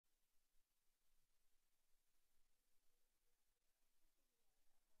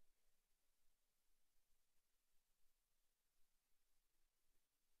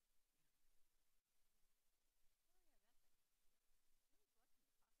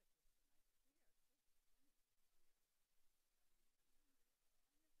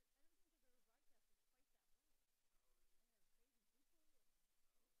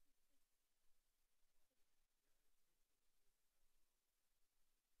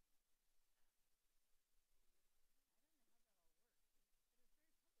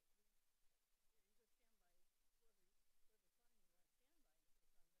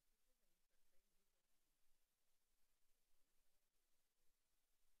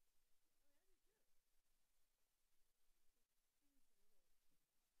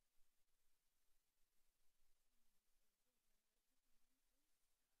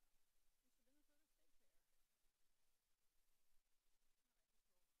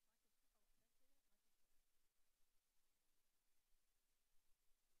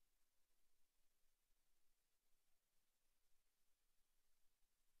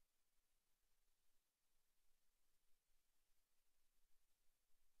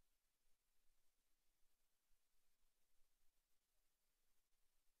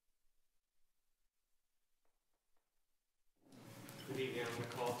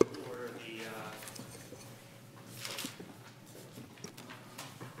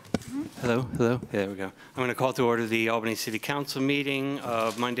Hello, hello. There we go. I'm going to call to order the Albany City Council meeting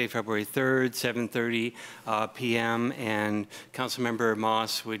of Monday, February 3rd, 7:30 p.m. And Councilmember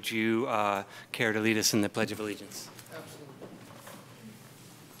Moss, would you care to lead us in the Pledge of Allegiance? Absolutely.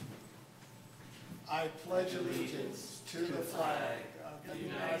 I pledge allegiance to the flag of the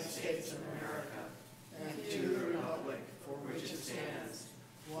United States of America and to the republic for which it stands,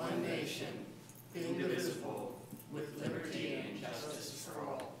 one nation, indivisible, with liberty and justice for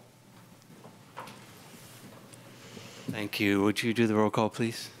all. Thank you. Would you do the roll call,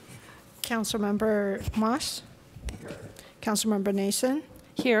 please? Councilmember Moss? Here. Councilmember Nason?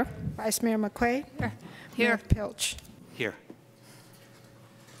 Here. Vice Mayor McQuaid? Here. Mayor Pilch? Here.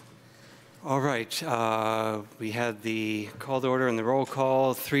 All right. We had the call to order and the roll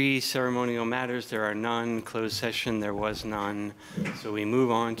call. 3 ceremonial matters. There are none. Closed session. There was none. So we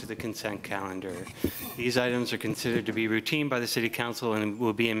move on to the consent calendar. These items are considered to be routine by the City Council and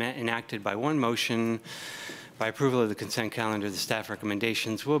will be enacted by one motion. By approval of the consent calendar, the staff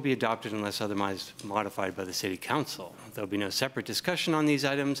recommendations will be adopted unless otherwise modified by the City Council. There will be no separate discussion on these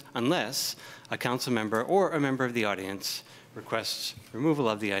items unless a council member or a member of the audience requests removal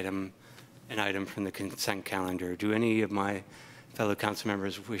of the item, an item from the consent calendar. Do any of my fellow council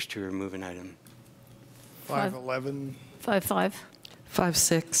members wish to remove an item? 511. 5-5.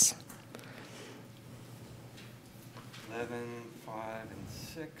 5-6. 11, 5, and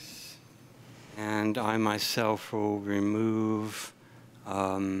 6. And I myself will remove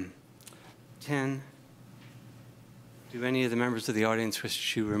 10. Do any of the members of the audience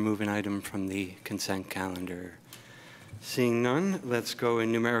wish to remove an item from the consent calendar? Seeing none, let's go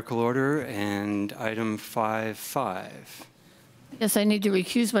in numerical order, and item 5-5. Yes, I need to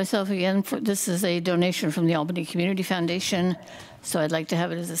recuse myself again. This is a donation from the Albany Community Foundation, so I'd like to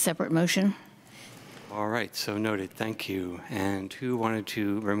have it as a separate motion. All right, so noted. Thank you. And who wanted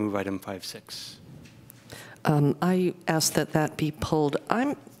to remove item 5-6? I ask that that be pulled.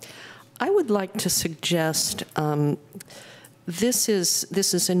 I would like to suggest this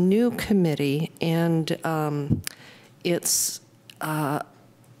is a new committee, and it's I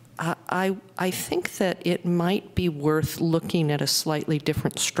think that it might be worth looking at a slightly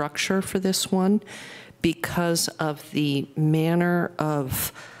different structure for this one because of the manner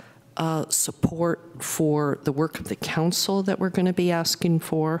of support for the work of the council that we're going to be asking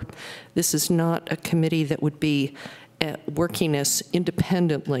for. This is not a committee that would be working as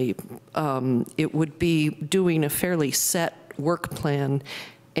independently. It would be doing a fairly set work plan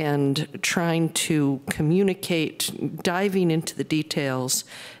and trying to communicate, diving into the details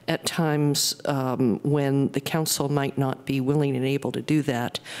at times when the council might not be willing and able to do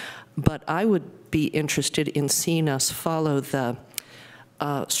that. But I would be interested in seeing us follow the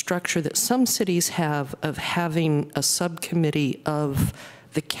structure that some cities have of having a subcommittee of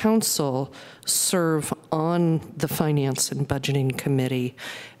the council serve on the Finance and Budgeting Committee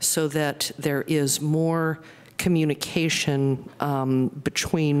so that there is more communication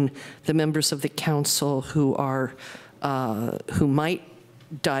between the members of the council who might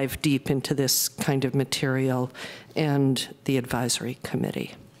dive deep into this kind of material and the advisory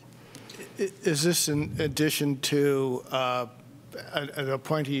committee. Is this in addition to an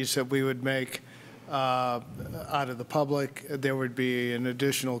appointees that we would make out of the public? There would be an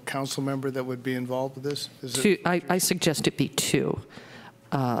additional council member that would be involved with this? I suggest it be 2.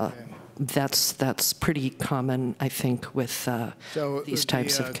 Okay. That's pretty common, I think, with these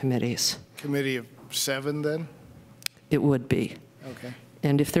types of committees. Committee of 7, then? It would be. Okay.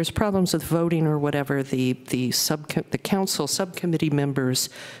 And if there's problems with voting or whatever, the council subcommittee members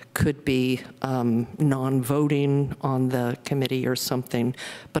could be non-voting on the committee or something.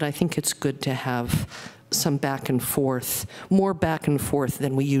 But I think it's good to have some back and forth, more back and forth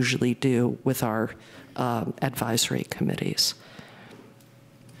than we usually do with our advisory committees.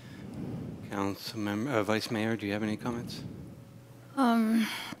 Councilmember, Vice Mayor, do you have any comments? Yeah,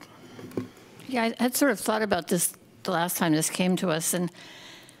 I had sort of thought about this the last time this came to us, and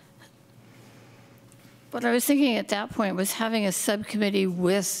what I was thinking at that point was having a subcommittee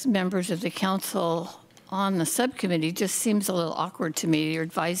with members of the council on the subcommittee just seems a little awkward to me. You're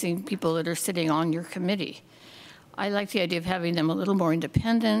advising people that are sitting on your committee. I like the idea of having them a little more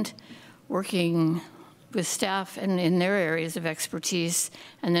independent, working with staff and in their areas of expertise,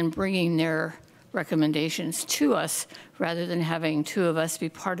 and then bringing their recommendations to us rather than having 2 of us be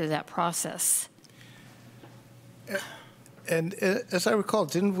part of that process. And as I recall,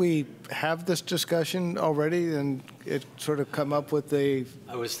 didn't we have this discussion already and it sort of come up with a...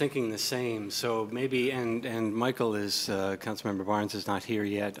 I was thinking the same. So maybe, and Michael is, Councilmember Barnes is not here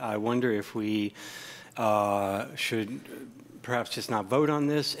yet. I wonder if we should perhaps just not vote on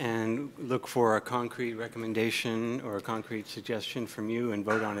this and look for a concrete recommendation or a concrete suggestion from you and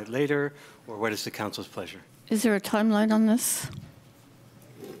vote on it later? Or what is the council's pleasure? Is there a timeline on this?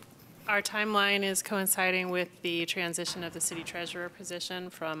 Our timeline is coinciding with the transition of the city treasurer position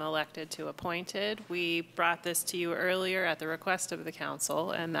from elected to appointed. We brought this to you earlier at the request of the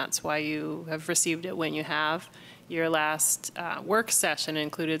council, and that's why you have received it when you have. Your last work session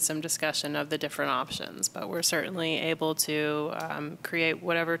included some discussion of the different options, but we're certainly able to create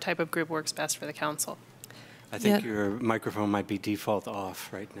whatever type of group works best for the council. I think your microphone might be default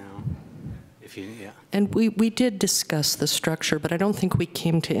off right now. If you, yeah. And we did discuss the structure, but I don't think we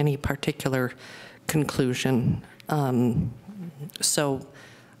came to any particular conclusion. So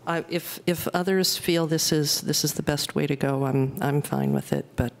if others feel this is the best way to go, I'm fine with it.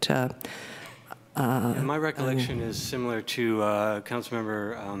 But and my recollection is similar to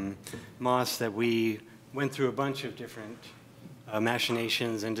Councilmember Moss, that we went through a bunch of different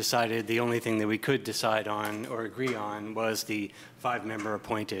machinations and decided the only thing that we could decide on or agree on was the 5-member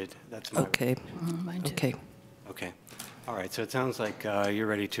appointed. That's my okay. Mine too. Okay. Okay. All right. So it sounds like you're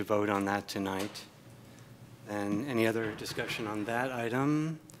ready to vote on that tonight. And any other discussion on that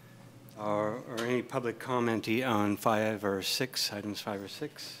item, or any public comment on 5 or 6, items 5 or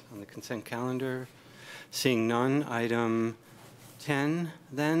 6 on the consent calendar? Seeing none, item 10,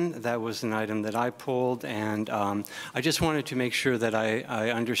 then, that was an item that I pulled, and I just wanted to make sure that I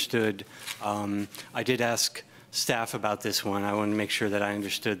understood. I did ask staff about this one. I wanted to make sure that I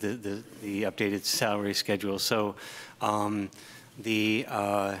understood the updated salary schedule. So the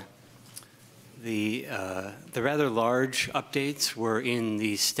rather large updates were in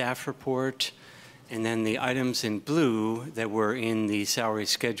the staff report, and then the items in blue that were in the salary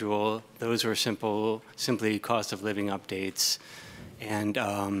schedule, those were simply cost of living updates. And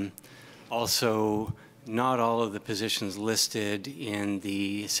also, not all of the positions listed in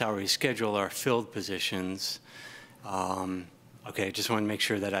the salary schedule are filled positions. Okay, just want to make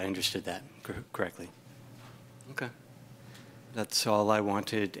sure that I understood that correctly. Okay. That's all I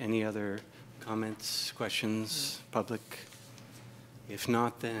wanted. Any other comments, questions, public? If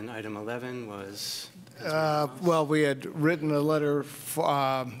not, then item 11 was... Well, we had written a letter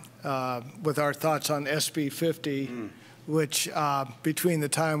with our thoughts on SB 50, which between the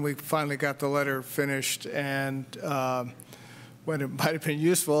time we finally got the letter finished and when it might have been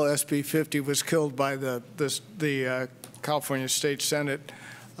useful, SB 50 was killed by the California State Senate.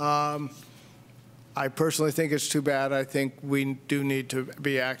 I personally think it's too bad. I think we do need to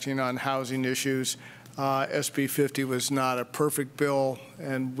be acting on housing issues. SB 50 was not a perfect bill,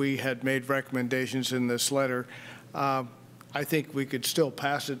 and we had made recommendations in this letter. I think we could still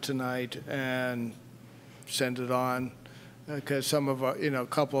pass it tonight and send it on, because some of a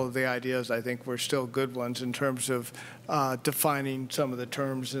couple of the ideas I think were still good ones in terms of defining some of the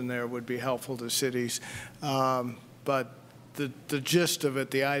terms in there would be helpful to cities. But the gist of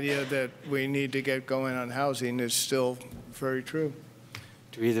it, the idea that we need to get going on housing, is still very true.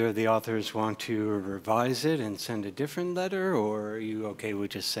 Do either of the authors want to revise it and send a different letter, or are you okay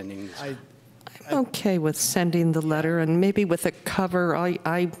with just sending this? I'm okay with sending the letter, and maybe with a cover.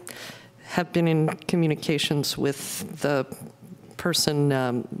 I have been in communications with the person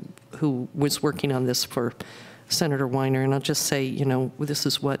who was working on this for Senator Weiner, and I'll just say, this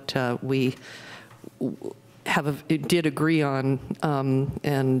is what we did agree on,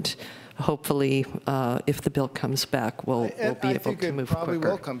 and hopefully, if the bill comes back, we'll be able to move quicker. I think it probably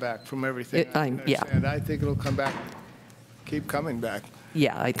will come back from everything. Yeah. And I think it'll come back, keep coming back.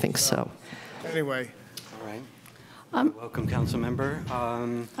 Yeah, I think so. Anyway. All right. Welcome, council member.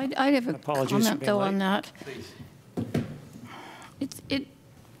 I have a comment, though, on that. Please. It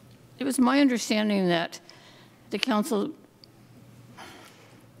was my understanding that the council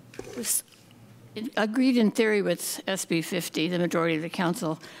agreed in theory with SB 50, the majority of the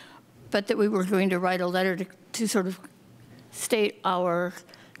council, but that we were going to write a letter to sort of state our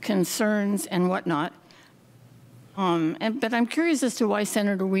concerns and whatnot. But I'm curious as to why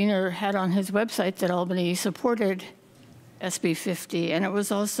Senator Weiner had on his website that Albany supported SB 50, and it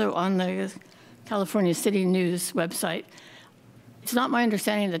was also on the California City News website. It's not my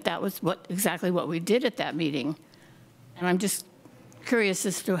understanding that that was exactly what we did at that meeting, and I'm just curious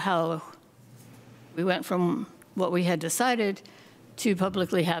as to how we went from what we had decided to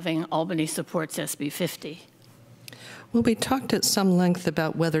publicly having Albany supports SB 50. Well, we talked at some length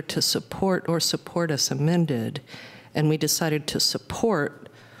about whether to support or support as amended, and we decided to support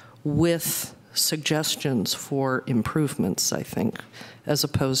with suggestions for improvements, I think, as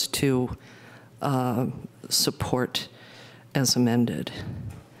opposed to support as amended,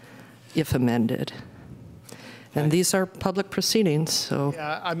 if amended. And these are public proceedings, so.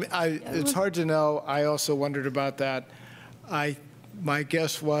 Yeah, it's hard to know. I also wondered about that. My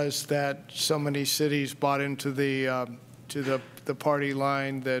guess was that so many cities bought into the party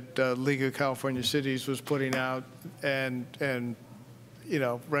line that League of California Cities was putting out and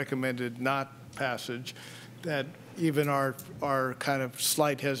recommended not passage, that even our kind of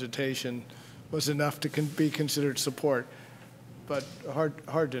slight hesitation was enough to be considered support, but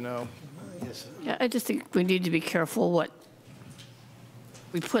hard to know. Yes. Yeah, I just think we need to be careful what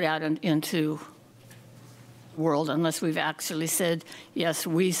we put out into the world unless we've actually said, yes,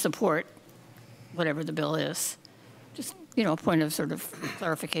 we support whatever the bill is. Just, a point of sort of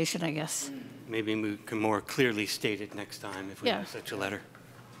clarification, I guess. Maybe we can more clearly state it next time if we have such a letter.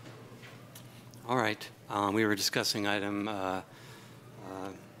 All right. We were discussing item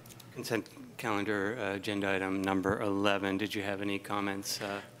consent calendar agenda item number 11. Did you have any comments,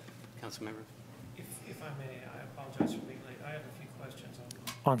 council member? If I may, I apologize for being late. I have a few questions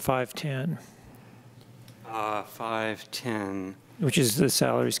on 510. 510. Which is the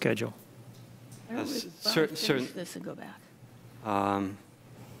salary schedule. Certain. This and go back.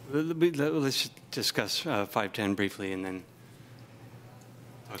 Let's discuss 510 briefly and then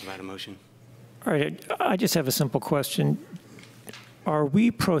talk about a motion. All right, I just have a simple question. Are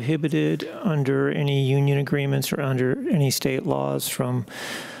we prohibited under any union agreements or under any state laws from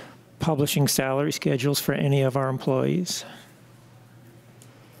publishing salary schedules for any of our employees?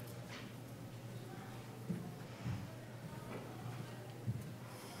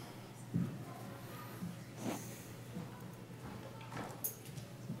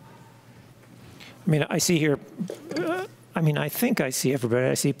 I mean, I see here, I think I see everybody.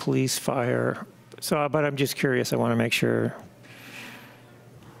 I see police, fire. So, but I'm just curious. I want to make sure.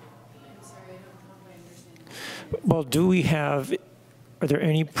 Well, are there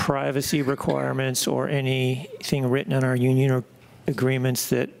any privacy requirements or anything written in our union agreements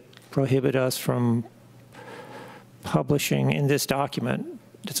that prohibit us from publishing in this document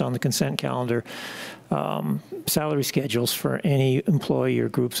that's on the consent calendar salary schedules for any employee or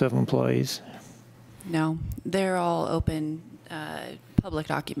groups of employees? No, they're all open public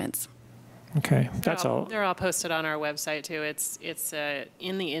documents. Okay, that's all. They're all posted on our website too. It's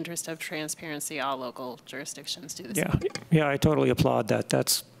in the interest of transparency, all local jurisdictions do the same. Yeah, I totally applaud that.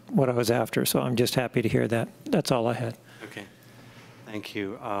 That's what I was after, so I'm just happy to hear that. That's all I had. Okay, thank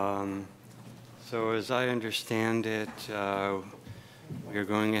you. So as I understand it, we are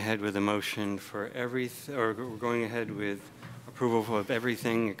going ahead with a motion for everything, or we're going ahead with approval of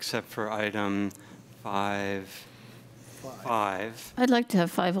everything except for item 5. I'd like to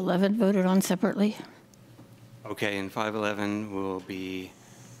have 511 voted on separately. Okay, and 511 will be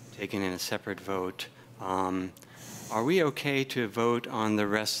taken in a separate vote. Are we okay to vote on the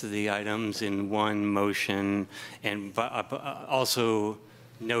rest of the items in one motion, and also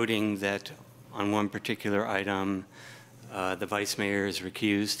noting that on one particular item, the vice mayor is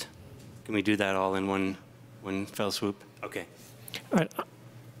recused? Can we do that all in one fell swoop? Okay.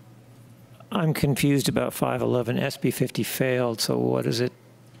 I'm confused about 511. SB 50 failed, so what is it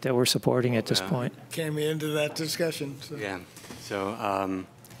that we're supporting at this point? Came into that discussion. So. Yeah.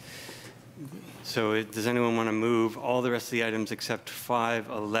 So does anyone want to move all the rest of the items except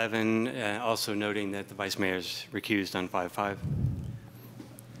 511, also noting that the vice mayor is recused on 5.5?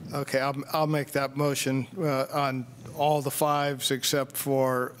 Okay, I'll make that motion on all the 5s except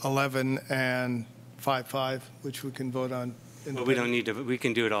for 11 and 5.5, which we can vote on. Well, we don't need to. We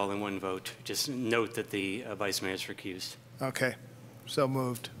can do it all in one vote. Just note that the vice mayor is recused. Okay, so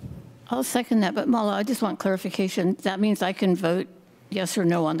moved. I'll second that, but Mala, I just want clarification. That means I can vote yes or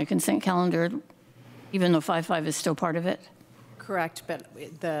no on the consent calendar, even though 5.5 is still part of it? Correct, but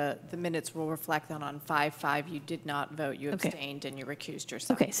the minutes will reflect that on 5.5 you did not vote, you Okay. abstained, and you recused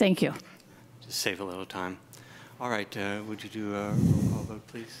yourself. Okay, thank you. Just save a little time. All right, would you do a roll call vote,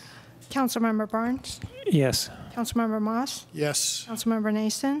 please? Councilmember Barnes? Yes. Councilmember Moss? Yes. Councilmember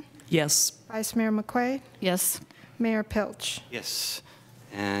Nason? Yes. Vice Mayor McQuaid? Yes. Mayor Pilch? Yes.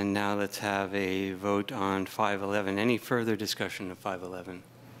 And now let's have a vote on 511. Any further discussion of 511?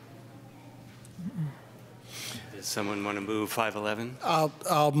 Does someone want to move 511?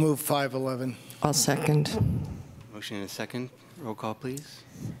 I'll move 511. I'll second. Motion and a second. Roll call, please.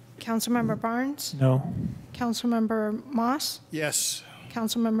 Councilmember Barnes? No. Councilmember Moss? Yes.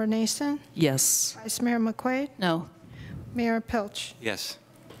 Councilmember Nason? Yes. Vice Mayor McQuaid? No. Mayor Pilch? Yes.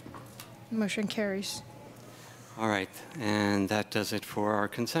 Motion carries. All right, and that does it for our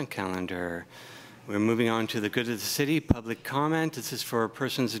consent calendar. We're moving on to the good of the city, public comment. This is for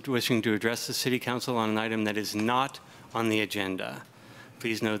persons wishing to address the city council on an item that is not on the agenda.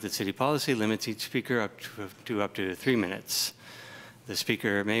 Please note that city policy limits each speaker up to 3 minutes. The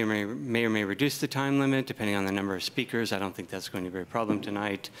speaker may or may reduce the time limit depending on the number of speakers. I don't think that's going to be a problem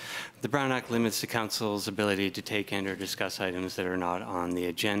tonight. The Brown Act limits the council's ability to take and or discuss items that are not on the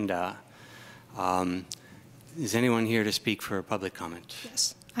agenda. Is anyone here to speak for public comment?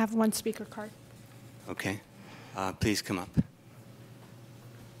 Yes, I have one speaker card. Okay. Please come up.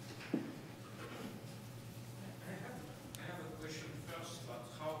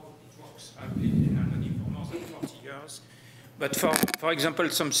 I've lived in Albany for more than 40 years. But for example,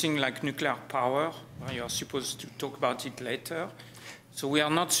 something like nuclear power, where you're supposed to talk about it later. So we are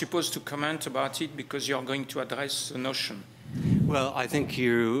not supposed to comment about it because you're going to address the notion. Well, I think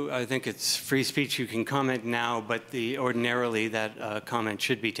it's free speech. You can comment now, but ordinarily that comment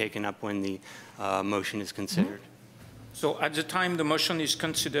should be taken up when the motion is considered. So at the time the motion is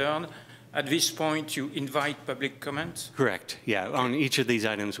considered, at this point you invite public comment? Correct. Yeah. On each of these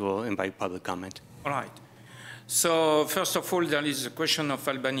items, we'll invite public comment. All right. So first of all, there is the question of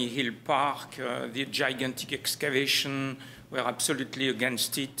Albany Hill Park, the gigantic excavation. We're absolutely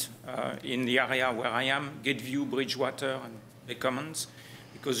against it in the area where I am, Gateview, Bridgewater, and the Commons,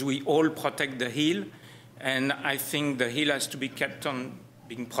 because we all protect the hill, and I think the hill has to be kept on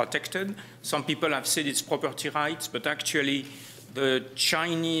being protected. Some people have said it's property rights, but actually the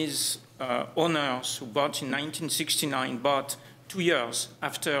Chinese owners who bought in 1969 bought 2 years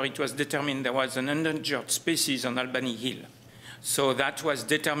after it was determined there was an endangered species on Albany Hill. So that was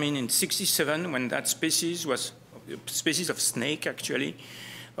determined in '67 when that species was a species of snake, actually,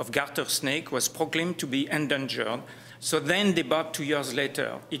 of garter snake, was proclaimed to be endangered. So then they bought 2 years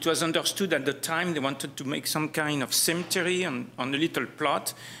later. It was understood at the time they wanted to make some kind of cemetery on a little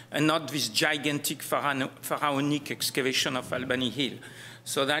plot and not this gigantic pharaonic excavation of Albany Hill.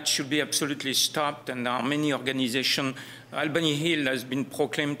 So that should be absolutely stopped, and there are many organizations. Albany Hill has been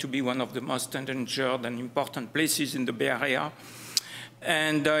proclaimed to be one of the most endangered and important places in the Bay Area.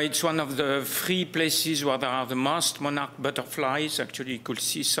 And it's one of the 3 places where there are the most monarch butterflies. Actually, you could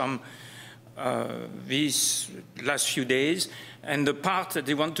see some these last few days. And the part that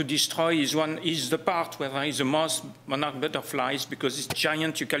they want to destroy is the part where there is the most monarch butterflies, because it's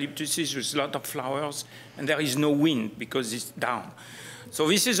giant eucalyptuses with a lot of flowers, and there is no wind because it's down. So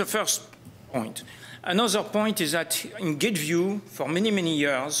this is the first point. Another point is that in Gateview, for many, many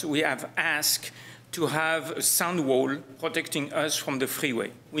years, we have asked to have a sound wall protecting us from the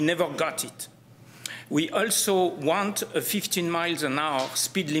freeway. We never got it. We also want a 15 miles an hour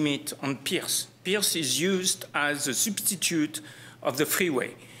speed limit on Pierce. Pierce is used as a substitute of the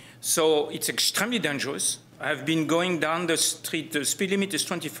freeway. So it's extremely dangerous. I've been going down the street, the speed limit is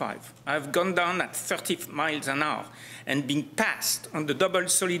 25. I've gone down at 30 miles an hour and been passed on the double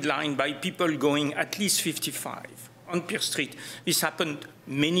solid line by people going at least 55 on Pierce Street. This happened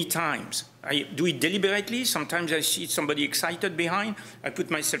many times. I do it deliberately. Sometimes I see somebody excited behind. I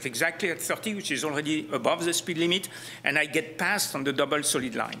put myself exactly at 30, which is already above the speed limit, and I get passed on the double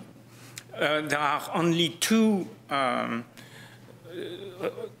solid line. There are only 2,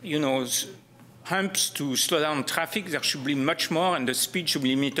 humps to slow down traffic. There should be much more, and the speed should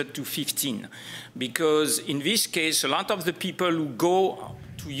be limited to 15. Because in this case, a lot of the people who go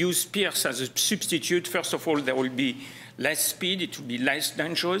to use Pierce as a substitute, first of all, there will be less speed, it will be less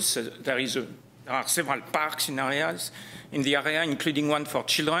dangerous. There are several parks in the area, including one for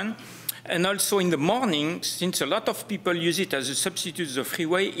children. And also in the morning, since a lot of people use it as a substitute to the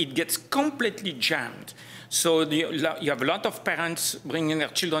freeway, it gets completely jammed. So you have a lot of parents bringing their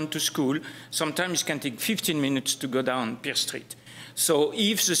children to school. Sometimes it can take 15 minutes to go down Pierce Street. So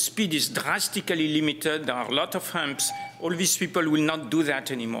if the speed is drastically limited, there are a lot of humps, all these people will not do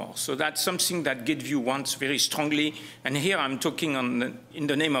that anymore. So that's something that Gateview wants very strongly. And here I'm talking in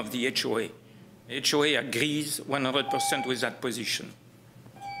the name of the HOA. The HOA agrees 100% with that position.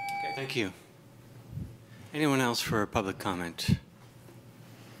 Okay. Thank you. Anyone else for public comment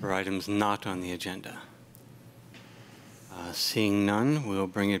for items not on the agenda? Seeing none, we'll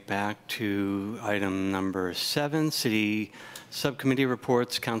bring it back to item number 7, City Subcommittee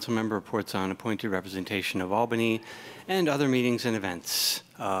Reports, Council Member Reports on Appointed Representation of Albany, and other meetings and events.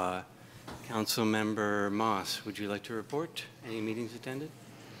 Council Member Moss, would you like to report? Any meetings attended?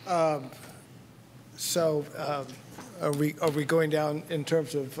 Are we going down in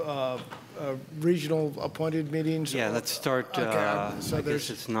terms of regional appointed meetings? Yeah, let's start. Okay, so I guess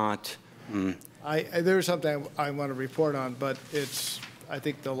it's not. There's something I want to report on, but it's, I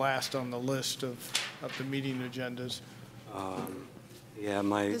think, the last on the list of the meeting agendas. Yeah,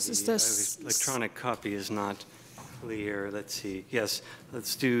 my electronic copy is not clear. Let's see. Yes,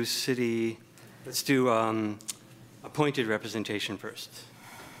 let's do appointed representation first.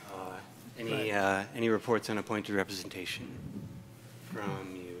 Any reports on appointed representation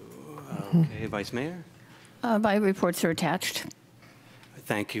from you? Okay, Vice Mayor? My reports are attached.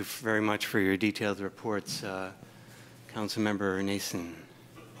 Thank you very much for your detailed reports. Councilmember Nason?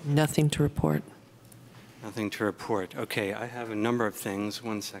 Nothing to report. Nothing to report. Okay, I have a number of things.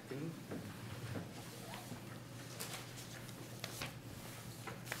 1 second.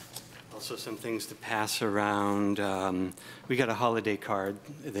 Also some things to pass around. We got a holiday card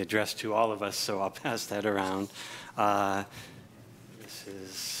addressed to all of us, so I'll pass that around. This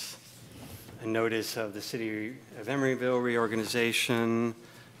is a notice of the City of Emeryville reorganization.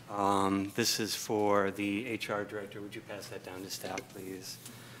 This is for the HR director. Would you pass that down to staff, please?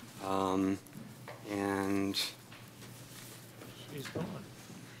 And She's gone.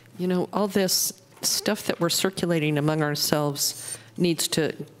 You know, all this stuff that we're circulating among ourselves needs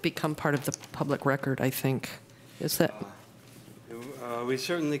to become part of the public record, I think. Is that? we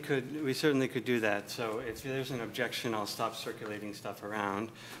certainly could do that. So if there's an objection, I'll stop circulating stuff around.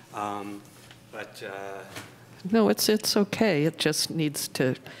 No, it's okay. It just needs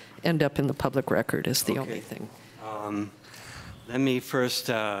to end up in the public record is the only thing. Let me first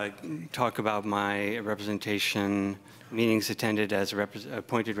talk about my representation, meetings attended as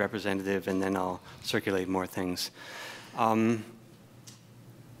appointed representative, and then I'll circulate more things. I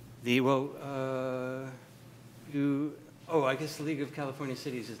guess the League of California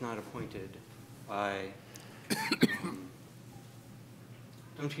Cities is not appointed by,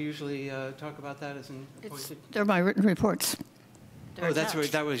 don't you usually talk about that as an appointed? They're my written reports. Oh,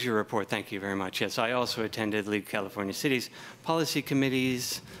 that was your report. Thank you very much. Yes, I also attended League of California Cities policy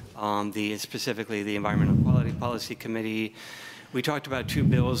committees, specifically the Environmental Quality Policy Committee. We talked about two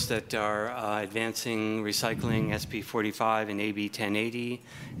bills that are advancing recycling, SB 45 and AB 1080.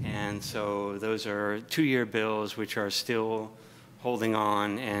 And so those are two-year bills which are still holding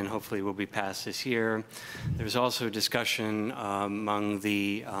on and hopefully will be passed this year. There's also discussion among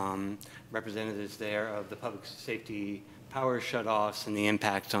the representatives there of the public safety power shutoffs and the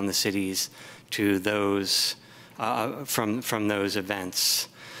impact on the cities to those from those events.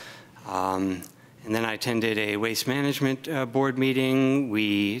 And then I attended a waste management board meeting.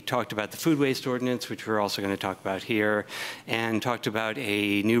 We talked about the food waste ordinance, which we're also going to talk about here, and talked about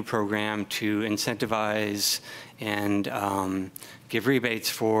a new program to incentivize and give rebates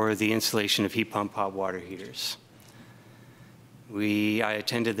for the installation of heat pump hot water heaters. I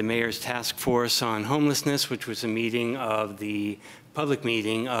attended the Mayor's Task Force on Homelessness, which was a public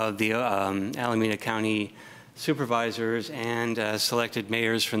meeting of the Alameda County supervisors and selected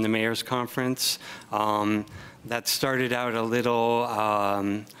mayors from the Mayor's Conference. That started out a little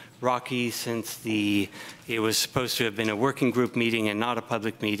rocky since it was supposed to have been a working group meeting and not a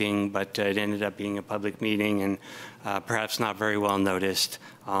public meeting, but it ended up being a public meeting and perhaps not very well noticed.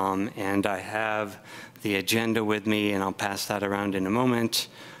 And I have the agenda with me, and I'll pass that around in a moment.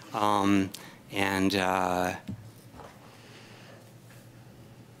 Then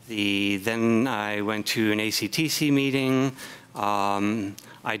I went to an ACTC meeting.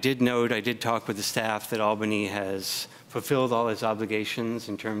 I did talk with the staff that Albany has fulfilled all its obligations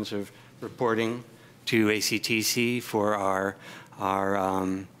in terms of reporting to ACTC for our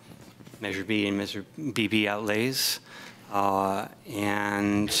Measure B and Measure BB outlays.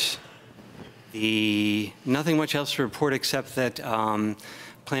 Nothing much else to report except that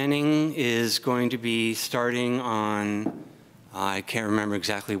planning is going to be starting on, I can't remember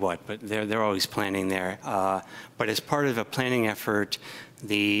exactly what, but they're always planning there. But as part of a planning effort,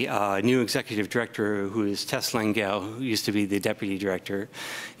 the new executive director, who is Tess Langell, who used to be the deputy director,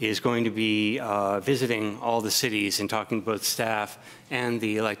 is going to be visiting all the cities and talking to both staff and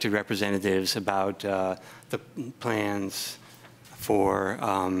the elected representatives about the plans for,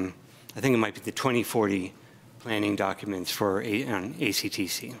 I think it might be the 2040 planning documents for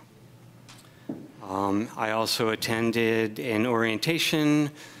ACTC. I also attended an orientation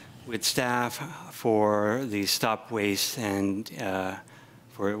with staff for the Stop Waste and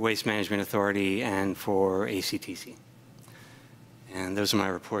for Waste Management Authority and for ACTC. And those are my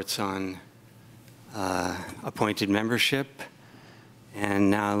reports on appointed membership. And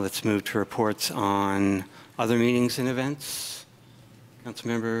now let's move to reports on other meetings and events.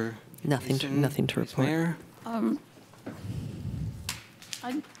 Councilmember Nothing to report. Mayor?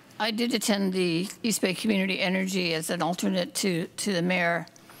 I did attend the East Bay Community Energy as an alternate to the mayor.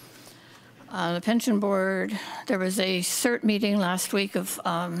 The pension board, there was a CERT meeting last week of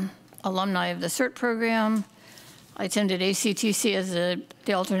alumni of the CERT program. I attended ACTC as the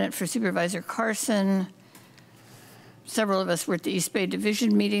alternate for Supervisor Carson. Several of us were at the East Bay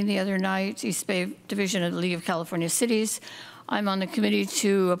Division meeting the other night, East Bay Division of the League of California Cities. I'm on the committee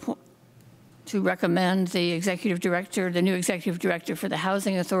to to recommend the executive director, the new executive director for the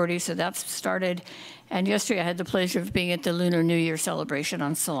Housing Authority, so that's started. And yesterday I had the pleasure of being at the Lunar New Year celebration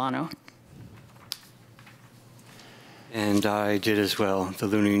on Solano. And I did as well, the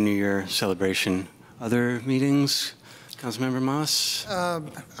Lunar New Year celebration. Other meetings? Councilmember Moss?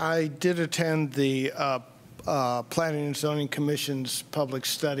 I did attend the Planning and Zoning Commission's public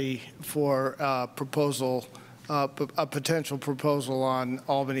study for a potential proposal on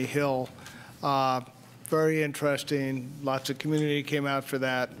Albany Hill. Very interesting. Lots of community came out for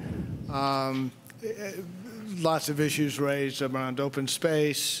that. Lots of issues raised around open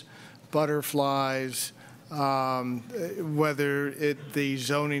space, butterflies, whether the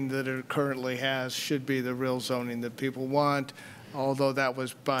zoning that it currently has should be the real zoning that people want, although that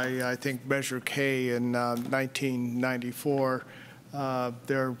was by, I think, Measure K in 1994.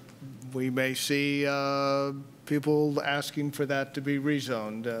 We may see people asking for that to be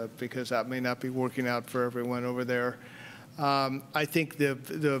rezoned because that may not be working out for everyone over there. I think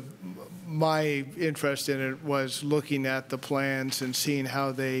my interest in it was looking at the plans and seeing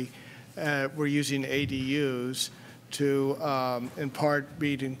how they were using ADUs to, in part,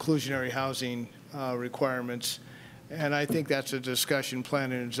 meet inclusionary housing requirements. And I think that's a discussion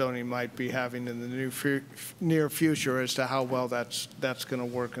planning and zoning might be having in the near future as to how well that's going to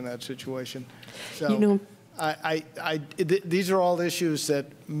work in that situation. So, you know, these are all issues that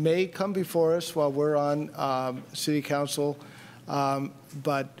may come before us while we're on City Council,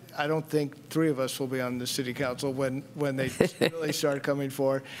 but I don't think three of us will be on the City Council when they really start coming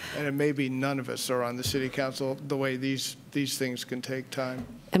forward, and it may be none of us are on the City Council the way these things can take time.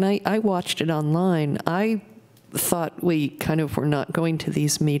 And I watched it online. I thought we kind of were not going to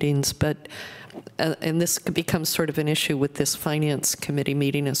these meetings, but, and this becomes sort of an issue with this Finance Committee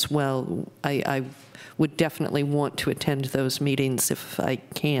meeting as well. I would definitely want to attend those meetings if I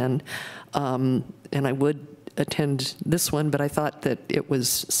can, and I would attend this one, but I thought that it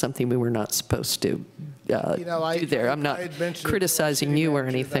was something we were not supposed to do there. I'm not criticizing you or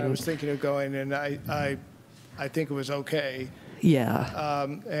anything. I was thinking of going, and I think it was okay. Yeah.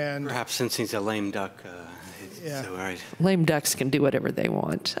 And perhaps since he's a lame duck, yeah. So, all right. Lame ducks can do whatever they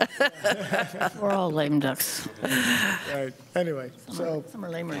want. We're all lame ducks. Right. Anyway, some are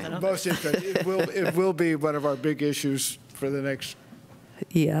lamer than others. Most interesting. It will be one of our big issues for the next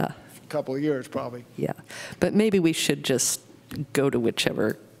couple of years, probably. Yeah, but maybe we should just go to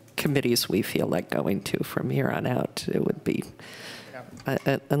whichever committees we feel like going to from here on out. It would be,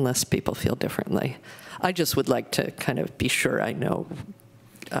 unless people feel differently. I just would like to kind of be sure I know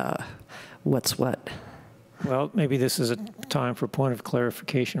what's what. Well, maybe this is a time for a point of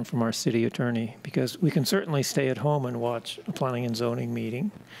clarification from our city attorney, because we can certainly stay at home and watch a planning and zoning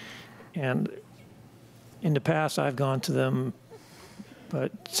meeting. And in the past, I've gone to them,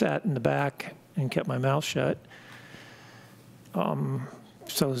 but sat in the back and kept my mouth shut.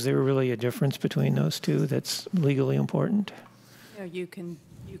 So is there really a difference between those two that's legally important? No, you can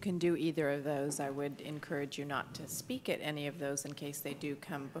do either of those. I would encourage you not to speak at any of those in case they do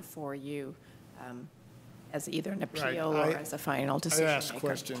come before you as either an appeal or as a final decision maker. I asked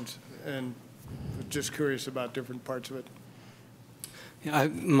questions and just curious about different parts of it. Yeah,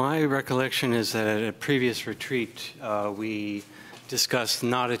 my recollection is that at a previous retreat, we discussed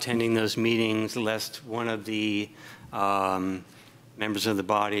not attending those meetings lest one of the members of the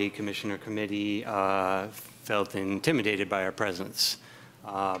body, commission or committee, felt intimidated by our presence.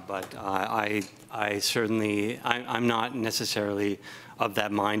 But I certainly, I'm not necessarily of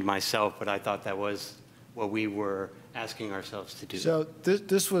that mind myself, but I thought that was what we were asking ourselves to do. So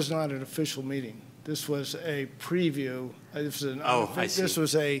this was not an official meeting. This was a preview. This was I see. This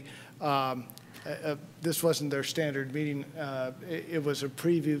was this wasn't their standard meeting. It was a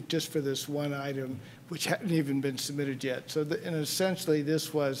preview just for this one item, which hadn't even been submitted yet. So and essentially,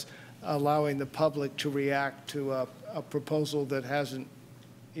 this was allowing the public to react to a proposal that hasn't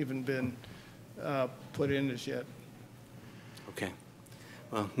even been put in as yet. Okay.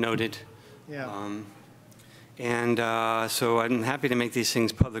 Well, noted. Yeah. So I'm happy to make these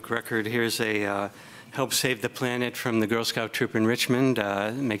things public record. Here's a Help Save the Planet from the Girl Scout Troop in Richmond.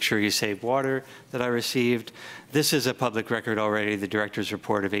 Make sure you save water that I received. This is a public record already, the director's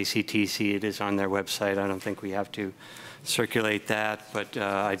report of ACTC. It is on their website. I don't think we have to circulate that, but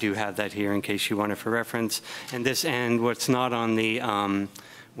I do have that here in case you want it for reference. And what's not on the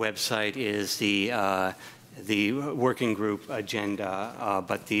website is the working group agenda,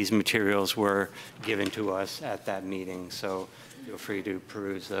 but these materials were given to us at that meeting, so feel free to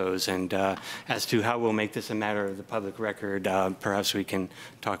peruse those. And as to how we'll make this a matter of the public record, perhaps we can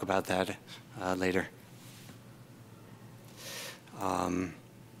talk about that later.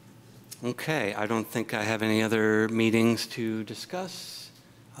 Okay, I don't think I have any other meetings to discuss.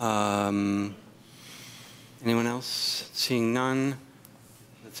 Anyone else? Seeing none,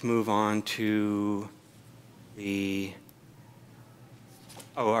 let's move on to the,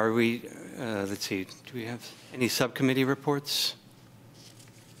 are we, let's see, do we have any subcommittee reports?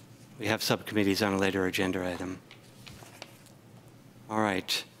 We have subcommittees on a later agenda item. All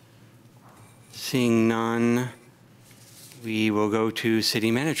right. Seeing none, we will go to city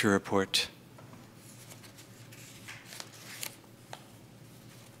manager report.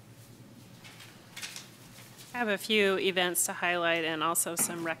 I have a few events to highlight and also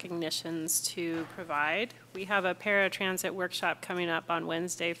some recognitions to provide. We have a paratransit workshop coming up on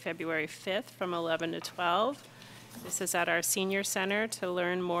Wednesday, February 5th from 11 to 12. This is at our senior center to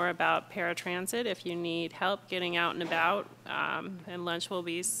learn more about paratransit if you need help getting out and about, and lunch will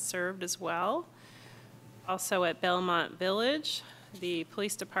be served as well. Also at Belmont Village, the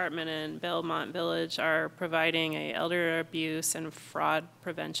police department in Belmont Village are providing an elder abuse and fraud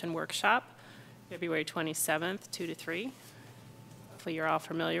prevention workshop, February 27th, 2 to 3. Hopefully you're all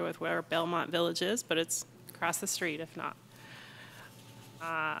familiar with where Belmont Village is, but it's across the street if not.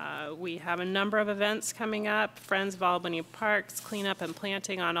 We have a number of events coming up. Friends of Albany Parks, cleanup and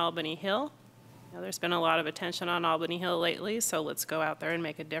planting on Albany Hill. There's been a lot of attention on Albany Hill lately, so let's go out there and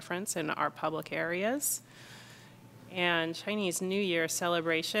make a difference in our public areas. And Chinese New Year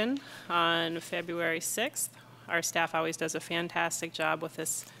celebration on February 6th. Our staff always does a fantastic job with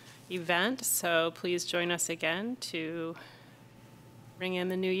this event, so please join us again to bring in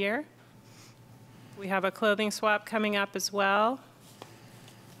the new year. We have a clothing swap coming up as well.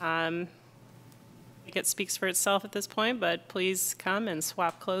 I think it speaks for itself at this point, but please come and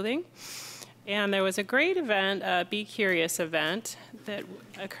swap clothing. And there was a great event, a Be Curious event that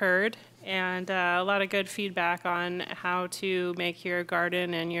occurred, and a lot of good feedback on how to make your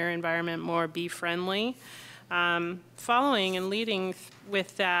garden and your environment more bee-friendly. Following and leading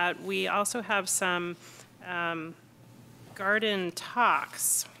with that, we also have some garden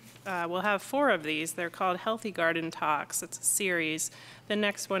talks. We'll have 4 of these. They're called Healthy Garden Talks. It's a series. The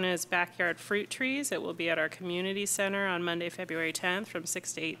next one is Backyard Fruit Trees. It will be at our community center on Monday, February 10th from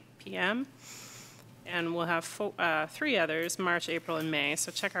 6 to 8 p.m. And we'll have 3 others, March, April, and May.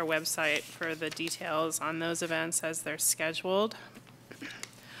 So check our website for the details on those events as they're scheduled.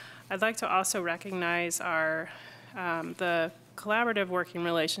 I'd like to also recognize our the collaborative working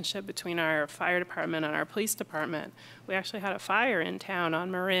relationship between our fire department and our police department. We actually had a fire in town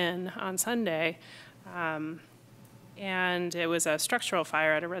on Marin on Sunday, and it was a structural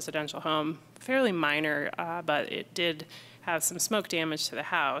fire at a residential home, fairly minor, but it did have some smoke damage to the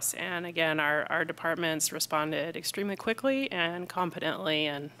house. And again, our departments responded extremely quickly and competently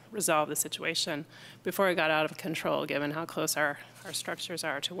and resolved the situation before it got out of control, given how close our structures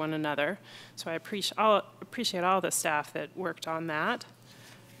are to one another. So I appreciate all the staff that worked on that.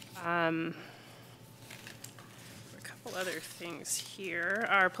 A couple other things here.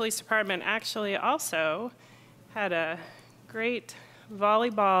 Our police department actually also had a great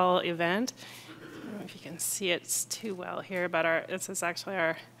volleyball event. I don't know if you can see it too well here, but this is actually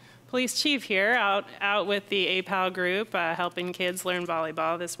our police chief here out with the APAL group helping kids learn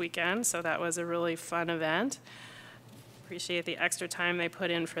volleyball this weekend. So that was a really fun event. Appreciate the extra time they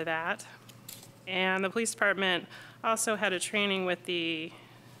put in for that. And the police department also had a training with the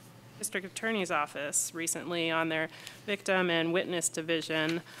district attorney's office recently on their victim and witness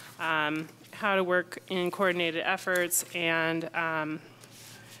division, how to work in coordinated efforts and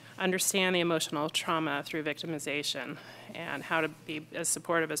understand the emotional trauma through victimization and how to be as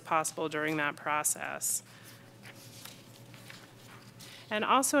supportive as possible during that process. And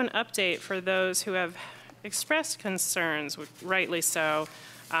also an update for those who have expressed concerns, rightly so,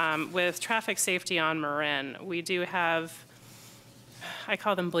 with traffic safety on Marin. We do have, I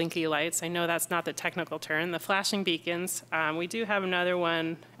call them blinky lights. I know that's not the technical term, the flashing beacons. We do have another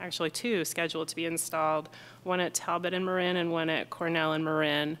one, actually 2, scheduled to be installed, one at Talbot and Marin and one at Cornell and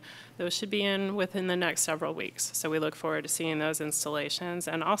Marin. Those should be in within the next several weeks. So we look forward to seeing those installations,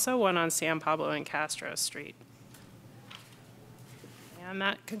 and also one on San Pablo and Castro Street. And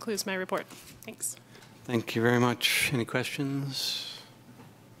that concludes my report. Thanks. Thank you very much. Any questions?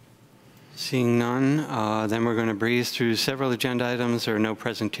 Seeing none, then we're going to breeze through several agenda items. There are no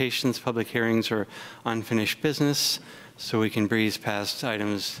presentations, public hearings, or unfinished business. So we can breeze past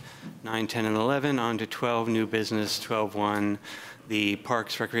items 9, 10, and 11 on to 12, new business, 12.1, the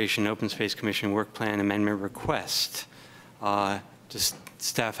Parks, Recreation, and Open Space Commission Work Plan Amendment Request. Does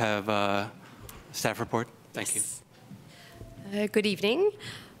staff have a staff report? Thank you. Good evening.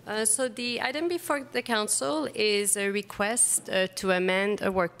 So the item before the council is a request to amend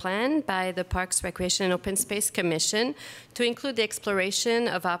a work plan by the Parks, Recreation, and Open Space Commission to include the exploration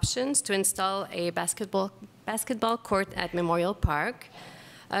of options to install a basketball court at Memorial Park.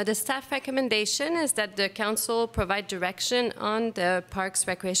 The staff recommendation is that the council provide direction on the Parks,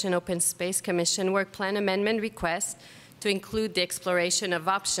 Recreation, and Open Space Commission work plan amendment request to include the exploration of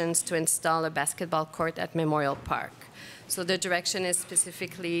options to install a basketball court at Memorial Park. So the direction is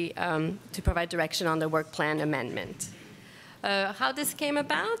specifically to provide direction on the work plan amendment. How this came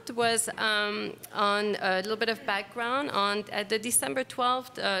about was on a little bit of background. At the December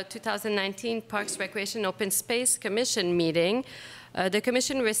 12th, 2019 Parks, Recreation, Open Space Commission meeting, the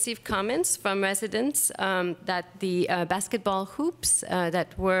Commission received comments from residents that the basketball hoops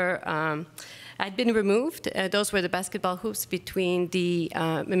that were had been removed. Those were the basketball hoops between the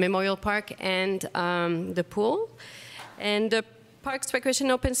Memorial Park and the pool. And the Parks, Recreation,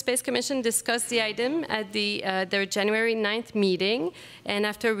 and Open Space Commission discussed the item at their January 9th meeting. And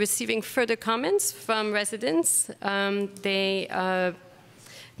after receiving further comments from residents, they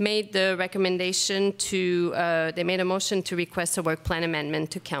made the recommendation to, they made a motion to request a work plan amendment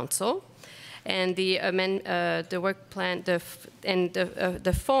to council. And the work plan,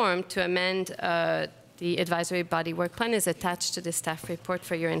 the form to amend the advisory body work plan is attached to the staff report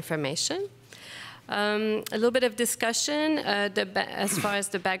for your information. A little bit of discussion as far as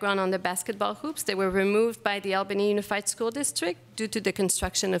the background on the basketball hoops. They were removed by the Albany Unified School District due to the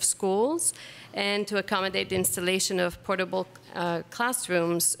construction of schools and to accommodate the installation of portable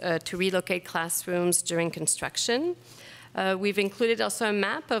classrooms to relocate classrooms during construction. We've included also a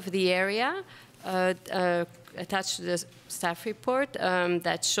map of the area attached to the staff report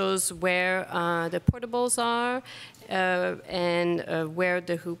that shows where the portables are and where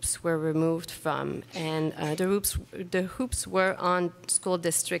the hoops were removed from. And the hoops were on school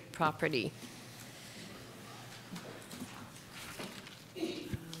district property.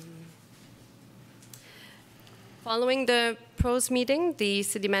 Following the pros meeting, the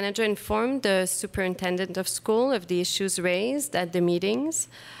city manager informed the superintendent of school of the issues raised at the meetings.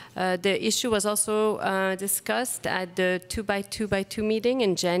 The issue was also discussed at the 2x2x2 meeting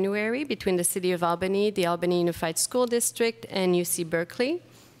in January between the City of Albany, the Albany Unified School District, and UC Berkeley.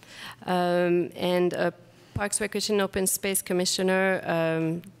 Parks, Recreation, and Open Space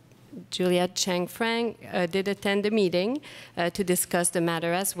Commissioner Juliette Chang-Frank did attend the meeting to discuss the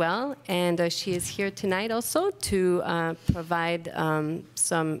matter as well, and she is here tonight also to provide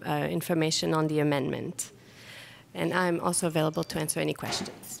some information on the amendment. And I'm also available to answer any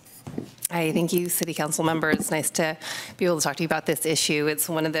questions. Hi, thank you, City Council members. It's nice to be able to talk to you about this issue. It's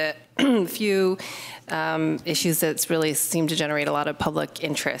one of the few issues that's really seemed to generate a lot of public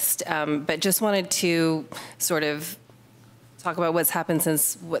interest. But just wanted to sort of talk about what's happened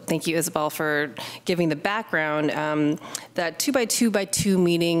since, thank you, Isabel, for giving the background. That 2x2x2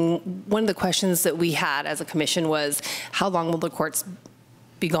 meeting, one of the questions that we had as a commission was, how long will the courts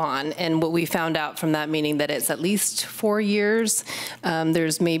be gone? And what we found out from that meeting that it's at least 4 years.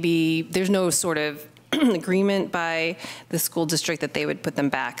 There's no sort of agreement by the school district that they would put them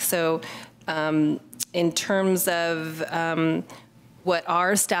back. So in terms of what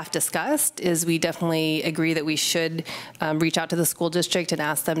our staff discussed is we definitely agree that we should reach out to the school district and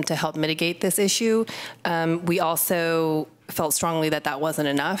ask them to help mitigate this issue. We also felt strongly that that wasn't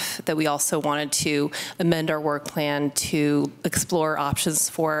enough, that we also wanted to amend our work plan to explore options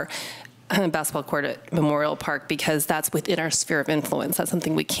for a basketball court at Memorial Park, because that's within our sphere of influence. That's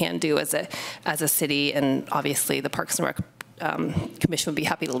something we can do as a city, and obviously the Parks and Rec Commission would be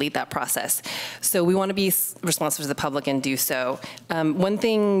happy to lead that process. So we want to be responsive to the public and do so. One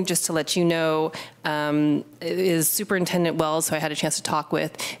thing, just to let you know, is Superintendent Wells, who I had a chance to talk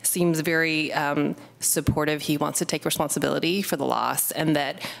with, seems very supportive. He wants to take responsibility for the loss, and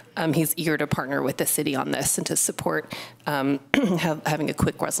that he's eager to partner with the city on this and to support having a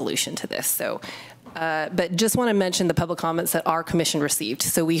quick resolution to this. So. But just want to mention the public comments that our commission received.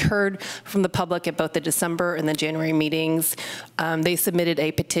 So we heard from the public at both the December and the January meetings. They submitted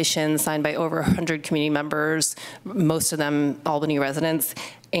a petition signed by over 100 community members, most of them Albany residents.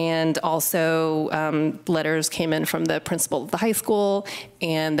 And also letters came in from the principal of the high school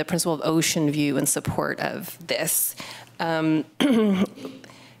and the principal of Ocean View in support of this.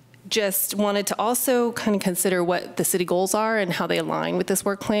 Just wanted to also kind of consider what the city goals are and how they align with this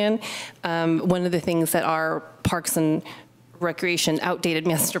work plan. One of the things that our Parks and recreation outdated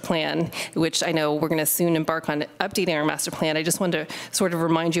master plan, which I know we're going to soon embark on updating our master plan. I just wanted to sort of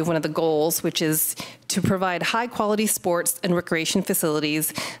remind you of one of the goals, which is to provide high-quality sports and recreation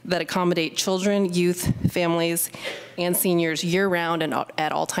facilities that accommodate children, youth, families, and seniors year-round and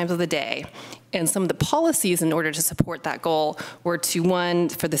at all times of the day. And some of the policies in order to support that goal were to, one,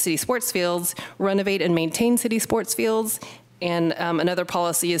 for the city sports fields, renovate and maintain city sports fields. And another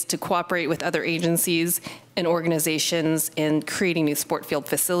policy is to cooperate with other agencies and organizations in creating new sport field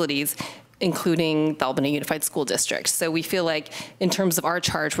facilities, including the Albany Unified School District. So we feel like in terms of our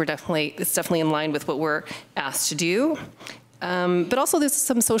charge, it's definitely in line with what we're asked to do. But also there's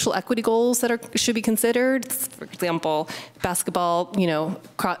some social equity goals that should be considered. For example, basketball,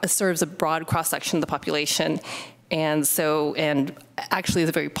 serves a broad cross-section of the population. And actually is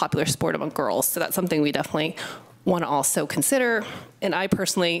a very popular sport among girls. So that's something we definitely want to also consider. And I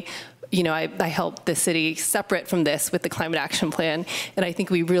personally, I help the city separate from this with the climate action plan. And I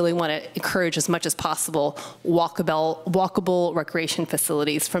think we really want to encourage as much as possible walkable recreation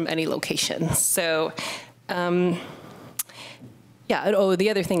facilities from any location. So, the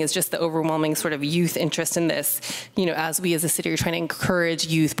other thing is just the overwhelming sort of youth interest in this. As we as a city are trying to encourage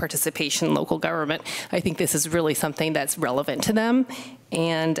youth participation in local government, I think this is really something that's relevant to them.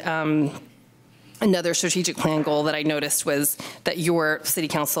 And another strategic plan goal that I noticed was that your city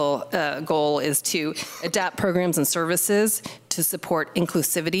council goal is to adapt programs and services to support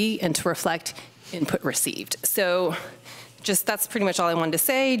inclusivity and to reflect input received. So that's pretty much all I wanted to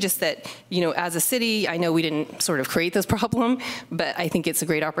say, just that, as a city, I know we didn't sort of create this problem, but I think it's a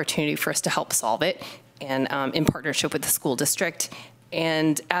great opportunity for us to help solve it, and in partnership with the school district.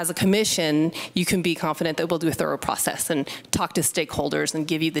 And as a commission, you can be confident that we'll do a thorough process and talk to stakeholders and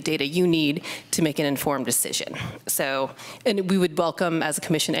give you the data you need to make an informed decision. So, and we would welcome, as a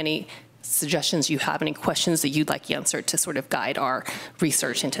commission, any suggestions you have, any questions that you'd like answered to sort of guide our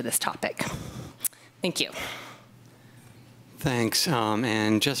research into this topic. Thank you. Thanks.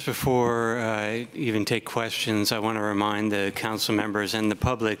 And just before I even take questions, I want to remind the council members and the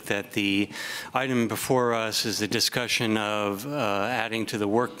public that the item before us is the discussion of adding to the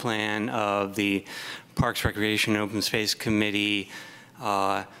work plan of the Parks, Recreation, and Open Space Committee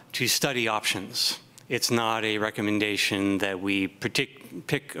to study options. It's not a recommendation that we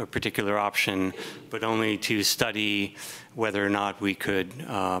pick a particular option, but only to study whether or not we could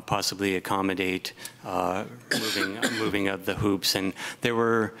possibly accommodate moving of the hoops. And there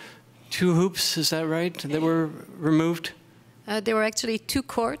were 2 hoops, is that right, that were removed? There were actually 2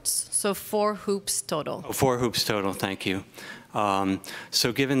 courts, so 4 hoops total. Oh, 4 hoops total, thank you.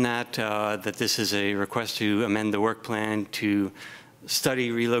 So given that, that this is a request to amend the work plan to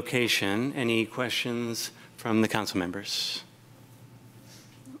study relocation, any questions from the council members?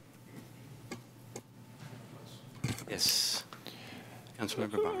 Yes.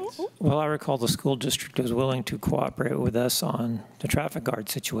 Councilmember Barnes. Well, I recall the school district was willing to cooperate with us on the traffic guard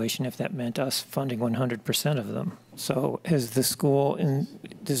situation if that meant us funding 100% of them. So has the school, in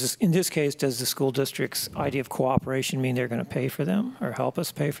this case, does the school district's idea of cooperation mean they're going to pay for them or help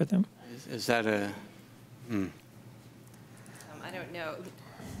us pay for them? Is that a... I don't know.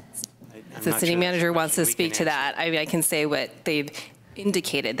 The city manager wants to speak to that. I can say what they've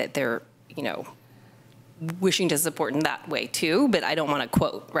indicated, that they're, wishing to support in that way too, but I don't want to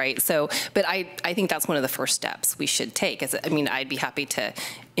quote, right? So, but I think that's one of the first steps we should take. I'd be happy to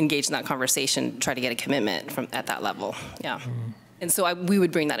engage in that conversation, try to get a commitment at that level, yeah. And so we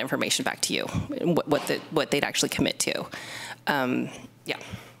would bring that information back to you, what they'd actually commit to, yeah. That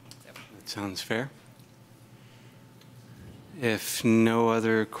sounds fair. If no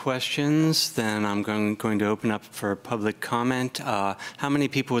other questions, then I'm going to open up for public comment. How many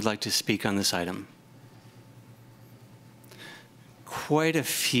people would like to speak on this item? Quite a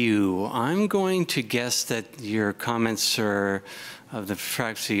few. I'm going to guess that your comments are, of the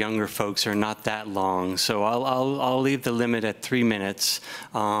perhaps the younger folks, are not that long. So I'll leave the limit at 3 minutes.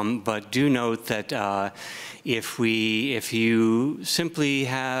 But do note that if you simply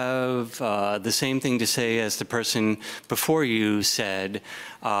have the same thing to say as the person before you said,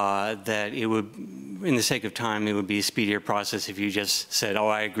 that it would, in the sake of time, it would be a speedier process if you just said, oh,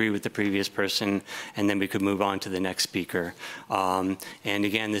 I agree with the previous person, and then we could move on to the next speaker. And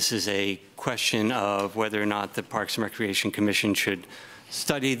again, this is a question of whether or not the Parks and Recreation Commission should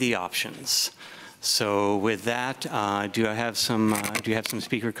study the options. So with that, do you have some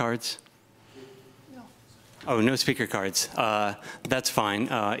speaker cards? Oh, no speaker cards. That's fine.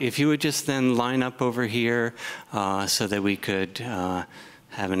 If you would just then line up over here so that we could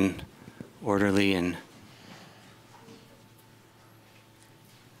have an orderly and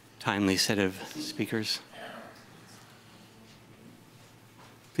timely set of speakers.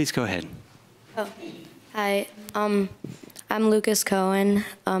 Please go ahead. Oh, hi. I'm Lucas Cohen.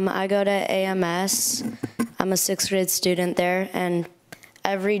 I go to AMS. I'm a 6th grade student there, and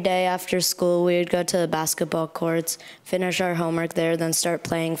every day after school, we would go to the basketball courts, finish our homework there, then start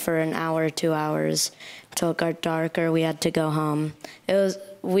playing for an hour, 2 hours. Till it got darker, we had to go home. That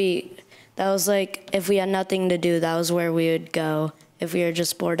was like, if we had nothing to do, that was where we would go. If we were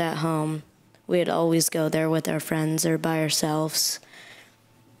just bored at home, we'd always go there with our friends or by ourselves.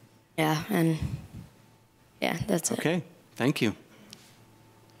 Yeah, and yeah, that's it. Okay, thank you.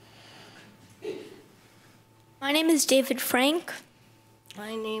 My name is David Frank.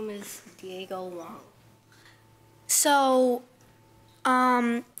 My name is Diego Wong. So,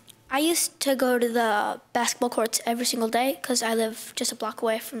 I used to go to the basketball courts every single day because I live just a block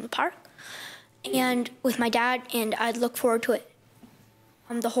away from the park, and with my dad, and I'd look forward to it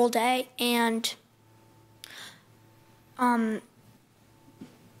the whole day. And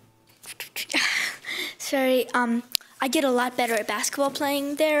sorry, I get a lot better at basketball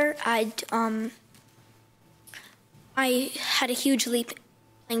playing there. I had a huge leap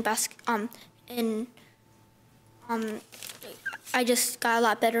playing I just got a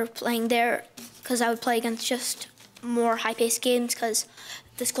lot better playing there because I would play against just more high-paced games because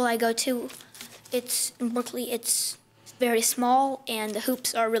the school I go to, in Berkeley, it's very small and the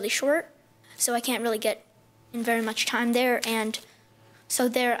hoops are really short, so I can't really get in very much time there. And so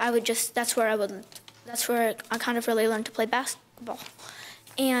there, that's where I kind of really learned to play basketball.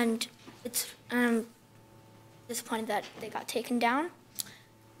 And I'm disappointed that they got taken down.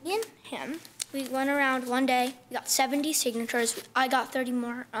 Me and him, we went around one day, we got 70 signatures. I got 30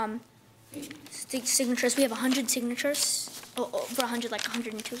 more signatures. We have 100 signatures, over 100, like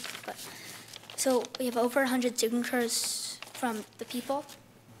 102. But, so we have over 100 signatures from the people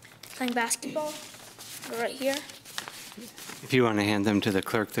playing basketball. They're right here. If you want to hand them to the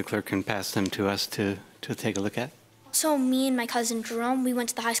clerk can pass them to us to take a look at. So me and my cousin Jerome, we went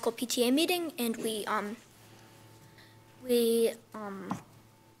to the high school PTA meeting, and we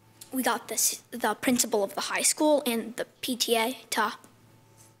got the principal of the high school and the PTA to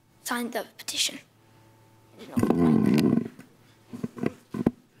sign the petition.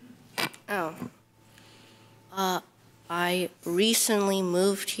 I recently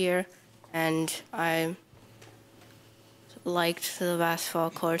moved here, and I liked the basketball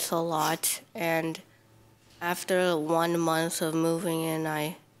courts a lot. And after 1 month of moving in,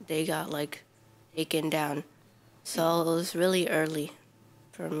 they got taken down. So it was really early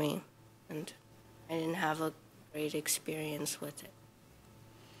for me, and I didn't have a great experience with it.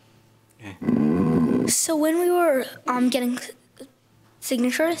 Okay. So when we were getting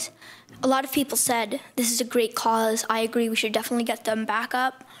signatures, a lot of people said, this is a great cause. I agree, we should definitely get them back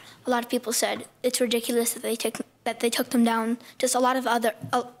up. A lot of people said it's ridiculous that they took them down. Just a lot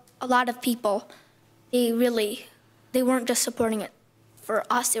of people, they weren't just supporting it for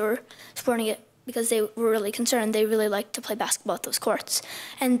us, they were supporting it because they were really concerned. They really liked to play basketball at those courts.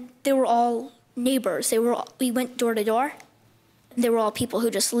 And they were all neighbors. We went door to door, and they were all people who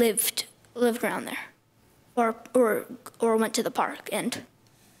just lived around there, or went to the park. And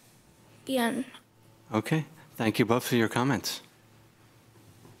yeah. Okay, thank you both for your comments.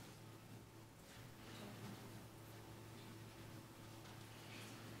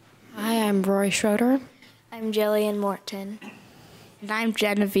 Hi, I'm Roy Schroeder. I'm Jillian Morton. And I'm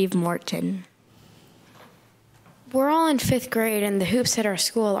Genevieve Morton. We're all in 5th grade, and the hoops at our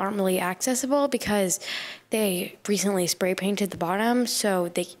school aren't really accessible because they recently spray painted the bottom, so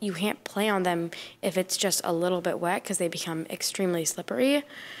you can't play on them if it's just a little bit wet because they become extremely slippery.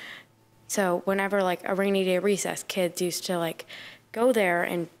 So whenever a rainy day recess, kids used to go there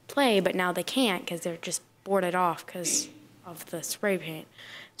and play, but now they can't because they're just boarded off because of the spray paint.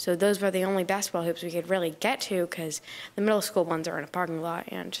 So those were the only basketball hoops we could really get to because the middle school ones are in a parking lot,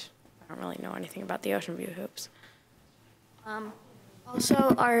 and I don't really know anything about the Ocean View hoops.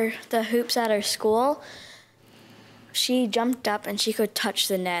 Also, the hoops at our school, she jumped up and she could touch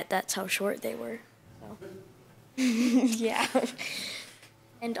the net. That's how short they were. So. Yeah.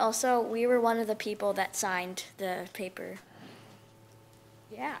 And also, we were one of the people that signed the paper.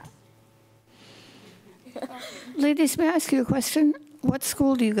 Yeah. Ladies, may I ask you a question? What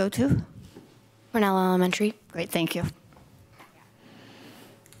school do you go to? Cornell Elementary. Great, thank you.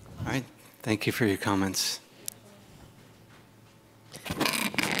 All right, thank you for your comments.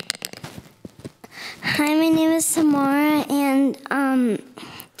 Hi, my name is Samara, and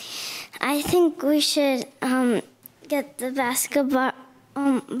I think we should get the basketball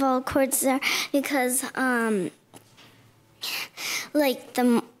ball courts there because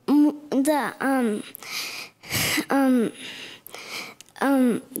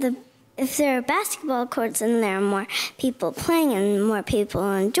if there are basketball courts and there are more people playing and more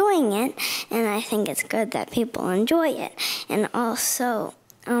people enjoying it, and I think it's good that people enjoy it. And also,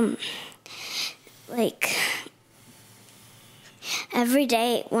 like, every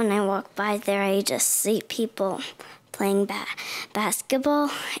day when I walk by there, I just see people playing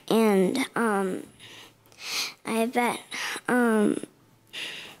basketball, and I bet the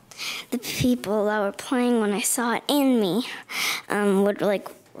people that were playing when I saw it in me would like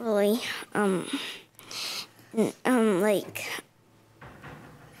really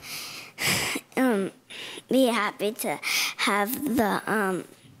be happy to have the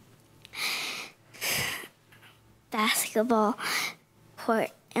basketball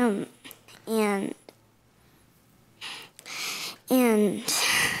court and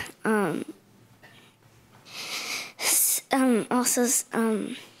also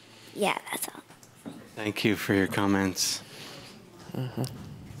yeah, that's all. Thank you for your comments.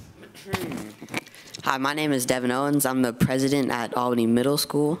 Hi, my name is Devin Owens. I'm the president at Albany Middle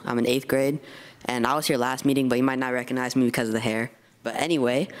School. I'm in 8th grade, and I was here last meeting, but you might not recognize me because of the hair. But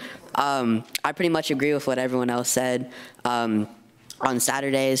anyway, I pretty much agree with what everyone else said. On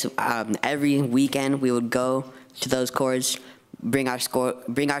Saturdays, every weekend, we would go to those courts, bring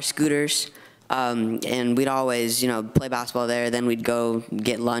our scooters, and we'd always, play basketball there. Then we'd go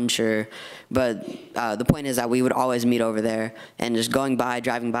get lunch, but the point is that we would always meet over there. And just going by,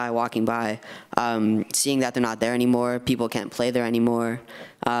 driving by, walking by, seeing that they're not there anymore, people can't play there anymore.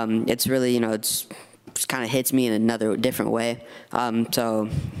 It's really, it kind of hits me in another different way. So,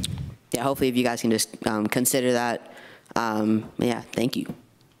 yeah, hopefully if you guys can just consider that. Yeah, thank you.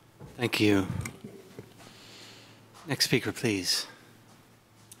 Thank you. Next speaker, please.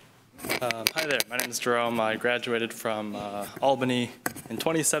 Hi there, my name is Jerome. I graduated from Albany in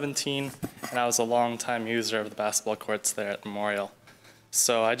 2017, and I was a long-time user of the basketball courts there at Memorial.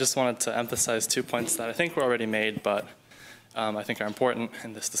 So I just wanted to emphasize 2 points that I think were already made, but I think are important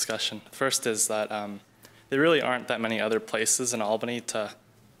in this discussion. First is that there really aren't that many other places in Albany to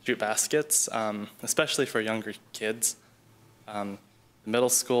shoot baskets, especially for younger kids. The middle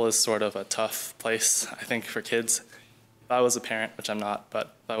school is sort of a tough place, I think, for kids. If I was a parent, which I'm not,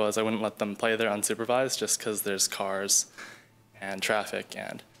 but if I was, I wouldn't let them play there unsupervised just because there's cars and traffic,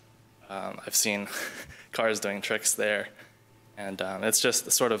 and I've seen cars doing tricks there. And it's just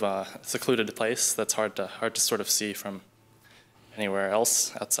sort of a secluded place that's hard to sort of see from anywhere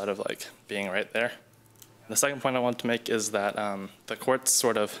else outside of like being right there. And the second point I want to make is that the courts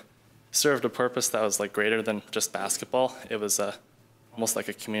sort of served a purpose that was like greater than just basketball. It was almost like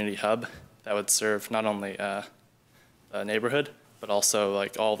a community hub that would serve not only the neighborhood, but also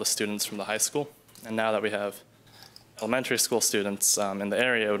like all the students from the high school. And now that we have elementary school students in the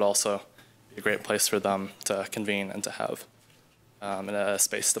area, it would also be a great place for them to convene and to have a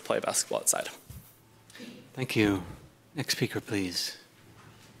space to play basketball outside. Thank you. Next speaker, please.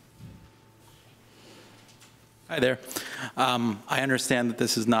 Hi there. I understand that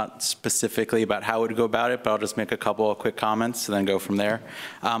this is not specifically about how we'd go about it, but I'll just make a couple of quick comments and then go from there.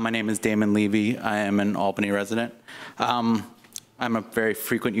 My name is Damon Levy. I am an Albany resident. I'm a very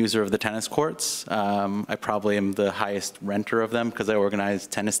frequent user of the tennis courts. I probably am the highest renter of them because I organize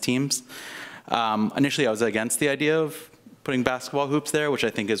tennis teams. Initially, I was against the idea of putting basketball hoops there, which I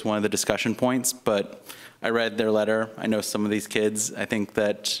think is one of the discussion points, but I read their letter. I know some of these kids. I think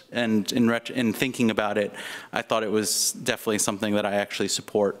that, and in thinking about it, I thought it was definitely something that I actually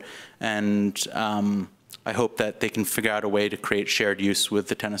support. And I hope that they can figure out a way to create shared use with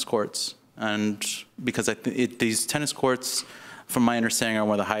the tennis courts. And because these tennis courts, from my understanding, are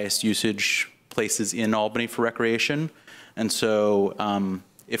one of the highest usage places in Albany for recreation. And so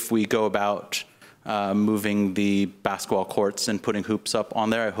if we go about moving the basketball courts and putting hoops up on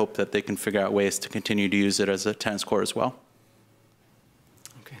there, I hope that they can figure out ways to continue to use it as a tennis court as well.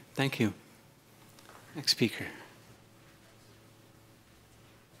 Okay, thank you. Next speaker.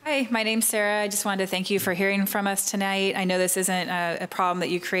 Hi, my name's Sarah. I just wanted to thank you for hearing from us tonight. I know this isn't a problem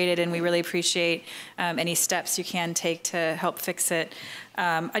that you created, and we really appreciate any steps you can take to help fix it.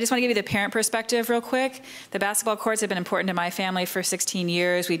 I just want to give you the parent perspective real quick. The basketball courts have been important to my family for 16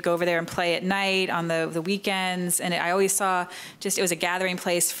 years. We'd go over there and play at night, on the weekends, and I always saw it was a gathering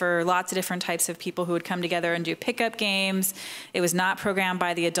place for lots of different types of people who would come together and do pickup games. It was not programmed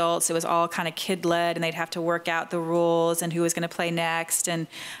by the adults. It was all kind of kid-led, and they'd have to work out the rules and who was going to play next. And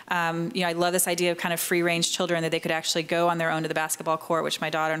I love this idea of kind of free-range children, that they could actually go on their own to the basketball court, which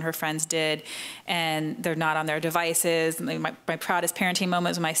my daughter and her friends did, and they're not on their devices. My proudest parent parenting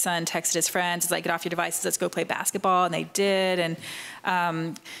moments when my son texted his friends, it's like, get off your devices, let's go play basketball, and they did. And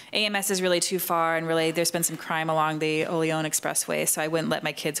AMS is really too far, and really there's been some crime along the Oleon Expressway, so I wouldn't let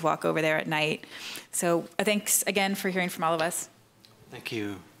my kids walk over there at night. So thanks again for hearing from all of us. Thank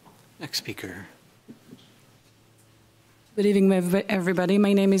you. Next speaker. Good evening, everybody.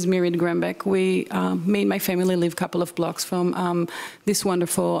 My name is Mirid Grembeck. We made my family live a couple of blocks from this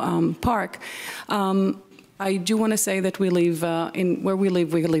wonderful park. I do want to say that we live where we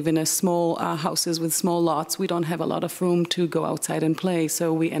live in a small houses with small lots. We don't have a lot of room to go outside and play,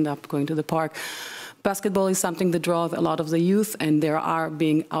 so we end up going to the park. Basketball is something that draws a lot of the youth, and they are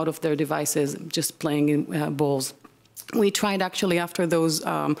being out of their devices, just playing in balls. We tried actually after those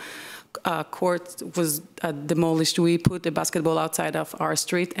court was demolished, we put the basketball outside of our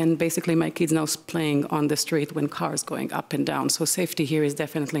street, and basically my kids now playing on the street when cars going up and down. So safety here is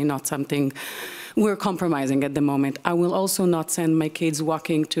definitely not something we're compromising at the moment. I will also not send my kids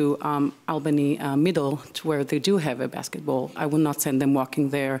walking to Albany Middle, to where they do have a basketball. I will not send them walking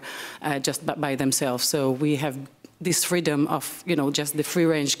there just by themselves. So we have this freedom of, you know, just the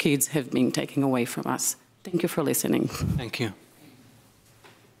free-range kids have been taken away from us. Thank you for listening. Thank you.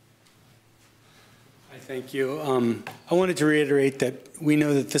 Thank you. I wanted to reiterate that we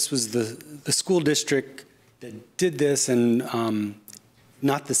know that this was the school district that did this, and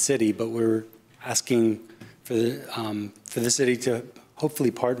not the city, but we're asking for the city to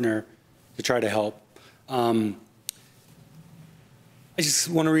hopefully partner to try to help. I just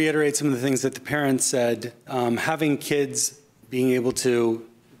want to reiterate some of the things that the parents said. Having kids being able to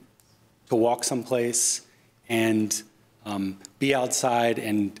walk someplace and be outside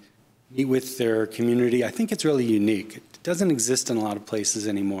and meet with their community, I think it's really unique. It doesn't exist in a lot of places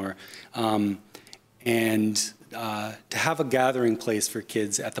anymore. And to have a gathering place for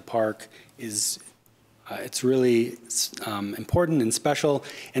kids at the park is, it's really important and special.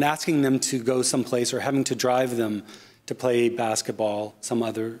 And asking them to go someplace or having to drive them to play basketball some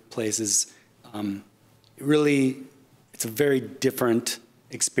other places, really, it's a very different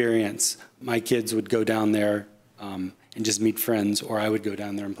experience. My kids would go down there and just meet friends, or I would go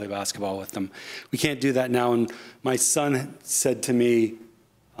down there and play basketball with them. We can't do that now, and my son said to me,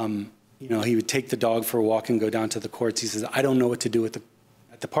 you know, he would take the dog for a walk and go down to the courts. He says, I don't know what to do at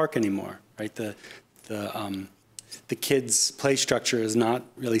the park anymore, right? The kids' play structure is not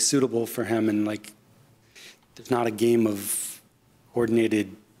really suitable for him, and like, there's not a game of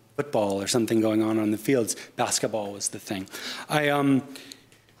coordinated football or something going on the fields. Basketball was the thing.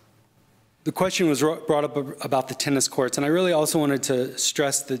 The question was brought up about the tennis courts, and I really also wanted to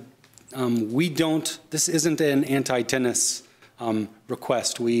stress that this isn't an anti-tennis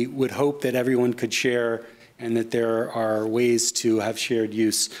request. We would hope that everyone could share and that there are ways to have shared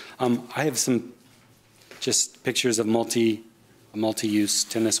use. I have some just pictures of multi-use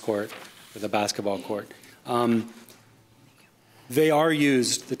tennis court with a basketball court. They are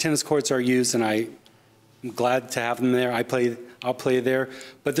used, the tennis courts are used, and I'm glad to have them there. I'll play there,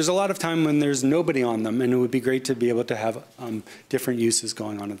 but there's a lot of time when there's nobody on them, and it would be great to be able to have different uses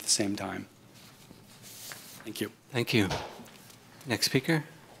going on at the same time. Thank you. Thank you. Next speaker.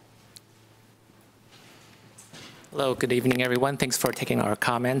 Hello, good evening, everyone. Thanks for taking our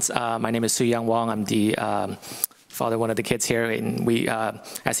comments. My name is Su Yang Wong. I'm the father of one of the kids here, and we,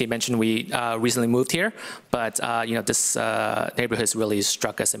 as he mentioned, we recently moved here, but you know, this neighborhood has really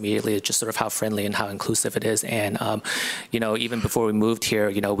struck us immediately, just sort of how friendly and how inclusive it is. And you know, even before we moved here,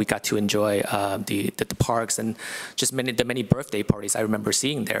 you know, we got to enjoy the parks and just the many birthday parties I remember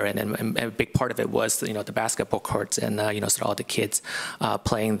seeing there, and a big part of it was, you know, the basketball courts and you know, sort of all the kids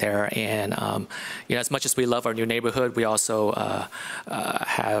playing there. And you know, as much as we love our new neighborhood, we also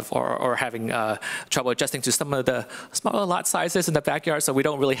have or having trouble adjusting to some of the smaller lot sizes in the backyard, so we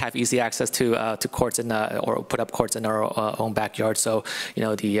don't really have easy access to courts or put up courts in our own backyard. So you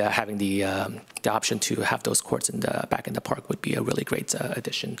know, having the option to have those courts back in the park would be a really great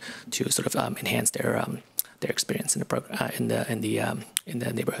addition to sort of enhance their experience in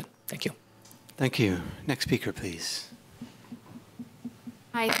the neighborhood. Thank you. Thank you. Next speaker, please.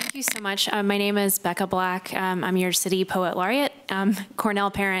 Hi, thank you so much. My name is Becca Black. I'm your city poet laureate,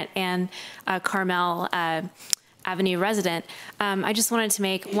 Cornell parent, and Carmel Avenue resident. I just wanted to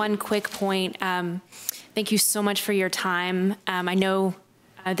make one quick point. Thank you so much for your time. I know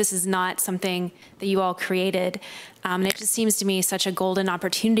this is not something that you all created, and it just seems to me such a golden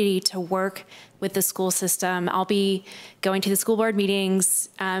opportunity to work with the school system. I'll be going to the school board meetings,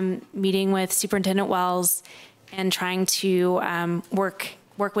 meeting with Superintendent Wells, and trying to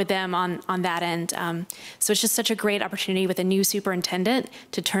work with them on that end. So it's just such a great opportunity with a new superintendent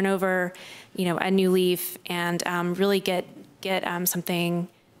to turn over, you know, a new leaf and really get get something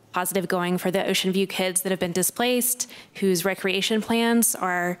positive going for the Ocean View kids that have been displaced, whose recreation plans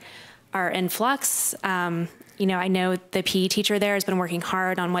are in flux. You know, I know the PE teacher there has been working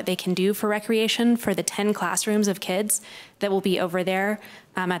hard on what they can do for recreation for the 10 classrooms of kids that will be over there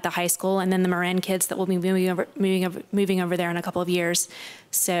at the high school, and then the Marin kids that will be moving over there in a couple of years.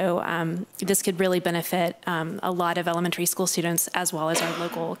 So this could really benefit a lot of elementary school students as well as our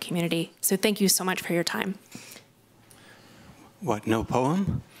local community. So thank you so much for your time. What, no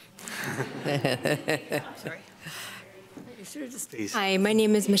poem? Sorry. Hi, my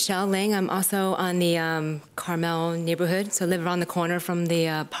name is Michelle Lang. I'm also on the Carmel neighborhood, so I live around the corner from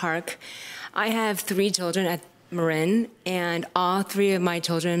the park. I have 3 children at Marin, and all 3 of my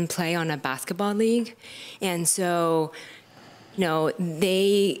children play on a basketball league. And so, you know,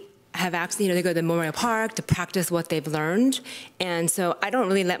 they have actually, you know, they go to the Memorial Park to practice what they've learned. And so I don't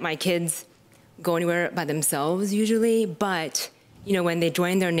really let my kids go anywhere by themselves usually, but you know, when they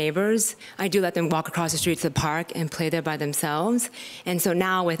join their neighbors, I do let them walk across the street to the park and play there by themselves. And so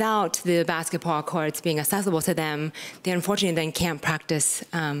now, without the basketball courts being accessible to them, they unfortunately then can't practice,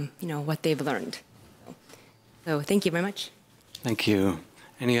 you know, what they've learned. So thank you very much. Thank you.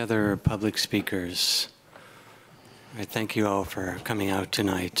 Any other public speakers? All right, thank you all for coming out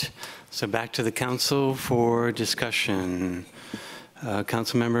tonight. So back to the council for discussion.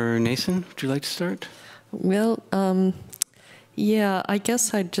 Councilmember Nason, would you like to start? Well, yeah, I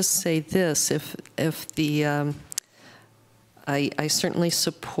guess I'd just say this: if the I certainly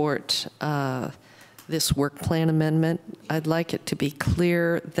support this work plan amendment. I'd like it to be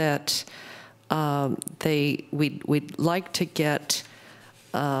clear that we'd like to get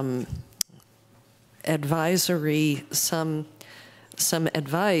advisory some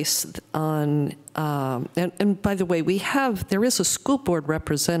advice on and by the way, there is a school board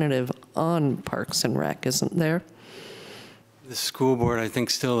representative on Parks and Rec, isn't there? The school board, I think,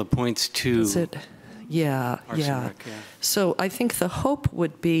 still appoints 2. Is it? Yeah, yeah. So I think the hope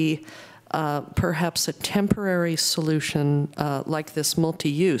would be perhaps a temporary solution like this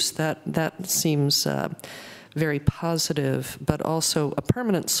multi-use. That seems very positive, but also a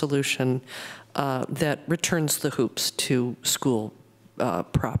permanent solution that returns the hoops to school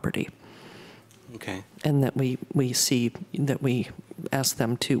property. Okay. And that we ask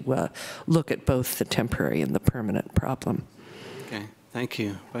them to look at both the temporary and the permanent problem. Okay, thank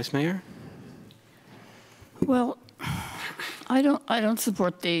you. Vice Mayor? Well, I don't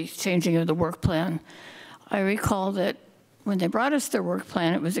support the changing of the work plan. I recall that when they brought us their work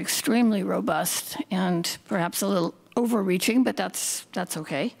plan, it was extremely robust and perhaps a little overreaching, but that's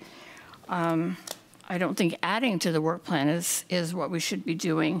okay. I don't think adding to the work plan is what we should be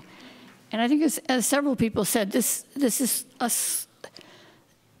doing. And I think as several people said, this is us.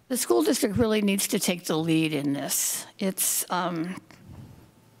 The school district really needs to take the lead in this. It's, you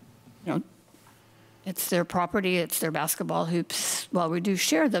know, it's their property, it's their basketball hoops. While we do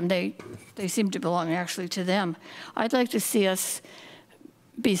share them, they seem to belong actually to them. I'd like to see us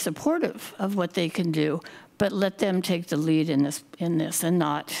be supportive of what they can do, but let them take the lead in this and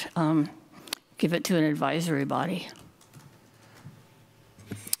not give it to an advisory body.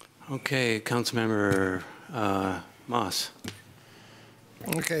 Okay, Councilmember Moss.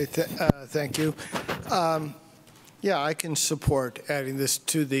 Okay, thank you. Yeah, I can support adding this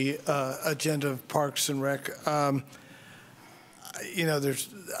to the agenda of Parks and Rec. You know,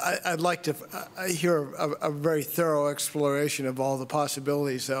 I'd like to hear a very thorough exploration of all the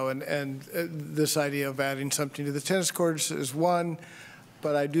possibilities, though, and this idea of adding something to the tennis courts is one,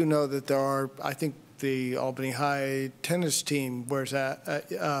 but I do know that there are, I think the Albany High tennis team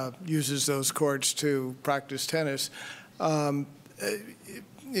uses those courts to practice tennis.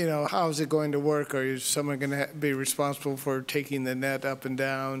 You know, how is it going to work? Are someone going to be responsible for taking the net up and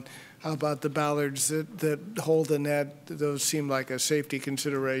down? How about the ballards that hold the net? Those seem like a safety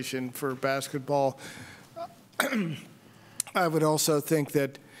consideration for basketball. I would also think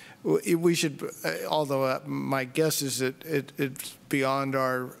that we should, although my guess is that it's beyond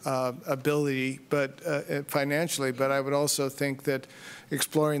our ability, but financially, but I would also think that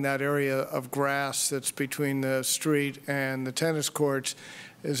exploring that area of grass that's between the street and the tennis courts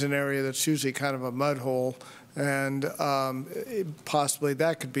is an area that's usually kind of a mud hole, and possibly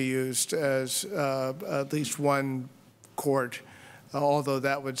that could be used as at least one court, although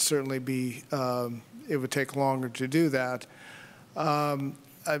that would certainly be, it would take longer to do that.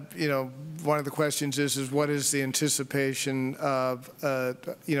 You know, one of the questions is what is the anticipation of,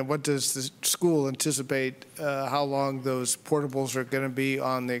 you know, what does the school anticipate how long those portables are going to be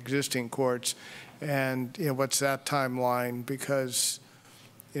on the existing courts, and, you know, what's that timeline? Because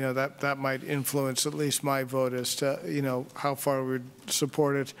you know, that might influence at least my vote as to, you know, how far we'd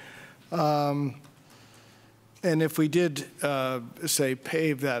support it. And if we did, say,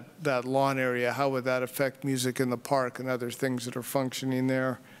 pave that lawn area, how would that affect music in the park and other things that are functioning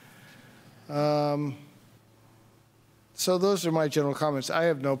there? So those are my general comments. I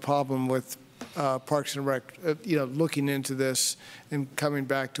have no problem with Parks and Rec, you know, looking into this and coming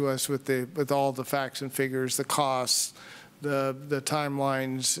back to us with all the facts and figures, the costs, the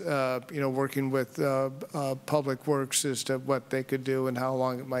timelines, you know, working with Public Works as to what they could do and how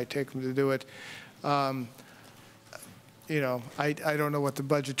long it might take them to do it. You know, I don't know what the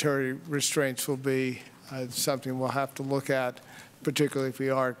budgetary restraints will be. It's something we'll have to look at, particularly if we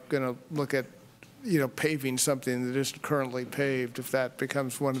are going to look at, you know, paving something that isn't currently paved. If that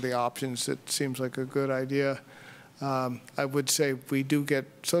becomes one of the options, it seems like a good idea. I would say we do get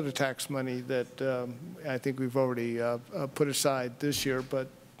soda tax money that I think we've already put aside this year, but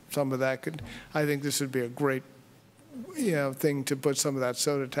some of that could, I think this would be a great, you know, thing to put some of that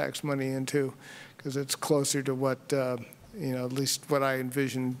soda tax money into, because it's closer to what, you know, at least what I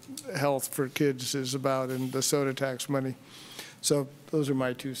envision health for kids is about and the soda tax money. So those are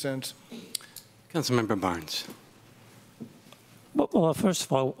my 2 cents. Councilmember Barnes. Well, first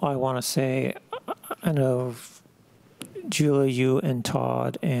of all, I want to say, I know Julie, you and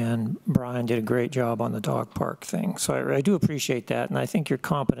Todd and Brian did a great job on the dog park thing. So I do appreciate that, and I think you're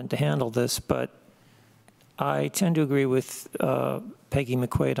competent to handle this, but I tend to agree with Peggy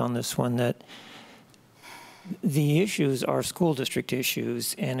McQuaid on this one, that the issues are school district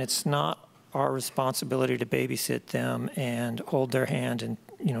issues, and it's not our responsibility to babysit them and hold their hand and,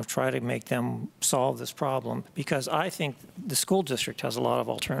 you know, try to make them solve this problem, because I think the school district has a lot of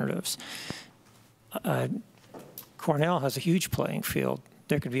alternatives. Cornell has a huge playing field.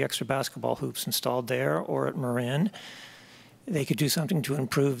 There could be extra basketball hoops installed there or at Marin. They could do something to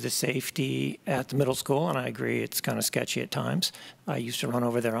improve the safety at the middle school, and I agree it's kind of sketchy at times. I used to run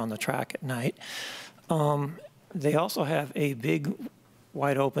over there on the track at night. They also have a big,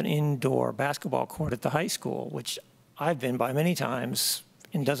 wide open indoor basketball court at the high school, which I've been by many times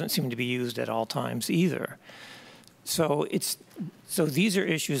and doesn't seem to be used at all times either. So these are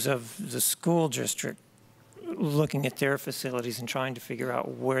issues of the school district looking at their facilities and trying to figure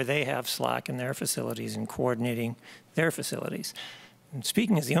out where they have slack in their facilities and coordinating their facilities. And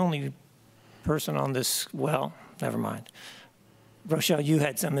speaking as the only person on this, well, never mind. Rochelle, you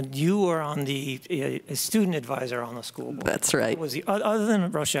had some, you were on the a student advisor on the school board. That's right. Other than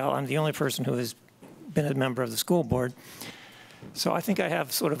Rochelle, I'm the only person who has been a member of the school board. So I think I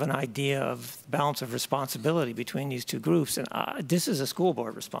have sort of an idea of balance of responsibility between these two groups. And this is a school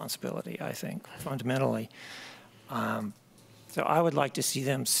board responsibility, I think, fundamentally. So I would like to see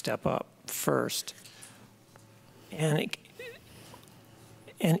them step up first. And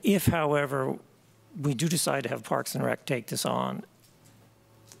if, however, we do decide to have Parks and Rec take this on,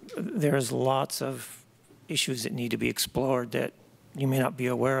 there's lots of issues that need to be explored that you may not be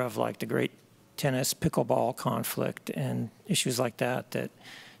aware of, like the great tennis pickleball conflict and issues like that that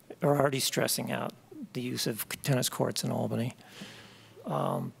are already stressing out the use of tennis courts in Albany.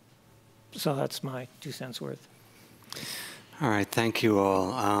 So that's my 2 cents worth. All right, thank you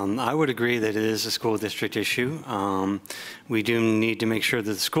all. I would agree that it is a school district issue. We do need to make sure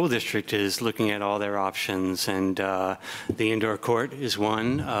that the school district is looking at all their options, and the indoor court is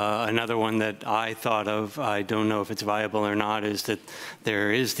one. Another one that I thought of, I don't know if it's viable or not, is that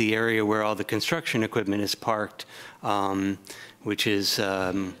there is the area where all the construction equipment is parked, which is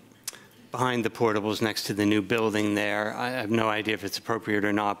behind the portables next to the new building there. I have no idea if it's appropriate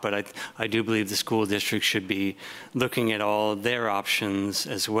or not, but I do believe the school district should be looking at all their options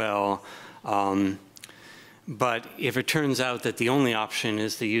as well. But if it turns out that the only option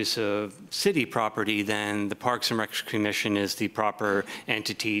is the use of city property, then the Parks and Rec Commission is the proper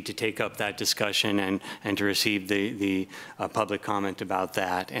entity to take up that discussion and to receive the public comment about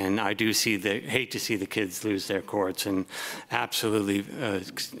that. And I do hate to see the kids lose their courts, and absolutely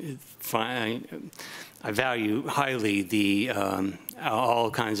I value highly the all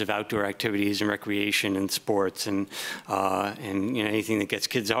kinds of outdoor activities and recreation and sports and you know, anything that gets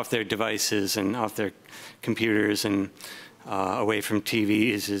kids off their devices and off their computers and away from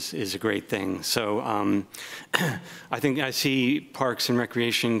TVs is a great thing. So I think I see Parks and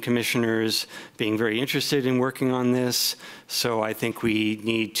Recreation commissioners being very interested in working on this. So I think we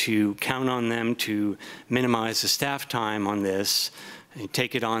need to count on them to minimize the staff time on this and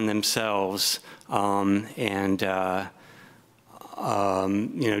take it on themselves and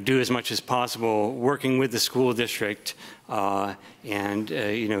you know, do as much as possible working with the school district and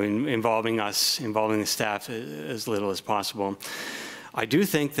you know, involving the staff as little as possible. I do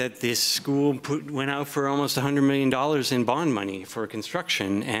think that this school went out for almost $100 million in bond money for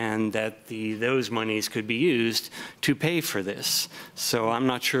construction, and that those monies could be used to pay for this. So I'm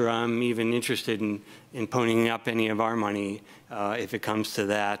not sure I'm even interested in ponying up any of our money if it comes to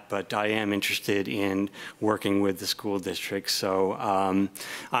that, but I am interested in working with the school district. So I'm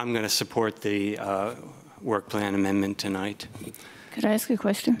going to support the work plan amendment tonight. Could I ask a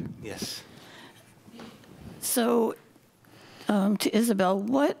question? Yes. So, to Isabel,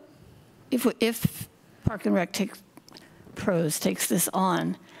 what if Park and Rec takes this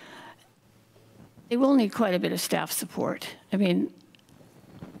on? They will need quite a bit of staff support. I mean,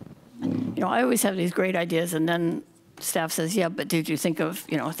 you know, I always have these great ideas, and then staff says, "Yeah, but did you think of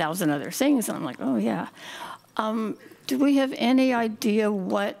 1,000 other things?" And I'm like, "Oh yeah." Do we have any idea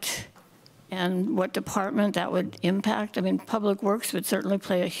what department that would impact? I mean, Public Works would certainly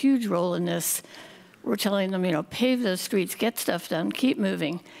play a huge role in this. We're telling them, pave those streets, get stuff done, keep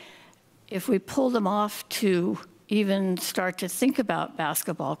moving. If we pull them off to even start to think about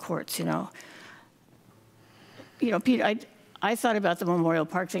basketball courts, Pete, I thought about the Memorial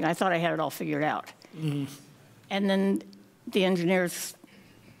Park thing. I thought I had it all figured out. Mm-hmm. And then the engineers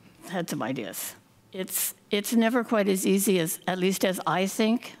had some ideas. It's never quite as easy as, at least as I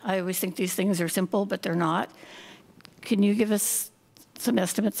think. I always think these things are simple, but they're not. Can you give us some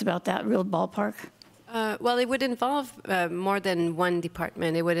estimates about that, real ballpark? Well, it would involve more than one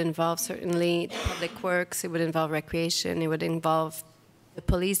department. It would involve certainly Public Works, it would involve Recreation, it would involve the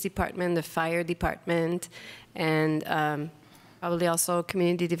Police Department, the Fire Department, and probably also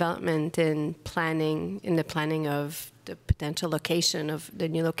Community Development and planning, in the planning of the potential location of the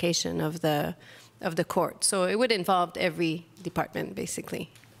new location of the court. So it would involve every department,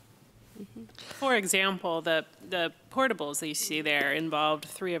 basically. Mm-hmm. For example, the portables that you see there involved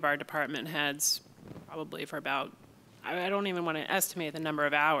 3 of our department heads, probably for about, I don't even want to estimate the number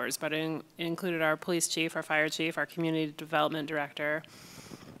of hours, but it included our police chief, our fire chief, our community development director,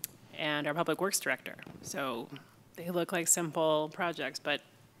 and our public works director. So they look like simple projects, but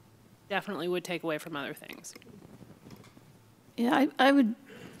definitely would take away from other things. Yeah, I would,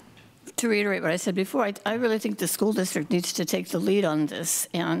 to reiterate what I said before, I really think the school district needs to take the lead on this,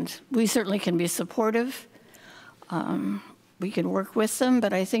 and we certainly can be supportive. We can work with them,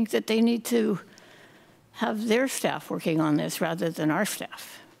 but I think that they need to have their staff working on this rather than our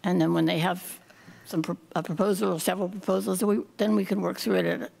staff. And then when they have a proposal or several proposals, then we can work through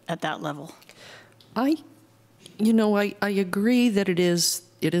it at that level. I agree that it is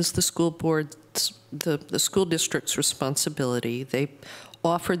the school board's, the school district's responsibility. They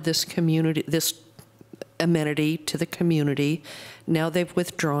offered this amenity to the community. Now they've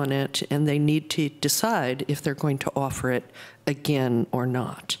withdrawn it, and they need to decide if they're going to offer it again or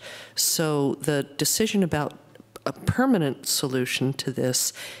not. So the decision about a permanent solution to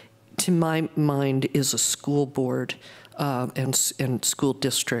this, to my mind, is a school board and school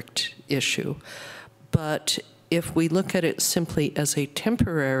district issue. But if we look at it simply as a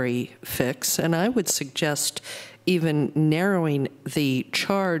temporary fix, and I would suggest even narrowing the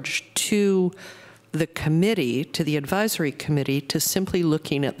charge to the committee, to the advisory committee, to simply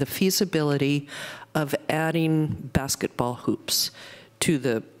looking at the feasibility of adding basketball hoops to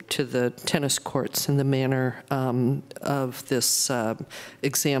the tennis courts in the manner of this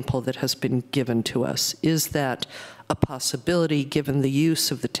example that has been given to us. Is that a possibility given the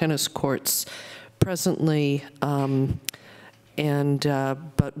use of the tennis courts presently, but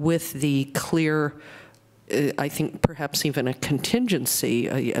with the clear, I think perhaps even a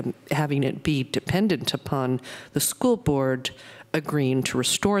contingency, having it be dependent upon the school board agreeing to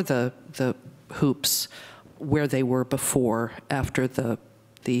restore the hoops where they were before, after the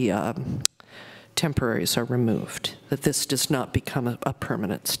temporaries are removed, that this does not become a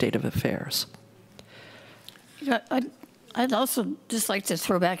permanent state of affairs. I'd also just like to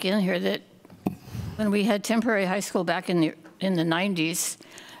throw back in here that when we had temporary high school back in the 90s,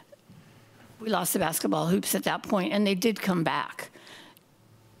 we lost the basketball hoops at that point, and they did come back.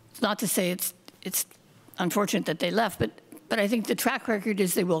 It's not to say it's unfortunate that they left, but I think the track record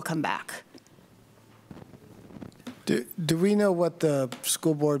is they will come back. Do we know what the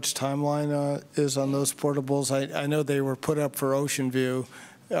school board's timeline is on those portables? I know they were put up for Ocean View.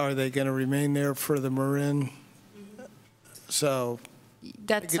 Are they going to remain there for the Marin? So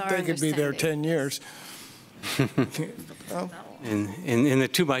that's they could be there 10 years. In the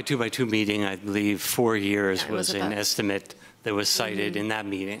 2x2x2 meeting, I believe 4 years was an estimate that was cited in that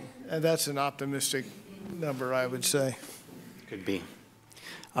meeting. And that's an optimistic number, I would say. Could be.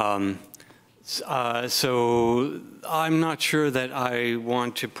 So I'm not sure that I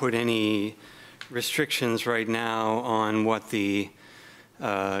want to put any restrictions right now on what the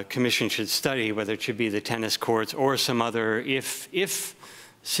commission should study, whether it should be the tennis courts or some other, if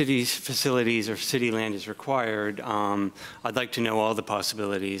city's facilities or city land is required, I'd like to know all the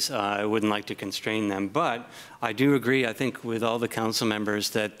possibilities. I wouldn't like to constrain them, but I do agree, I think, with all the council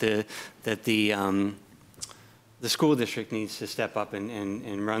members that the school district needs to step up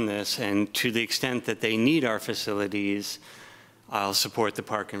and run this, and to the extent that they need our facilities, I'll support the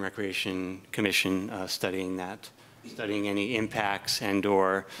Park and Recreation Commission studying that, studying any impacts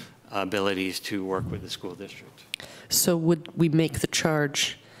and/or abilities to work with the school district. So would we make the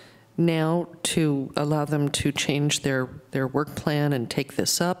charge now to allow them to change their work plan and take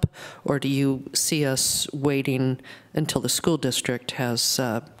this up, or do you see us waiting until the school district has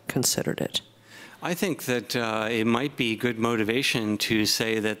considered it? I think that it might be good motivation to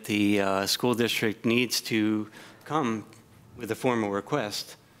say that the school district needs to come with a formal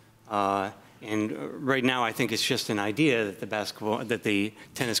request. And right now, I think it's just an idea that the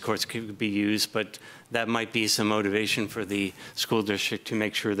tennis courts could be used, but that might be some motivation for the school district to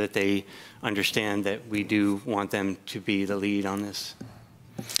make sure that they understand that we do want them to be the lead on this.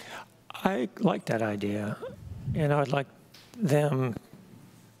 I like that idea, and I'd like them,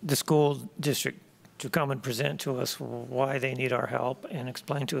 the school district, to come and present to us why they need our help and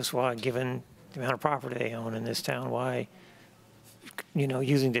explain to us why, given the amount of property they own in this town, why, you know,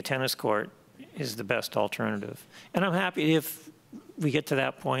 using the tennis court is the best alternative. And I'm happy if we get to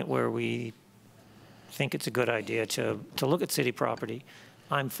that point where we think it's a good idea to look at city property.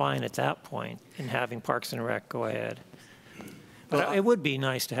 I'm fine at that point in having Parks and Rec go ahead. But it would be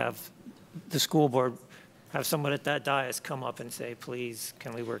nice to have the school board, have someone at that dais come up and say, please,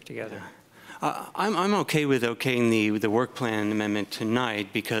 can we work together? I'm okay with okaying the work plan amendment tonight,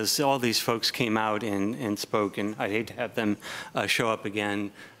 because all these folks came out and spoke, and I'd hate to have them show up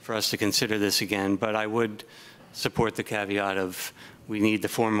again for us to consider this again, but I would support the caveat of we need the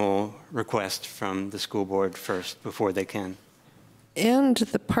formal request from the school board first before they can. And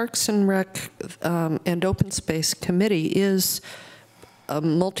the Parks and Rec and Open Space Committee is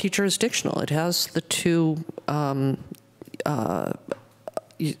multi-jurisdictional. It has the two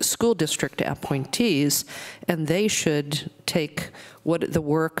school district appointees, and they should take the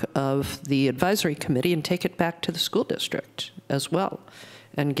work of the advisory committee and take it back to the school district as well,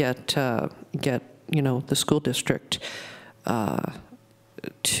 and get you know, the school district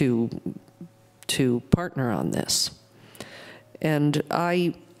to partner on this. And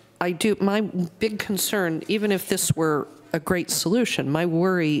I do, my big concern, even if this were a great solution, my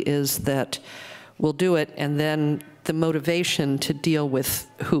worry is that we'll do it and then the motivation to deal with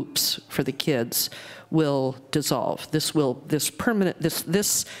hoops for the kids will dissolve. This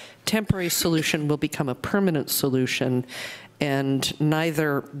temporary solution will become a permanent solution, and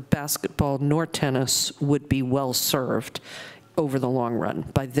neither basketball nor tennis would be well served over the long run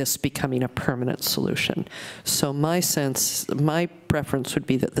by this becoming a permanent solution. So my preference would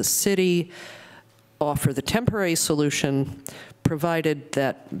be that the city offer the temporary solution, provided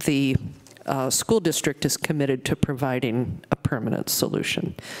that the school district is committed to providing a permanent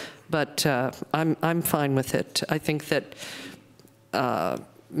solution. But I'm fine with it. I think that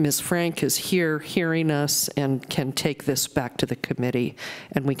Ms. Frank is here hearing us and can take this back to the committee,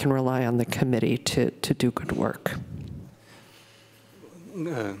 and we can rely on the committee to do good work.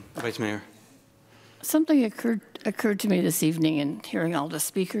 Vice Mayor. Something occurred to me this evening in hearing all the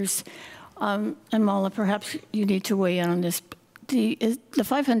speakers. And Mala, perhaps you need to weigh in on this. The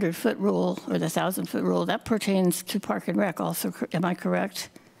 500-foot rule or the 1,000-foot rule, that pertains to Park and Rec also, am I correct?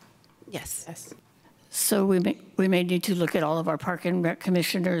 Yes. Yes. So we may need to look at all of our Park and Rec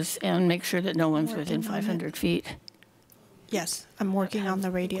commissioners and make sure that no one's within 500 feet. Yes, I'm working on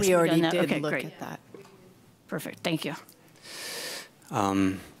the radius. We already did look at that. Perfect, thank you.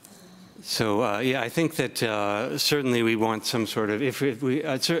 Yeah, I think that certainly we want some sort of, I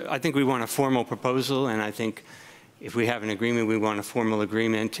think we want a formal proposal, and I think if we have an agreement, we want a formal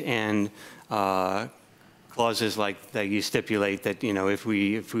agreement, and clauses like that you stipulate that, you know, if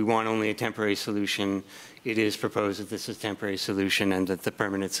we want only a temporary solution, it is proposed that this is a temporary solution and that the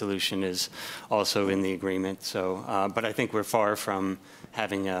permanent solution is also in the agreement. So, but I think we're far from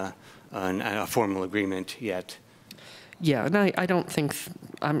having a formal agreement yet. Yeah, and I don't think,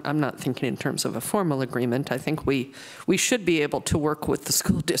 I'm not thinking in terms of a formal agreement. I think we should be able to work with the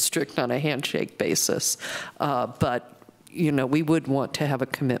school district on a handshake basis. But, you know, we would want to have a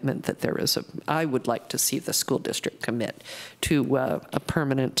commitment that there is I would like to see the school district commit to a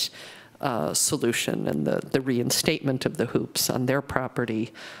permanent solution and the reinstatement of the hoops on their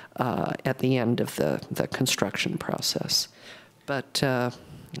property at the end of the construction process. But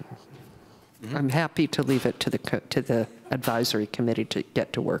I'm happy to leave it to the advisory committee to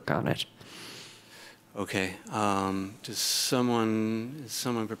get to work on it. Okay. Is someone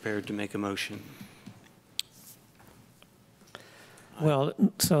prepared to make a motion? Well,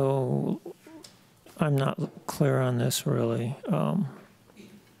 so I'm not clear on this really.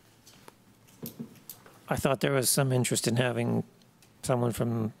 I thought there was some interest in having someone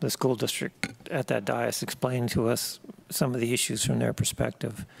from the school district at that dais explain to us some of the issues from their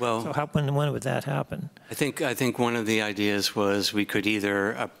perspective. Well, so when would that happen? I think one of the ideas was we could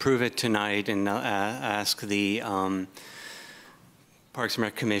either approve it tonight and ask the Parks and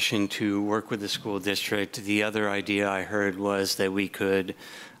Rec Commission to work with the school district. The other idea I heard was that we could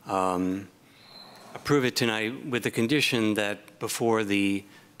approve it tonight with the condition that before the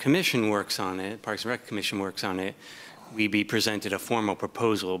commission works on it, Parks and Rec Commission works on it, we be presented a formal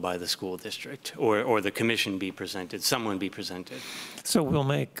proposal by the school district, or the commission be presented, someone be presented. So we'll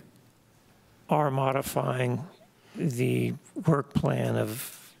make our modifying the work plan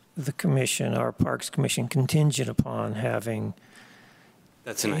of the commission, our Parks Commission, contingent upon having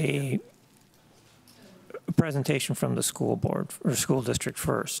a presentation from the school board or school district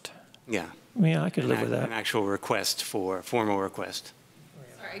first. Yeah. Yeah, I could live with that. An actual request for, a formal request.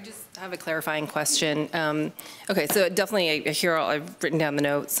 I just have a clarifying question. Okay, so definitely here I've written down the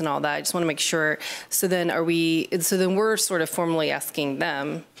notes and all that. I just want to make sure. So then we're sort of formally asking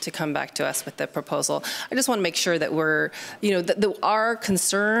them to come back to us with the proposal. I just want to make sure that we're, our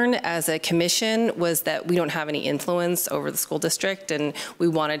concern as a commission was that we don't have any influence over the school district and we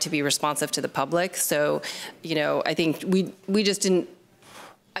wanted to be responsive to the public. So, I think we just didn't,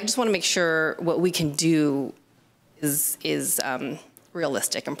 I just want to make sure what we can do is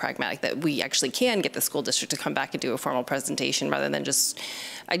realistic and pragmatic, that we actually can get the school district to come back and do a formal presentation rather than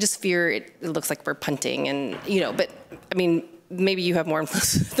I just fear it looks like we're punting and, but I mean, maybe you have more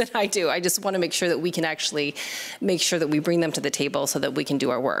influence than I do. I just want to make sure that we can actually make sure that we bring them to the table so that we can do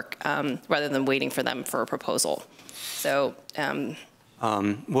our work rather than waiting for them for a proposal. So.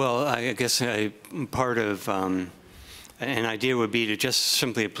 Well, I guess part of an idea would be to just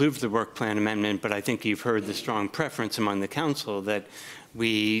simply approve the work plan amendment, but I think you've heard the strong preference among the council that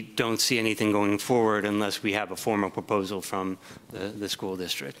we don't see anything going forward unless we have a formal proposal from the school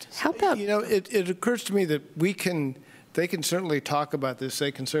district. How about, it occurs to me that they can certainly talk about this,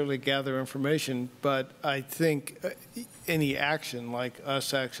 they can certainly gather information, but I think any action like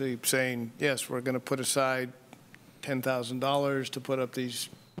us actually saying, yes, we're going to put aside $10,000 to put up these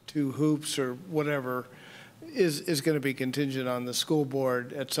 2 hoops or whatever, is going to be contingent on the school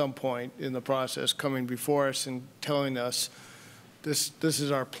board at some point in the process coming before us and telling us this is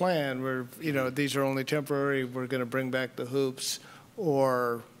our plan. These are only temporary. We're going to bring back the hoops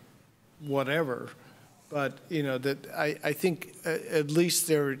or whatever. But I think at least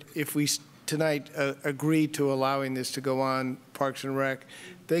if we tonight agree to allowing this to go on Parks and Rec,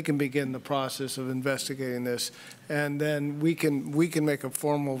 they can begin the process of investigating this, and then we can make a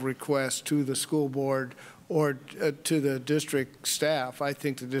formal request to the school board or to the district staff. I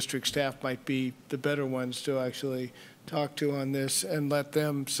think the district staff might be the better ones to actually talk to on this and let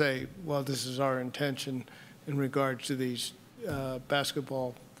them say, well, this is our intention in regards to these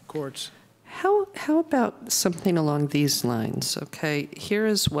basketball courts. How about something along these lines, okay? Here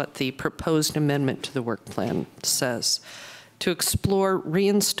is what the proposed amendment to the work plan says. To explore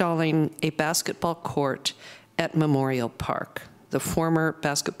reinstalling a basketball court at Memorial Park. The former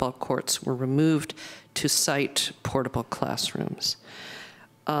basketball courts were removed to site portable classrooms.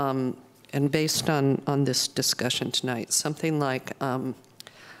 And based on this discussion tonight, something like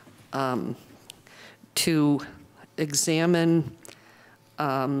to examine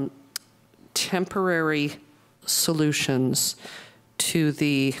temporary solutions to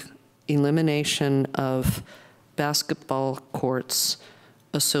the elimination of basketball courts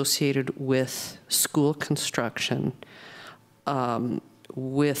associated with school construction,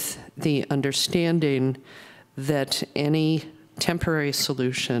 with the understanding that any temporary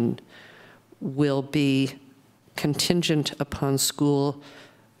solution will be contingent upon school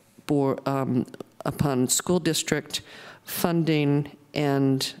district funding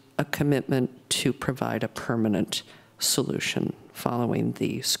and a commitment to provide a permanent solution following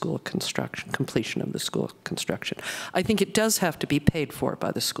the school construction, completion of the school construction. I think it does have to be paid for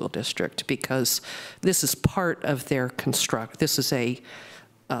by the school district because this is part of their this is a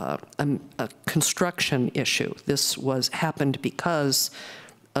construction issue. This happened because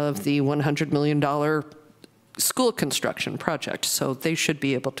of the $100 million school construction project, so they should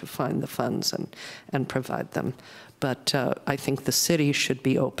be able to find the funds and provide them. But I think the city should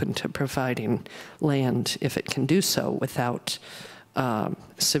be open to providing land if it can do so without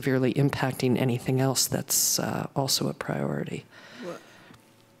severely impacting anything else that's also a priority.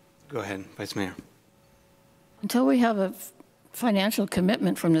 Go ahead, Vice Mayor. Until we have a financial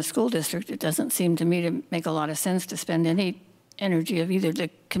commitment from the school district, it doesn't seem to me to make a lot of sense to spend any energy of either the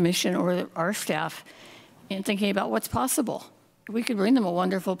commission or our staff in thinking about what's possible. We could bring them a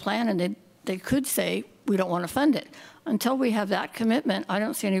wonderful plan and they could say, we don't want to fund it. Until we have that commitment, I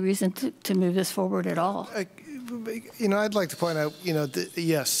don't see any reason to move this forward at all. You know, I'd like to point out, you know,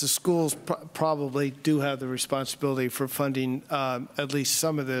 yes, the schools probably do have the responsibility for funding at least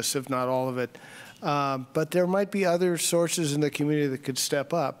some of this, if not all of it. But there might be other sources in the community that could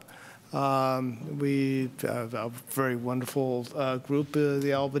step up. We have a very wonderful group,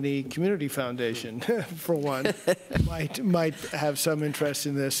 the Albany Community Foundation, for one, might have some interest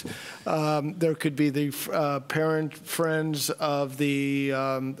in this. There could be the parent friends of the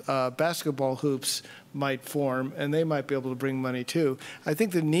basketball hoops might form, and they might be able to bring money too. I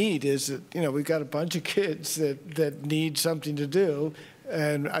think the need is that, you know, we've got a bunch of kids that need something to do,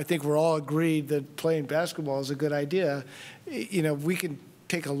 and I think we're all agreed that playing basketball is a good idea. You know, we can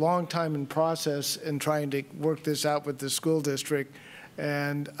take a long time in process in trying to work this out with the school district,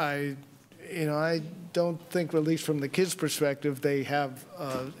 and I don't think, at least from the kids' perspective, they have,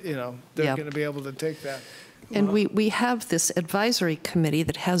 you know, they're going to be able to take that. And we have this advisory committee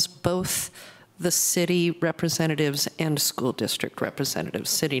that has both the city representatives and school district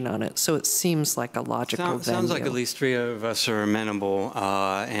representatives sitting on it. So it seems like a logical venue. Sounds like at least 3 of us are amenable,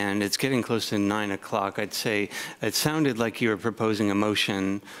 and it's getting close to 9 o'clock. I'd say it sounded like you were proposing a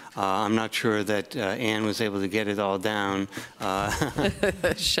motion. I'm not sure that Ann was able to get it all down.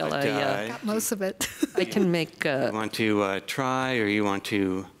 Shall I? Got most of it. I can make. You want to try, or you want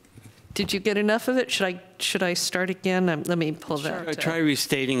to? Did you get enough of it? Should I start again? Let me pull that. Try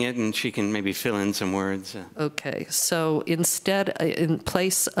restating it, and she can maybe fill in some words. Okay. So instead, in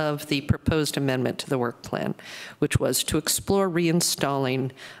place of the proposed amendment to the work plan, which was to explore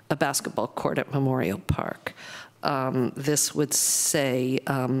reinstalling a basketball court at Memorial Park, this would say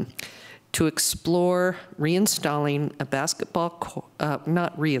to explore reinstalling a basketball,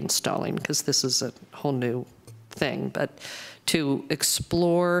 not reinstalling, because this is a whole new thing, but to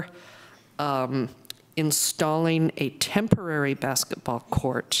explore installing a temporary basketball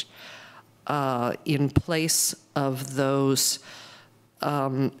court in place of those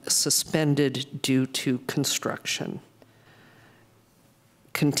suspended due to construction,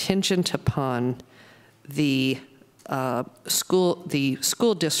 contingent upon the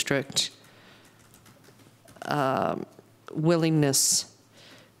school district willingness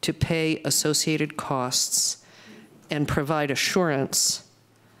to pay associated costs and provide assurance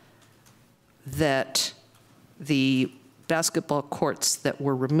that the basketball courts that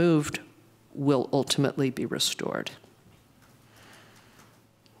were removed will ultimately be restored.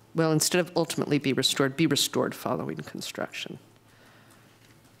 Well, instead of ultimately be restored following construction.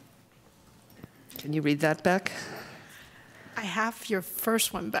 Can you read that, Beck? I have your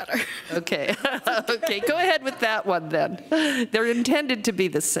first one better. Okay. Okay, go ahead with that one then. They're intended to be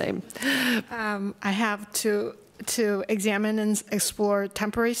the same. I have to examine and explore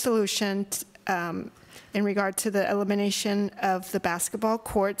temporary solutions in regard to the elimination of the basketball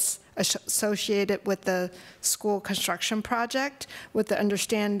courts associated with the school construction project, with the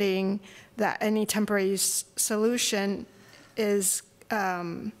understanding that any temporary solution is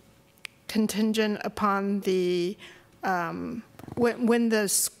contingent upon the when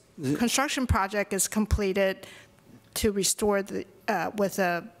the construction project is completed to restore the with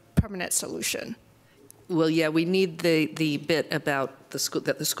a permanent solution. Well, yeah, we need the bit about the school,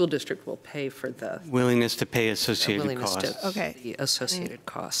 that the school district will pay for the willingness to pay associated costs. Okay. The associated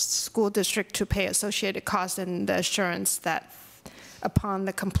costs. School district to pay associated costs and the assurance that upon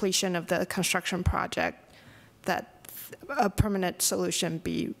the completion of the construction project, that a permanent solution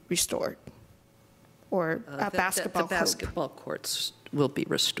be restored, or a basketball court. The basketball courts will be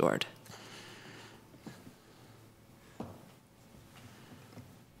restored.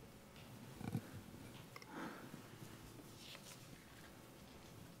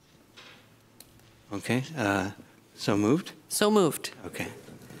 Okay, so moved? So moved. Okay.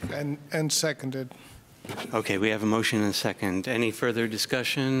 And seconded. Okay, we have a motion and a second. Any further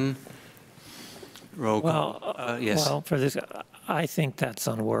discussion? Roll call. Yes. Well, for this, I think that's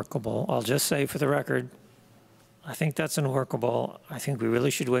unworkable. I'll just say for the record, I think that's unworkable. I think we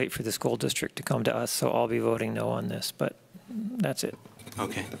really should wait for the school district to come to us, so I'll be voting no on this, but that's it.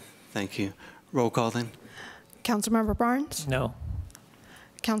 Okay, thank you. Roll call then? Councilmember Barnes? No.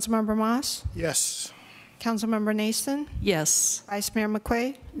 Councilmember Moss? Yes. Councilmember Nason? Yes. Vice Mayor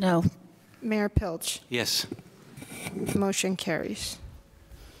McQuaid? No. Mayor Pilch? Yes. Motion carries.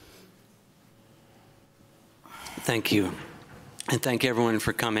 Thank you. And thank everyone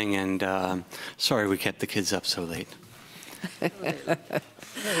for coming, and sorry we kept the kids up so late.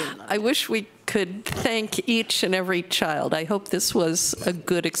 I wish we could thank each and every child. I hope this was a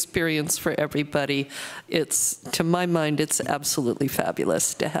good experience for everybody. To my mind, it's absolutely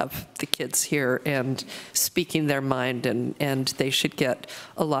fabulous to have the kids here and speaking their mind, and they should get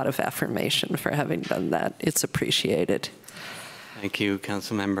a lot of affirmation for having done that. It's appreciated. Thank you,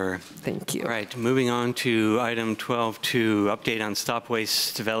 Councilmember. Thank you. All right, moving on to item 12.2, update on stop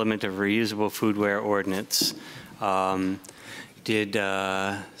waste development of reusable foodware ordinance. Did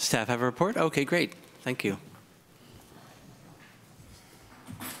staff have a report? Okay, great. Thank you.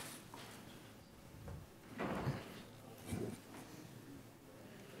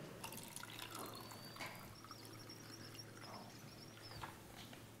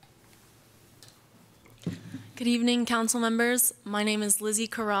 Good evening, council members. My name is Lizzie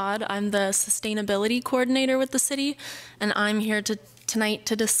Carrad. I'm the sustainability coordinator with the city, and I'm here tonight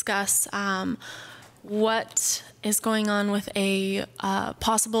to discuss what is going on with a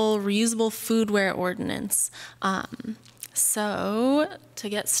possible reusable foodware ordinance. So to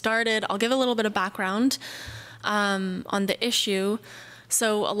get started, I'll give a little bit of background on the issue.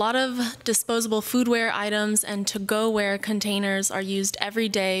 So a lot of disposable foodware items and to-go-ware containers are used every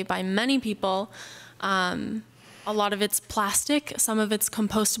day by many people. A lot of it's plastic, some of it's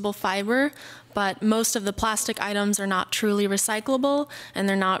compostable fiber, but most of the plastic items are not truly recyclable, and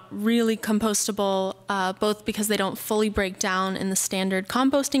they're not really compostable, both because they don't fully break down in the standard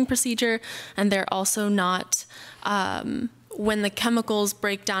composting procedure, and they're also not, when the chemicals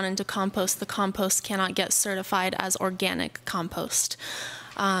break down into compost, the compost cannot get certified as organic compost.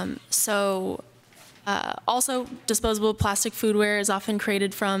 Also, disposable plastic foodware is often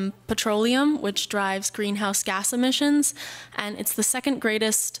created from petroleum, which drives greenhouse gas emissions, and it's the second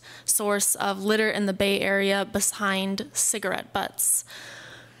greatest source of litter in the Bay Area behind cigarette butts.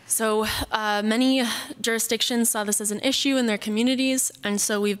 So many jurisdictions saw this as an issue in their communities, and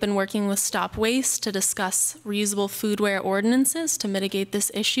so we've been working with Stop Waste to discuss reusable foodware ordinances to mitigate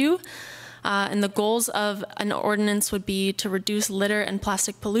this issue. And the goals of an ordinance would be to reduce litter and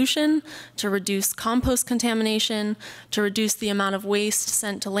plastic pollution, to reduce compost contamination, to reduce the amount of waste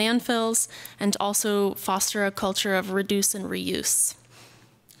sent to landfills, and to also foster a culture of reduce and reuse.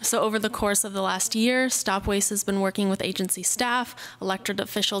 So over the course of the last year, Stop Waste has been working with agency staff, elected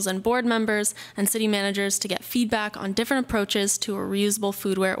officials and board members, and city managers to get feedback on different approaches to a reusable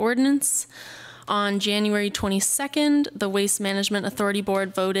foodware ordinance. On January 22nd, the Waste Management Authority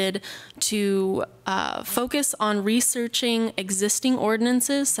Board voted to focus on researching existing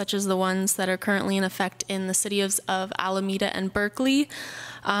ordinances, such as the ones that are currently in effect in the cities of Alameda and Berkeley,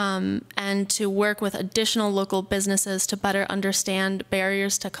 and to work with additional local businesses to better understand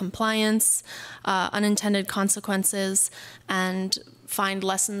barriers to compliance, unintended consequences, and find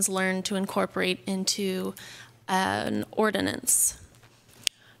lessons learned to incorporate into an ordinance.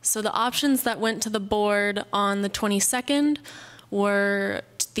 So the options that went to the board on the 22nd were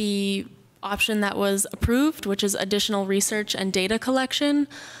the option that was approved, which is additional research and data collection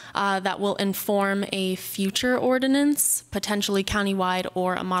that will inform a future ordinance, potentially countywide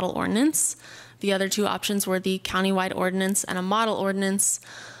or a model ordinance. The other two options were the countywide ordinance and a model ordinance.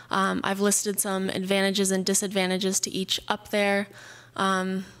 I've listed some advantages and disadvantages to each up there.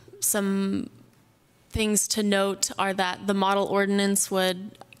 Some things to note are that the model ordinance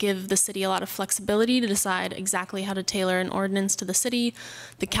would give the city a lot of flexibility to decide exactly how to tailor an ordinance to the city.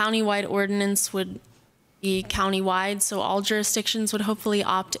 The countywide ordinance would be countywide, so all jurisdictions would hopefully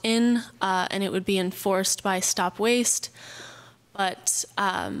opt in, and it would be enforced by Stop Waste. But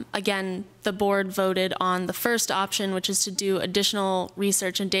again, the board voted on the first option, which is to do additional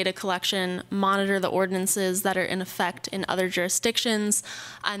research and data collection, monitor the ordinances that are in effect in other jurisdictions,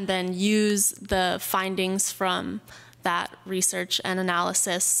 and then use the findings from that research and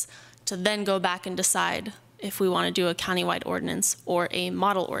analysis to then go back and decide if we want to do a countywide ordinance or a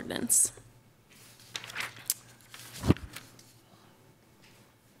model ordinance.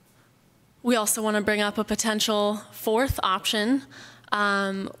 We also want to bring up a potential fourth option,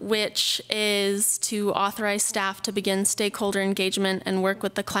 which is to authorize staff to begin stakeholder engagement and work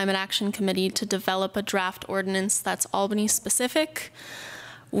with the Climate Action Committee to develop a draft ordinance that's Albany specific.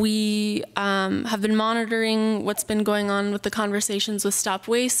 We have been monitoring what's been going on with the conversations with Stop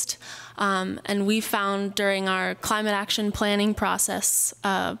Waste, and we found during our climate action planning process,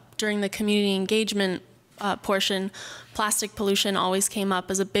 during the community engagement portion, plastic pollution always came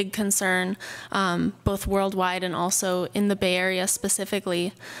up as a big concern, both worldwide and also in the Bay Area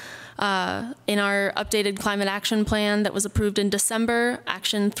specifically. In our updated climate action plan that was approved in December,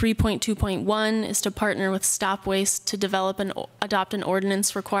 action 3.2.1 is to partner with Stop Waste to develop and adopt an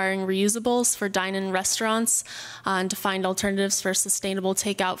ordinance requiring reusables for dine-in restaurants and to find alternatives for sustainable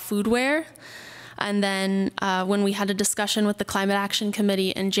takeout foodware. And then when we had a discussion with the Climate Action Committee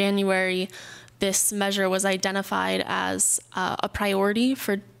in January, this measure was identified as a priority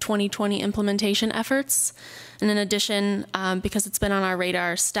for 2020 implementation efforts. And in addition, because it's been on our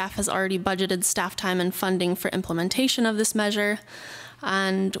radar, staff has already budgeted staff time and funding for implementation of this measure.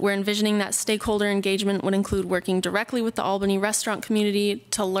 And we're envisioning that stakeholder engagement would include working directly with the Albany restaurant community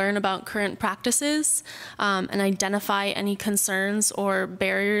to learn about current practices and identify any concerns or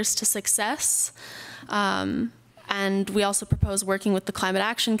barriers to success. And we also propose working with the Climate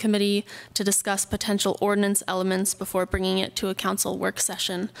Action Committee to discuss potential ordinance elements before bringing it to a council work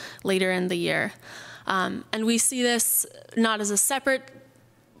session later in the year. And we see this not as a separate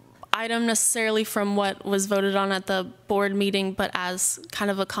item necessarily from what was voted on at the board meeting, but as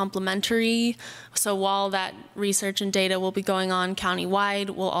kind of a complementary. So while that research and data will be going on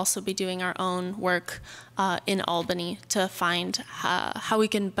countywide, we'll also be doing our own work in Albany to find how we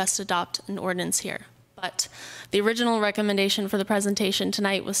can best adopt an ordinance here. But the original recommendation for the presentation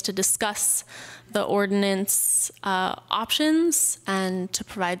tonight was to discuss the ordinance options and to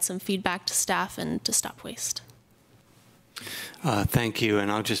provide some feedback to staff and to Stop Waste. Thank you,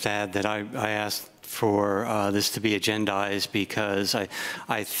 and I'll just add that I asked for this to be agendized because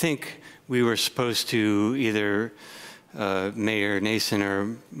I think we were supposed to, either Mayor Nason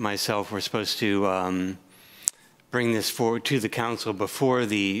or myself were supposed to bring this forward to the council before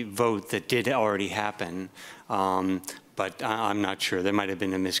the vote that did already happen. But I'm not sure. There might have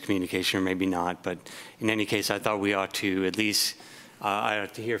been a miscommunication or maybe not. But in any case, I thought we ought to at least, I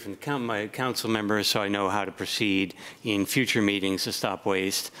ought to hear from my council members so I know how to proceed in future meetings to Stop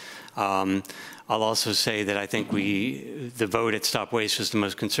Waste. I'll also say that I think the vote at Stop Waste was the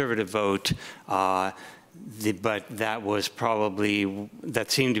most conservative vote. But that was probably,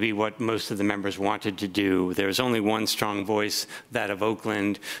 that seemed to be what most of the members wanted to do. There was only one strong voice, that of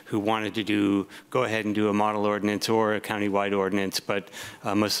Oakland, who wanted to go ahead and do a model ordinance or a countywide ordinance, but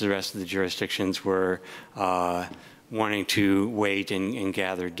most of the rest of the jurisdictions were wanting to wait and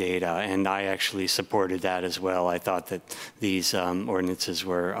gather data, and I actually supported that as well. I thought that these ordinances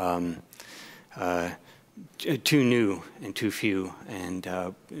were too new and too few, and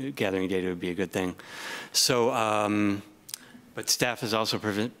gathering data would be a good thing. So, but staff has also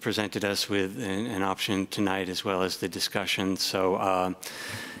presented us with an option tonight as well as the discussion. So I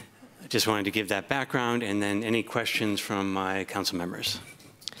just wanted to give that background, and then any questions from my council members.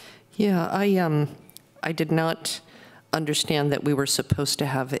 Yeah, I did not understand that we were supposed to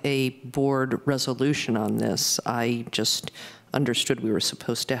have a board resolution on this. I just understood we were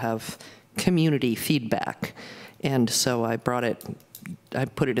supposed to have community feedback. And so I put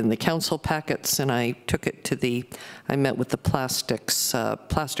it in the council packets, and I took it to I met with the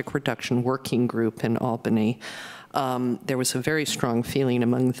plastic reduction working group in Albany. There was a very strong feeling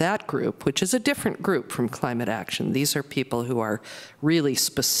among that group, which is a different group from Climate Action. These are people who are really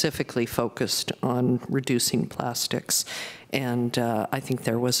specifically focused on reducing plastics. And I think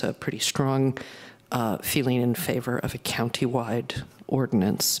there was a pretty strong feeling in favor of a countywide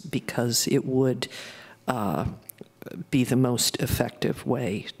ordinance because it would be the most effective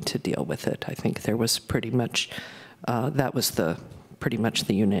way to deal with it. I think there was pretty much, that was pretty much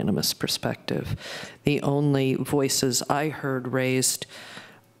the unanimous perspective. The only voices I heard raised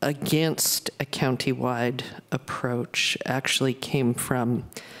against a countywide approach actually came from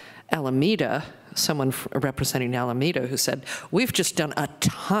Alameda, someone representing Alameda who said, we've just done a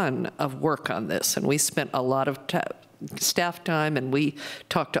ton of work on this, and we spent a lot of staff time, and we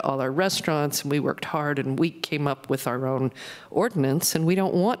talked to all our restaurants, and we worked hard, and we came up with our own ordinance, and we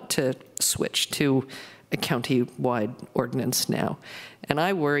don't want to switch to a county-wide ordinance now. And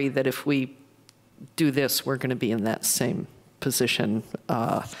I worry that if we do this, we're going to be in that same position,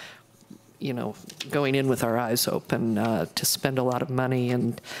 you know, going in with our eyes open to spend a lot of money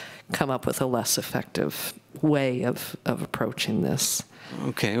and come up with a less effective way of approaching this.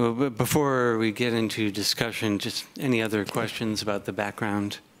 Okay, well, but before we get into discussion, just any other questions about the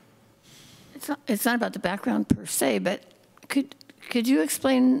background? It's not about the background per se, but could you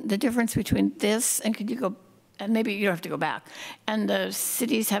explain the difference between this and could you go, and maybe you don't have to go back, and the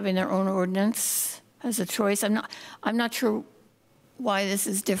cities having their own ordinance as a choice? I'm not sure why this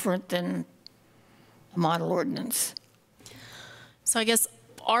is different than a model ordinance. So I guess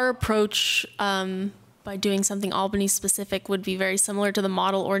our approach by doing something Albany specific would be very similar to the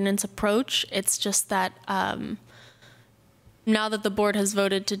model ordinance approach. It's just that now that the board has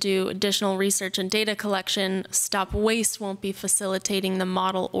voted to do additional research and data collection, Stop Waste won't be facilitating the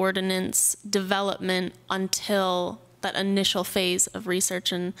model ordinance development until that initial phase of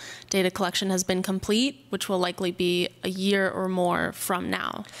research and data collection has been complete, which will likely be a year or more from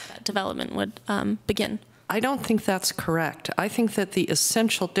now that development would begin. I don't think that's correct. I think that the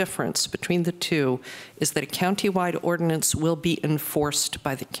essential difference between the two is that a county-wide ordinance will be enforced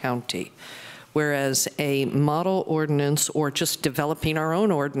by the county, whereas a model ordinance or just developing our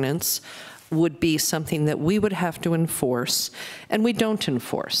own ordinance would be something that we would have to enforce, and we don't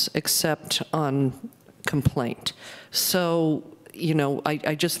enforce except on complaint. So, you know,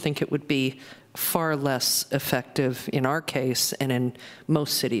 I just think it would be far less effective in our case and in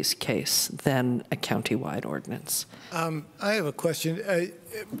most cities' case than a county-wide ordinance. I have a question.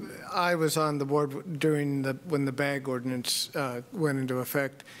 I was on the board during when the bag ordinance went into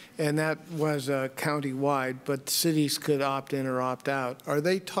effect, and that was county-wide, but cities could opt in or opt out. Are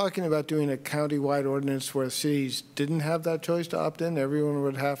they talking about doing a county-wide ordinance where cities didn't have that choice to opt in? Everyone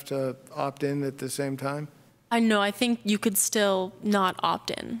would have to opt in at the same time? I know, I think you could still not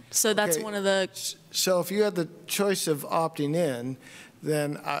opt in. So that's one of the... So if you had the choice of opting in,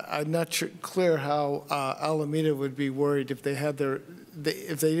 then I'm not clear how Alameda would be worried if they had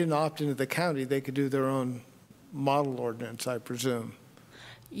if they didn't opt into the county, they could do their own model ordinance, I presume.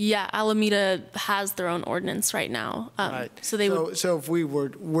 Yeah, Alameda has their own ordinance right now. Right. So they would... So if we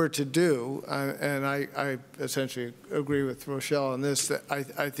were to do, and I essentially agree with Rochelle on this, that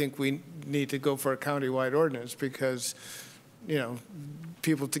I think we need to go for a county-wide ordinance because, you know,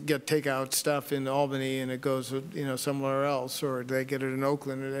 people get takeout stuff in Albany and it goes, you know, somewhere else, or they get it in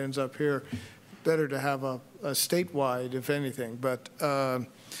Oakland and it ends up here. Better to have a statewide, if anything, but...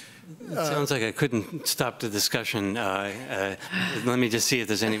 It sounds like I couldn't stop the discussion. Let me just see if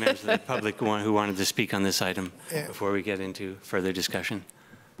there's any members of the public who wanted to speak on this item before we get into further discussion.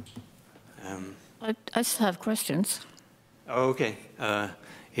 I still have questions. Oh, okay.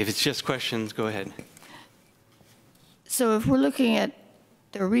 If it's just questions, go ahead. So if we're looking at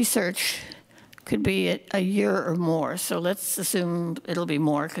the research, could be a year or more. So let's assume it'll be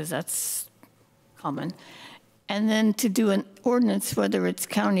more because that's common. And then to do an ordinance, whether it's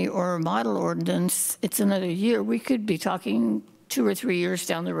county or a model ordinance, it's another year. We could be talking 2 or 3 years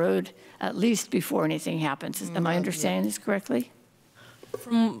down the road, at least before anything happens. Am I understanding this correctly?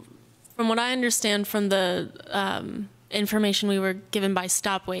 From what I understand from the information we were given by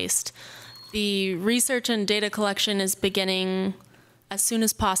Stop Waste, the research and data collection is beginning as soon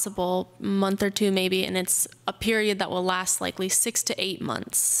as possible, a month or 2 maybe, and it's a period that will last likely 6 to 8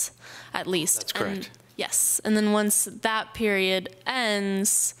 months at least. That's correct. Yes, and then once that period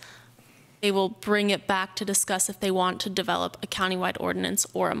ends, they will bring it back to discuss if they want to develop a countywide ordinance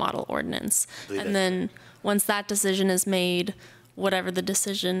or a model ordinance. And then once that decision is made, whatever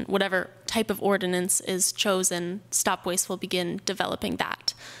type of ordinance is chosen, Stop Waste will begin developing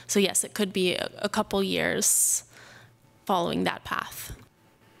that. So yes, it could be a couple years following that path.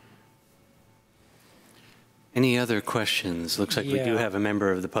 Any other questions? Looks like we do have a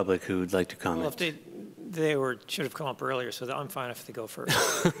member of the public who would like to comment. Well, if they should have come up earlier, so I'm fine if they go first.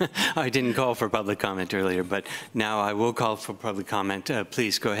 I didn't call for public comment earlier, but now I will call for public comment.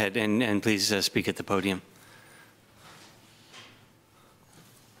 Please go ahead and please speak at the podium.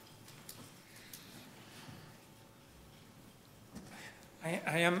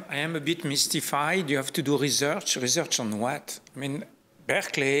 I am a bit mystified. You have to do research. Research on what? I mean,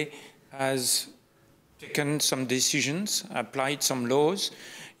 Berkeley has taken some decisions, applied some laws.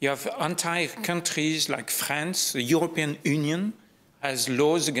 You have entire countries like France, the European Union has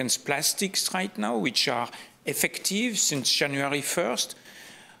laws against plastics right now, which are effective since January 1st.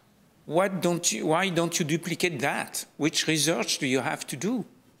 Why don't you duplicate that? Which research do you have to do?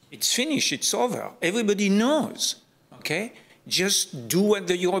 It's finished, it's over. Everybody knows, okay? Just do what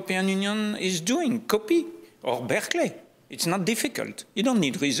the European Union is doing, copy, or Berkeley. It's not difficult. You don't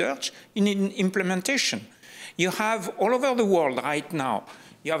need research, you need implementation. You have all over the world right now,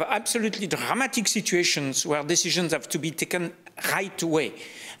 you have absolutely dramatic situations where decisions have to be taken right away.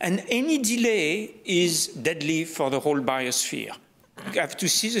 And any delay is deadly for the whole biosphere. You have to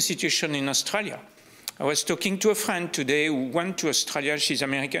see the situation in Australia. I was talking to a friend today who went to Australia. She's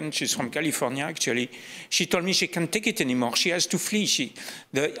American. She's from California, actually. She told me she can't take it anymore. She has to flee.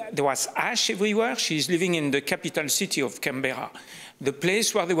 There was ash everywhere. She's living in the capital city of Canberra. The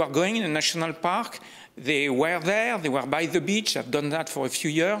place where they were going in the national park, they were there. They were by the beach. I've done that for a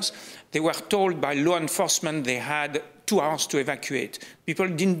few years. They were told by law enforcement they had 2 hours to evacuate. People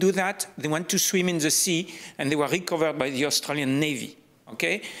didn't do that. They went to swim in the sea, and they were recovered by the Australian Navy.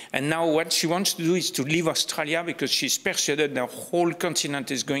 Okay? And now what she wants to do is to leave Australia because she's persuaded the whole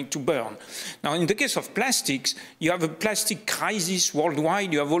continent is going to burn. Now, in the case of plastics, you have a plastic crisis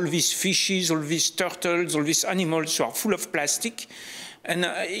worldwide. You have all these fishes, all these turtles, all these animals who are full of plastic. And,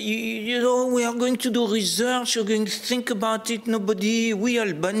 you know, we are going to do research, you're going to think about it. Nobody, we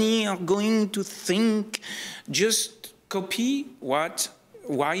Albany are going to think, just copy what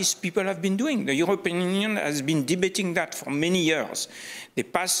wise people have been doing. The European Union has been debating that for many years. They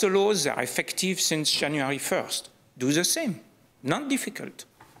passed the laws, they are effective since January 1st. Do the same. Not difficult.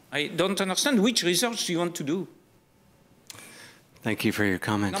 I don't understand which research do you want to do? Thank you for your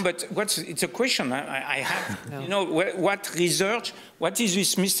comment. No, but it's a question I have. No. You know, what research, what is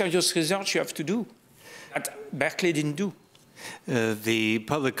this mysterious research you have to do that Berkeley didn't do? The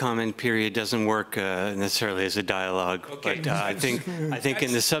public comment period doesn't work necessarily as a dialogue, okay. But I think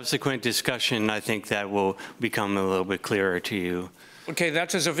in the subsequent discussion, I think that will become a little bit clearer to you. Okay,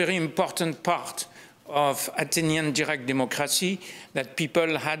 that is a very important part of Athenian direct democracy, that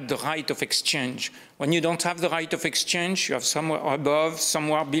people had the right of exchange. When you don't have the right of exchange, you have somewhere above,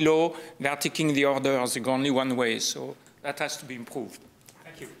 somewhere below, they are taking the orders, they go only one way, so that has to be improved.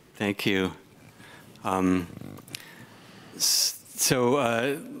 Thank you. Thank you. So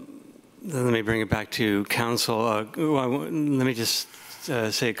let me bring it back to council. Let me just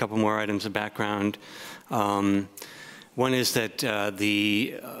say a couple more items of background. One is that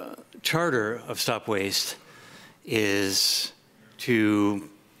the charter of Stop Waste is to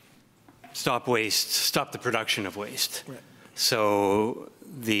stop waste, stop the production of waste. Right. So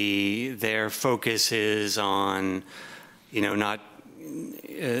their focus is on, you know, not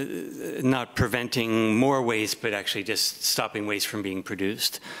preventing more waste, but actually just stopping waste from being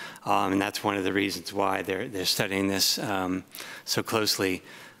produced. And that's one of the reasons why they're studying this so closely.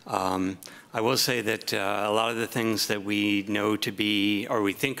 I will say that a lot of the things that we know to be, or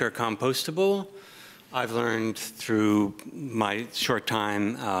we think are compostable, I've learned through my short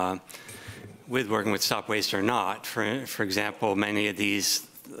time with working with Stop Waste are not. For example, many of these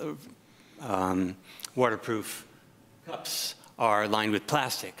waterproof cups are lined with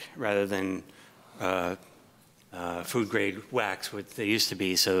plastic rather than food-grade wax, what they used to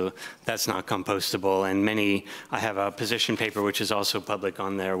be, so that's not compostable. And I have a position paper which is also public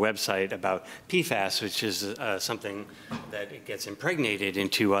on their website about PFAS, which is something that it gets impregnated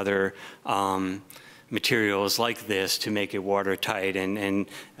into other materials like this to make it watertight, and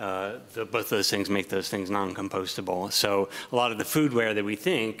both those things make those things non-compostable. So a lot of the foodware that we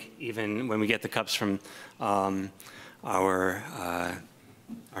think, even when we get the cups from our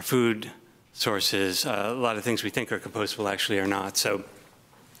food sources, a lot of things we think are compostable actually are not. So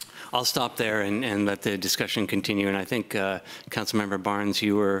I'll stop there and let the discussion continue. And I think Councilmember Barnes,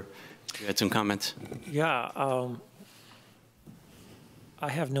 you had some comments. Yeah, I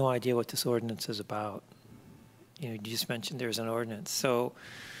have no idea what this ordinance is about. You know, you just mentioned there's an ordinance. So,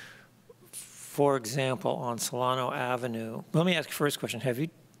 for example, on Solano Avenue, let me ask you first question. Have you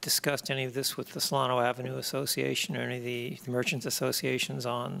discussed any of this with the Solano Avenue Association or any of the merchants associations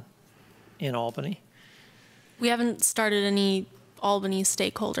in Albany? We haven't started any Albany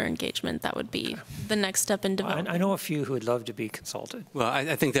stakeholder engagement. That would be the next step in development. I know a few who would love to be consulted. Well,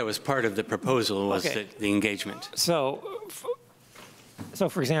 I think that was part of the proposal, was okay. the engagement. So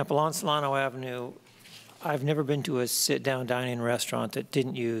for example, on Solano Avenue, I've never been to a sit-down dining restaurant that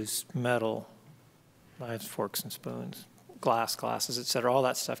didn't use metal, knives, forks, and spoons, glasses, et cetera. All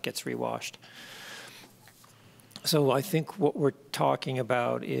that stuff gets rewashed. So I think what we're talking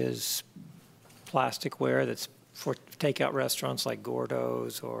about is plasticware that's for takeout restaurants like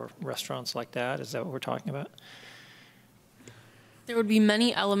Gordo's or restaurants like that. Is that what we're talking about? There would be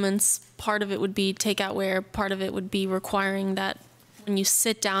many elements. Part of it would be takeoutware. Part of it would be requiring that when you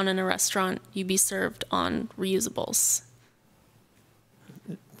sit down in a restaurant, you be served on reusables.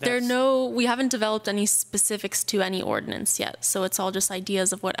 We haven't developed any specifics to any ordinance yet, so it's all just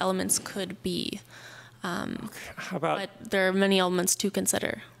ideas of what elements could be. How about, but there are many elements to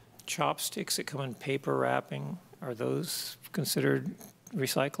consider. Chopsticks that come in paper wrapping, are those considered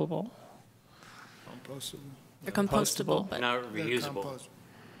recyclable? Compostable. They're compostable, but not reusable.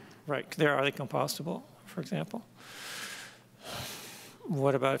 Right, are they compostable, for example?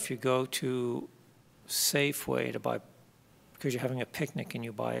 What about if you go to Safeway to buy, because you're having a picnic and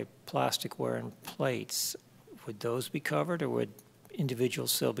you buy plasticware and plates, would those be covered, or would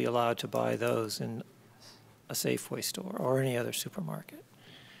individuals still be allowed to buy those in a Safeway store or any other supermarket?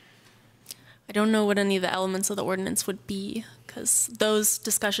 I don't know what any of the elements of the ordinance would be, because those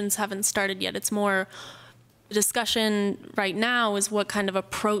discussions haven't started yet. It's more the discussion right now is what kind of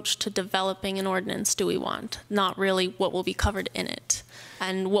approach to developing an ordinance do we want, not really what will be covered in it.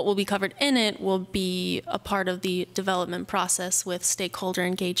 And what will be covered in it will be a part of the development process with stakeholder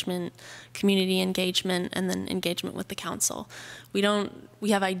engagement, community engagement, and then engagement with the council. We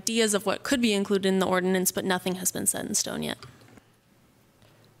have ideas of what could be included in the ordinance, but nothing has been set in stone yet.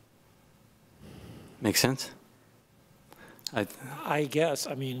 Make sense? I guess.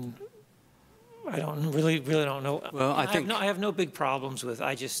 I mean, I don't really don't know. Well, I have no big problems with.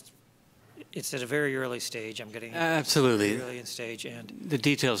 It's at a very early stage. I'm getting absolutely very early in stage, and the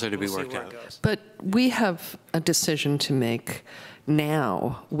details are to be worked out. But we have a decision to make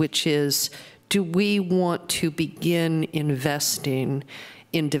now, which is, do we want to begin investing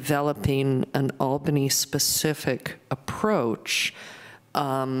in developing an Albany-specific approach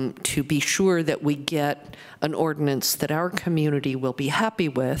to be sure that we get an ordinance that our community will be happy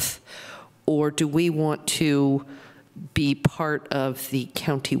with, or do we want to be part of the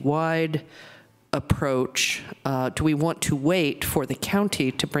county-wide approach? Do we want to wait for the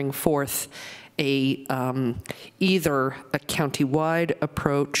county to bring forth either a county-wide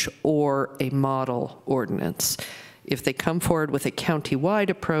approach or a model ordinance? If they come forward with a county-wide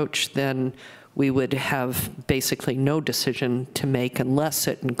approach, then we would have basically no decision to make unless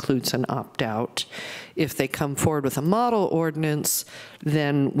it includes an opt-out. If they come forward with a model ordinance,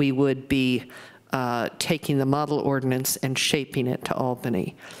 then we would be taking the model ordinance and shaping it to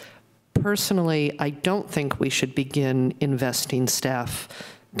Albany. Personally, I don't think we should begin investing staff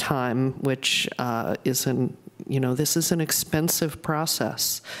time, which this is an expensive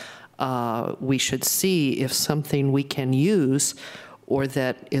process. We should see if something we can use or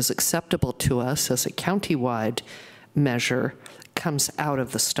that is acceptable to us as a county-wide measure comes out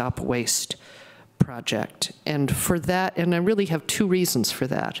of the Stop Waste project. And for that, and I really have two reasons for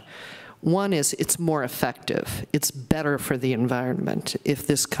that. One is it's more effective. It's better for the environment if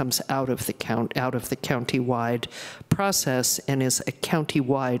this comes out of the county-wide process and is a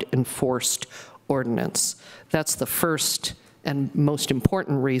county-wide enforced ordinance. That's the first and most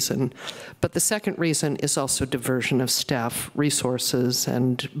important reason. But the second reason is also diversion of staff resources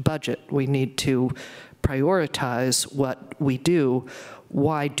and budget. We need to prioritize what we do.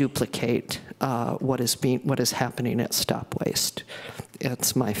 Why duplicate what is happening at Stop Waste?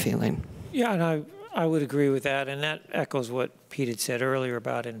 It's my feeling. Yeah, and I would agree with that, and that echoes what Pete had said earlier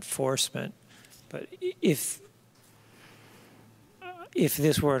about enforcement. But if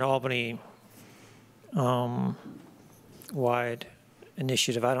this were an Albany wide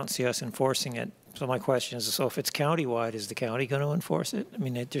initiative, I don't see us enforcing it. So my question is, so if it's county-wide, is the county going to enforce it? I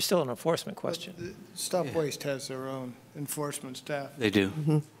mean, there's still an enforcement question. Stop Waste has their own enforcement staff. They do,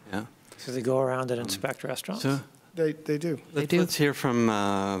 Mm-hmm. yeah. So they go around and inspect restaurants? So They do. Let's hear from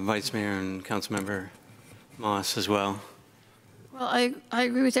Vice Mayor and Councilmember Moss as well. Well, I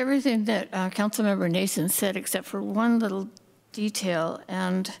agree with everything that Councilmember Nason said, except for one little detail,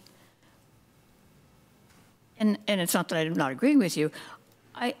 and it's not that I'm not agreeing with you.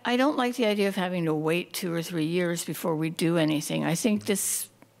 I don't like the idea of having to wait 2 or 3 years before we do anything. I think this,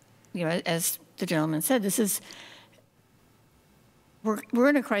 as the gentleman said, we're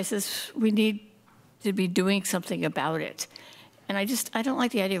in a crisis. We need to be doing something about it. And I don't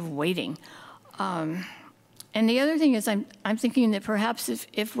like the idea of waiting. And the other thing is I'm thinking that perhaps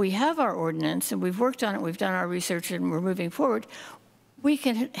if we have our ordinance and we've worked on it, we've done our research and we're moving forward, we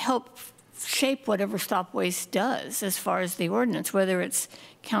can help shape whatever Stop Waste does as far as the ordinance, whether it's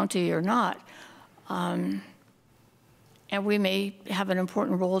county or not. And we may have an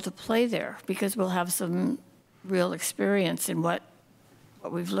important role to play there because we'll have some real experience in what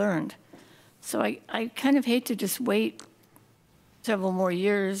we've learned. So I kind of hate to just wait several more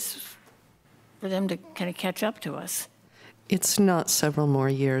years for them to kind of catch up to us. It's not several more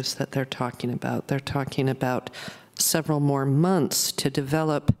years that they're talking about. They're talking about several more months to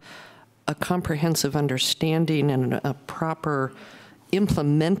develop a comprehensive understanding and a proper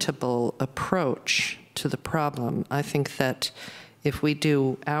implementable approach to the problem. I think that if we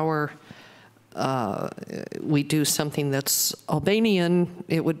do something that's Albanian,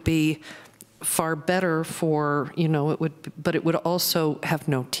 it would be far better for, but it would also have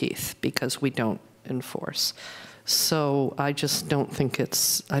no teeth because we don't enforce. So I just don't think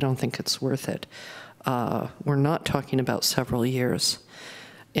it's worth it. We're not talking about several years.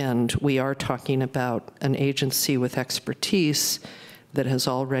 And we are talking about an agency with expertise that has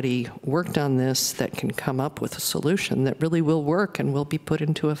already worked on this, that can come up with a solution that really will work and will be put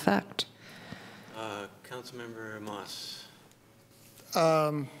into effect. Councilmember Moss.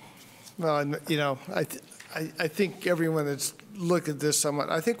 Well, I think everyone that's looked at this somewhat,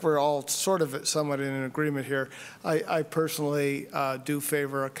 I think we're all sort of somewhat in an agreement here. I personally do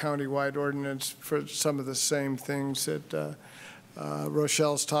favor a countywide ordinance for some of the same things that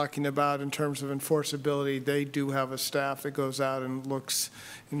Rochelle's talking about in terms of enforceability. They do have a staff that goes out and looks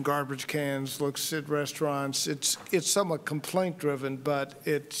in garbage cans, looks at restaurants. It's somewhat complaint driven, but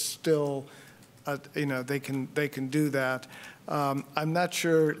it's still, you know, they can do that. I'm not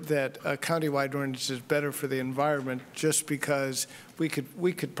sure that a countywide ordinance is better for the environment, just because we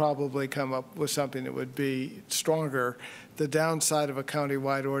could probably come up with something that would be stronger. The downside of a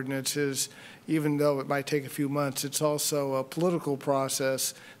countywide ordinance is, even though it might take a few months, it's also a political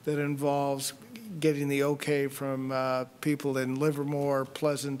process that involves getting the okay from people in Livermore,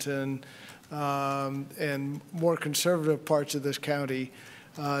 Pleasanton, and more conservative parts of this county,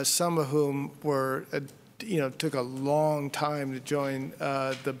 some of whom were took a long time to join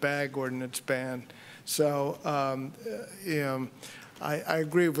the bag ordinance ban. So, I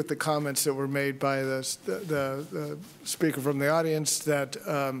agree with the comments that were made by the speaker from the audience that,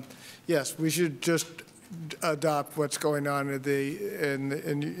 yes, we should just adopt what's going on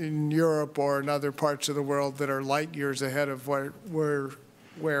in Europe or in other parts of the world that are light years ahead of where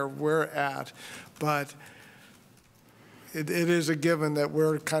we're at. But it is a given that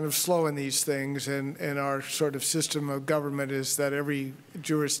we're kind of slow in these things, and our sort of system of government is that every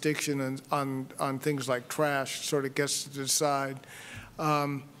jurisdiction on things like trash sort of gets to decide.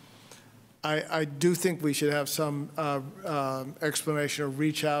 I do think we should have some explanation or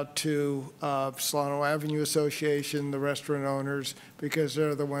reach out to Solano Avenue Association, the restaurant owners, because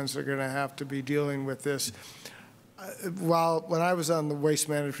they're the ones that are going to have to be dealing with this. When I was on the Waste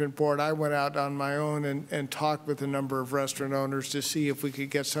Management Board, I went out on my own and talked with a number of restaurant owners to see if we could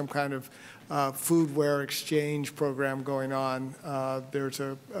get some kind of foodware exchange program going on. There's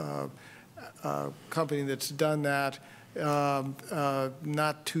a company that's done that,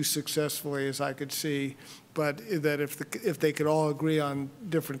 not too successfully as I could see, but that if they could all agree on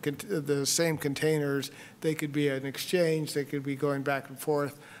the same containers, they could be an exchange, they could be going back and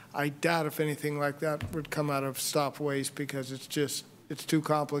forth. I doubt if anything like that would come out of Stop Waste, because it's too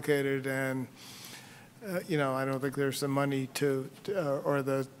complicated, and I don't think there's the money or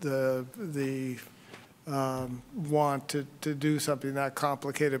the want to do something that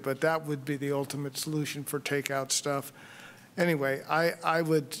complicated. But that would be the ultimate solution for takeout stuff. Anyway, I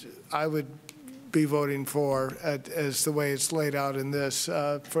would be voting for, as the way it's laid out in this,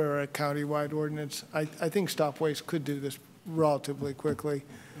 for a countywide ordinance. I think Stop Waste could do this relatively quickly.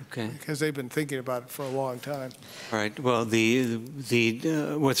 Okay. Because they've been thinking about it for a long time. All right. Well,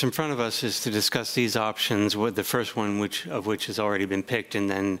 what's in front of us is to discuss these options. The first one, of which has already been picked, and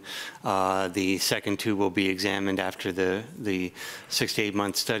then the second two will be examined after the 6 to 8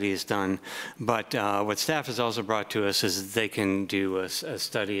 month study is done. But what staff has also brought to us is they can do a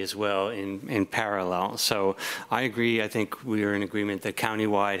study as well in parallel. So I agree. I think we are in agreement that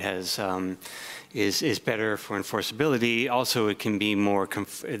countywide has. Is better for enforceability. Also, it can be more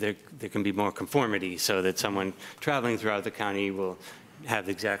there can be more conformity, so that someone traveling throughout the county will have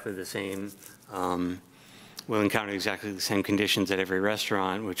exactly the same, will encounter exactly the same conditions at every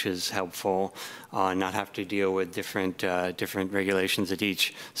restaurant, which is helpful. Not have to deal with different regulations at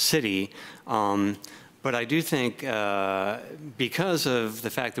each city. But I do think, because of the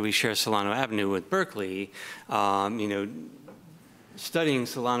fact that we share Solano Avenue with Berkeley, studying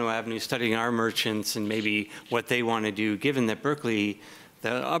Solano Avenue, studying our merchants and maybe what they want to do, given that Berkeley,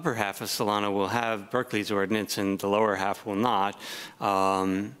 the upper half of Solano will have Berkeley's ordinance and the lower half will not.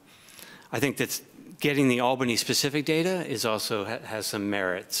 I think that getting the Albany specific data is also has some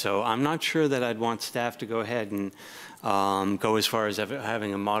merit. So I'm not sure that I'd want staff to go ahead and go as far as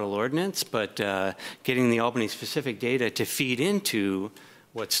having a model ordinance, but getting the Albany specific data to feed into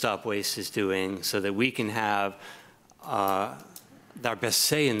what Stop Waste is doing so that we can have our best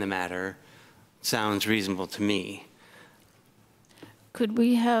say in the matter sounds reasonable to me. Could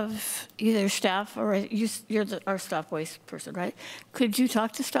we have either staff, or you're our Stop Waste person, right? Could you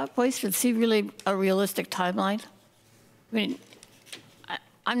talk to Stop Waste and see really a realistic timeline? I mean,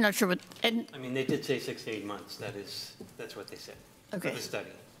 I'm not sure what. I mean, they did say 6 to 8 months. That's what they said. Okay. For the study.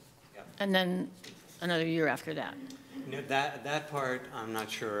 Yeah. And then another year after that. That part, I'm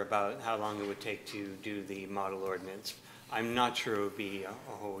not sure about how long it would take to do the model ordinance. I'm not sure it would be a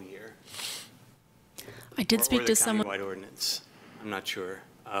whole year. I did speak to someone. Countywide ordinance. I'm not sure.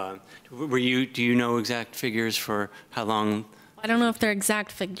 Do you know exact figures for how long I don't know if they're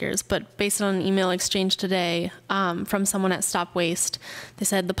exact figures, but based on an email exchange today from someone at Stop Waste, they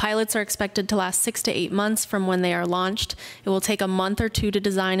said the pilots are expected to last 6 to 8 months from when they are launched. It will take a month or two to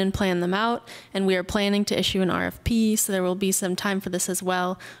design and plan them out, and we are planning to issue an RFP, so there will be some time for this as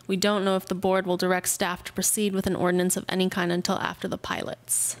well. We don't know if the board will direct staff to proceed with an ordinance of any kind until after the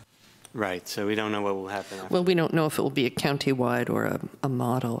pilots. Right, so we don't know what will happen after. Well, we don't know if it will be a county-wide or a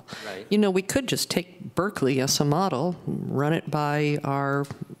model. Right. You know, we could just take Berkeley as a model, run it by our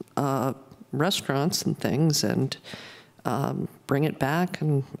restaurants and things, and bring it back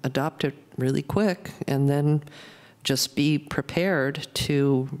and adopt it really quick, and then just be prepared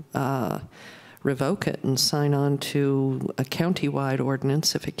to revoke it and sign on to a county-wide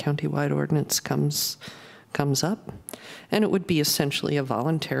ordinance if a county-wide ordinance comes up. And it would be essentially a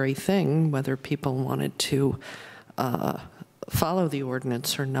voluntary thing, whether people wanted to follow the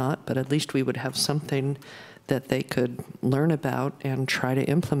ordinance or not, but at least we would have something that they could learn about and try to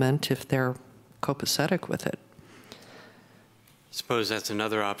implement if they're copacetic with it. Suppose that's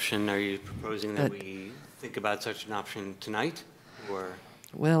another option. Are you proposing that we think about such an option tonight, or?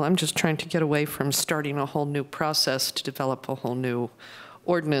 Well, I'm just trying to get away from starting a whole new process to develop a whole new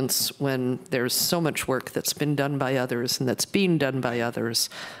ordinance when there's so much work that's been done by others and that's being done by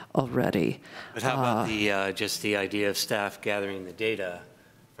others already. But how about the just the idea of staff gathering the data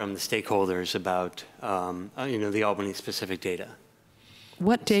from the stakeholders about you know, the Albany specific data?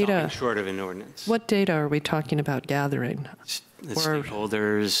 What data? Short of an ordinance. What data are we talking about gathering? The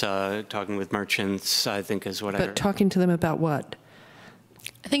stakeholders, talking with merchants, I think is what I heard. But talking to them about what?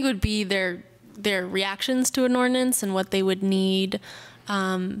 I think it would be their reactions to an ordinance and what they would need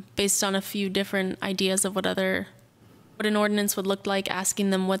based on a few different ideas of what an ordinance would look like, asking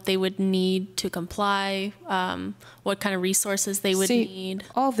them what they would need to comply, what kind of resources they would need.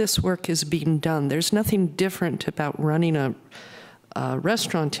 All this work is being done. There's nothing different about running a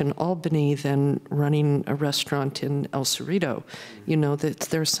restaurant in Albany than running a restaurant in El Cerrito. You know, that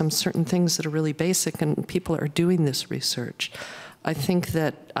there's some certain things that are really basic, and people are doing this research. I think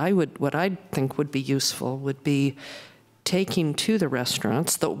that what I think would be useful would be taking to the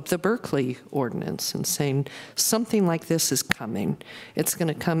restaurants the Berkeley ordinance and saying something like this is coming. It's going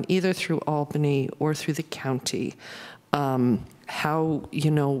to come either through Albany or through the county. How,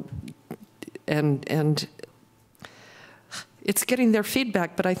 you know, and it's getting their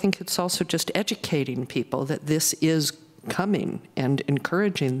feedback, but I think it's also just educating people that this is coming and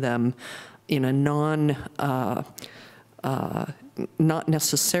encouraging them in a not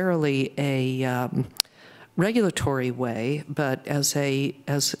necessarily a regulatory way, but as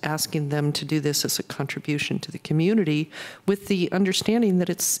asking them to do this as a contribution to the community, with the understanding that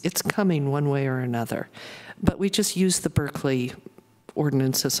it's coming one way or another. But we just use the Berkeley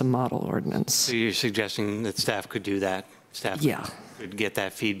ordinance as a model ordinance. So you're suggesting that staff could do that? Staff could get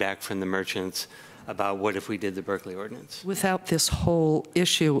that feedback from the merchants about what if we did the Berkeley ordinance? Without this whole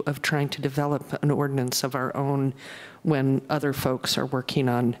issue of trying to develop an ordinance of our own when other folks are working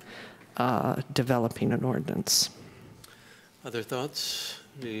on developing an ordinance. Other thoughts?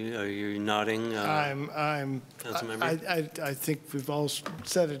 Are you nodding? Councilmember? I think we've all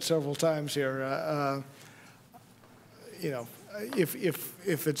said it several times here. You know,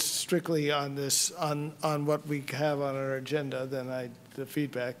 if it's strictly on this, on what we have on our agenda, then the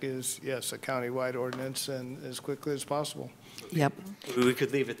feedback is yes, a county-wide ordinance, and as quickly as possible. Yep. We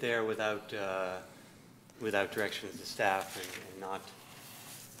could leave it there without direction to staff and not,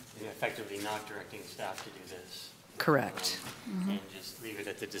 effectively not directing staff to do this. Correct. And just leave it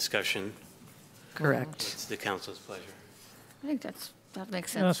at the discussion. Correct. It's the council's pleasure. I think that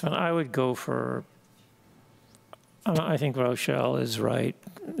makes sense. That's fine. I would go for, I think Rochelle is right.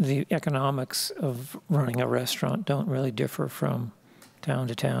 The economics of running a restaurant don't really differ from town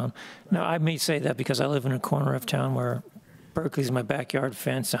to town. Now, I may say that because I live in a corner of town where Berkeley's my backyard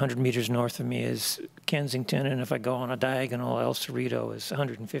fence. 100 meters north of me is Kensington, and if I go on a diagonal, El Cerrito is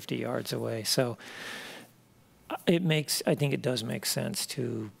 150 yards away. So I think it does make sense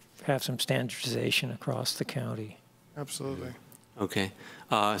to have some standardization across the county. Absolutely. Okay.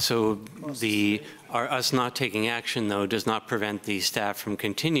 So us not taking action, though, does not prevent the staff from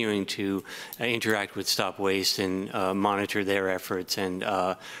continuing to interact with Stop Waste and monitor their efforts and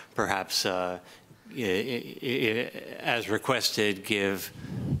perhaps, as requested, give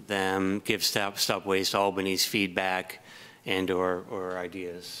Stop Waste Albany's feedback and or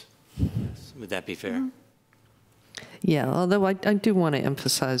ideas. Would that be fair? Yeah, although I do want to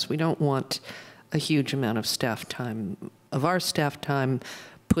emphasize we don't want a huge amount of our staff time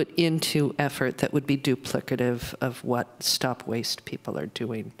put into effort that would be duplicative of what Stop Waste people are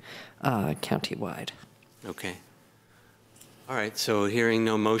doing countywide. Okay. All right, so hearing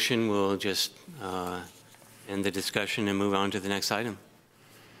no motion, we'll just end the discussion and move on to the next item.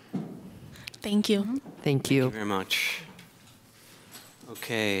 Thank you. Thank you. Thank you very much.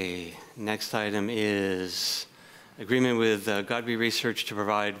 Okay, next item is agreement with Godby Research to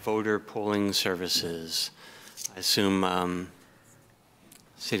provide voter polling services. I assume,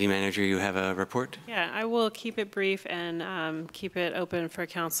 City Manager, you have a report? Yeah, I will keep it brief and keep it open for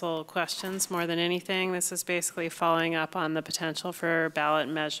council questions more than anything. This is basically following up on the potential for ballot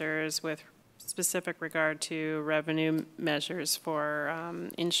measures with specific regard to revenue measures for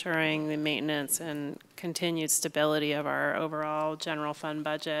ensuring the maintenance and continued stability of our overall general fund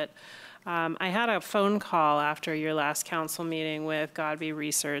budget. I had a phone call after your last council meeting with Godby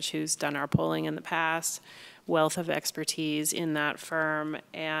Research, who's done our polling in the past, wealth of expertise in that firm.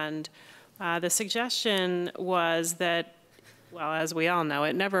 And the suggestion was that, well, as we all know,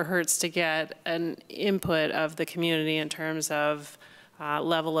 it never hurts to get an input of the community in terms of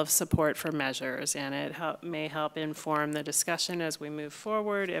level of support for measures, and it may help inform the discussion as we move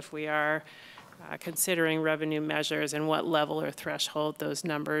forward if we are considering revenue measures and what level or threshold those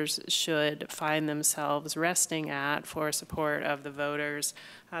numbers should find themselves resting at for support of the voters.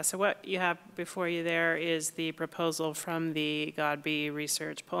 So what you have before you there is the proposal from the Godby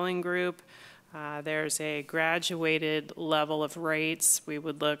Research Polling Group. There's a graduated level of rates. We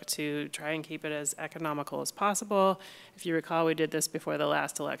would look to try and keep it as economical as possible. If you recall, we did this before the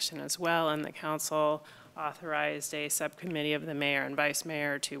last election as well, and the council authorized a subcommittee of the mayor and vice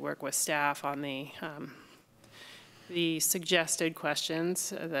mayor to work with staff on the suggested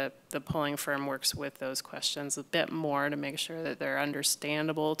questions. The polling firm works with those questions a bit more to make sure that they're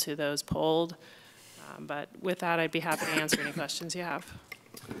understandable to those polled. But with that, I'd be happy to answer any questions you have.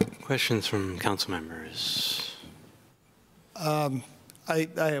 Questions from council members? I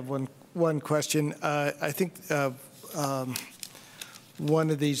have one question. I think one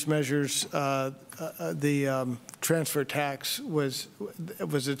of these measures, the transfer tax was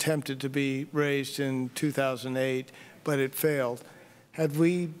attempted to be raised in 2008, but it failed. Had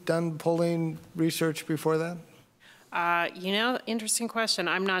we done polling research before that? You know, interesting question.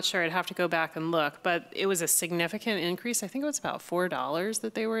 I'm not sure. I'd have to go back and look, but it was a significant increase. I think it was about $4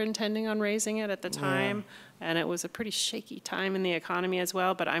 that they were intending on raising it at the time, and it was a pretty shaky time in the economy as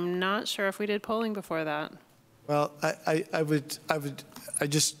well, but I'm not sure if we did polling before that. Well, I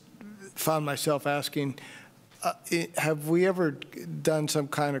just found myself asking, have we ever done some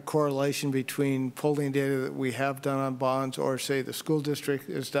kind of correlation between polling data that we have done on bonds or say the school district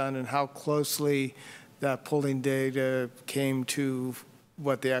has done and how closely that polling data came to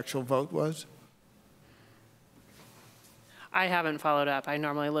what the actual vote was? I haven't followed up. I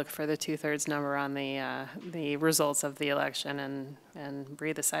normally look for the 2/3 number on the results of the election and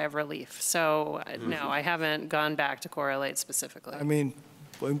breathe a sigh of relief. So no, I haven't gone back to correlate specifically. I mean,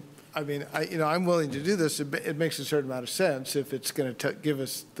 I'm willing to do this. It makes a certain amount of sense if it's going to give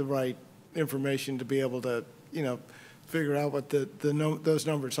us the right information to be able to, figure out what those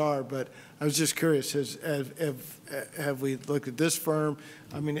numbers are. But I was just curious, have we looked at this firm?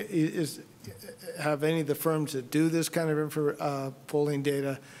 I mean, have any of the firms that do this kind of polling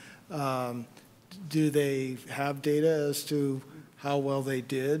data, do they have data as to how well they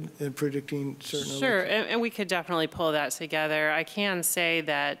did in predicting certain Sure, and we could definitely pull that together. I can say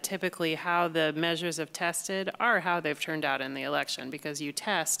that typically how the measures have tested are how they've turned out in the election, because you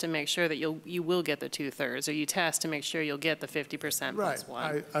test to make sure that you will get the 2/3, or you test to make sure you'll get the 50% plus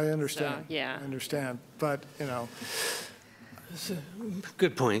one. I understand. So, yeah. I understand, but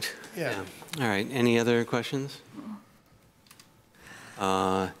Good point. Yeah. All right, any other questions?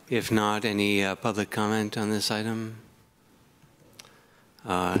 If not, any public comment on this item?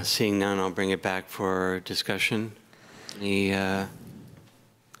 Seeing none, I'll bring it back for discussion. Any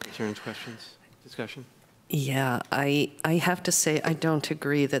concerns, questions, discussion? Yeah, I have to say I don't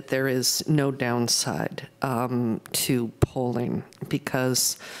agree that there is no downside to polling,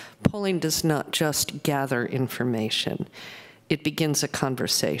 because polling does not just gather information. It begins a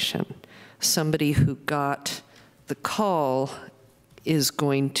conversation. Somebody who got the call is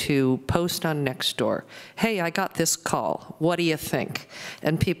going to post on Nextdoor, hey, I got this call, what do you think?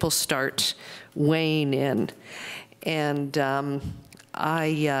 And people start weighing in. And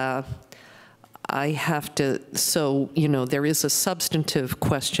I have to, so, there is a substantive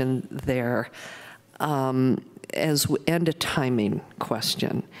question there and a timing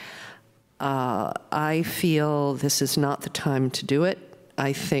question. I feel this is not the time to do it.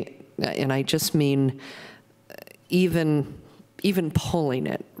 I think, and I just mean even polling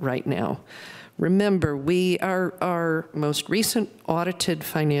it right now. Remember, our most recent audited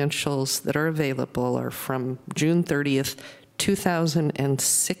financials that are available are from June 30th,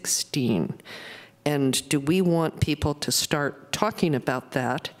 2016. And do we want people to start talking about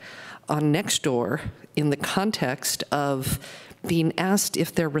that on Nextdoor in the context of being asked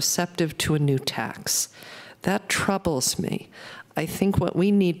if they're receptive to a new tax? That troubles me. I think what we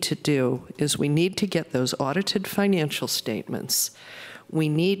need to do is we need to get those audited financial statements. We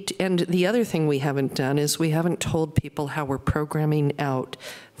need, and the other thing we haven't done is we haven't told people how we're programming out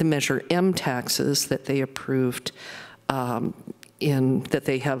the Measure M taxes that they approved, that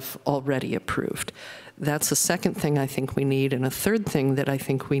they have already approved. That's the second thing I think we need. And a third thing that I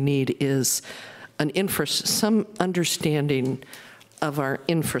think we need is some understanding of our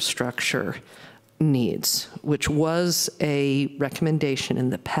infrastructure needs, which was a recommendation in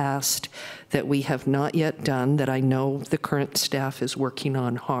the past that we have not yet done, that I know the current staff is working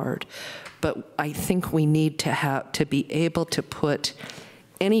on hard. But I think we need to be able to put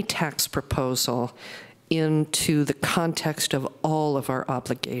any tax proposal into the context of all of our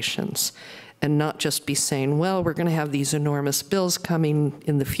obligations and not just be saying, well, we're going to have these enormous bills coming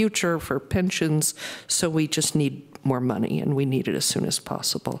in the future for pensions, so we just need more money and we need it as soon as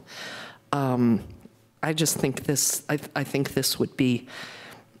possible. I just think this, I think this would be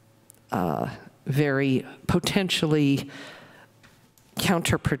very potentially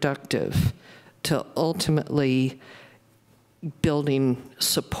counterproductive to ultimately building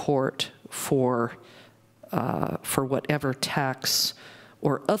support for whatever tax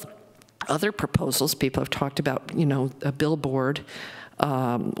or other proposals. People have talked about, you know, a billboard,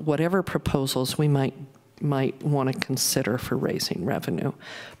 whatever proposals we might want to consider for raising revenue.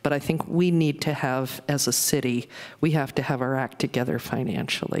 But I think we need to have, as a city, we have to have our act together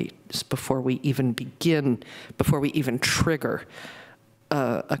financially before we even begin, before we even trigger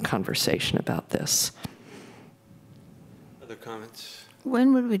a conversation about this. Other comments?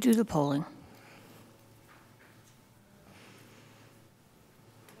 When would we do the polling?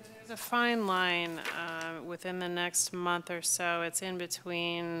 There's a fine line within the next month or so. It's in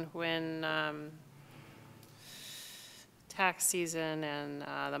between when tax season and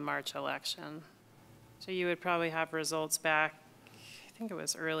the March election. So you would probably have results back, I think it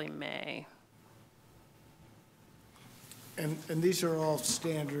was early May. And these are all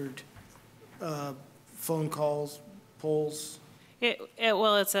standard phone calls, polls?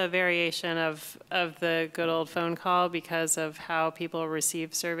 Well, it's a variation of the good old phone call because of how people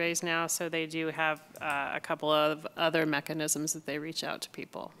receive surveys now. So they do have a couple of other mechanisms that they reach out to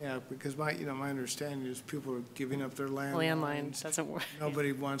people. Yeah, because my understanding is people are giving up their landlines. Landline doesn't work.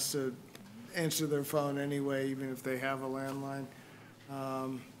 Nobody wants to answer their phone anyway, even if they have a landline.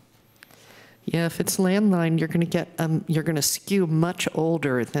 Yeah, if it's landline, you're going to get you're going to skew much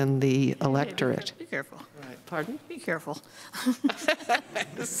older than the electorate. Be careful. Right. Pardon? Be careful.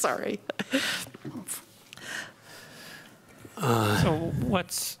 Sorry.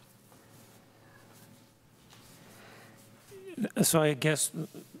 So I guess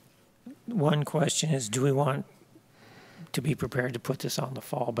one question is, do we want to be prepared to put this on the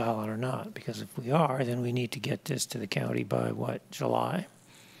fall ballot or not? Because if we are, then we need to get this to the county by what, July?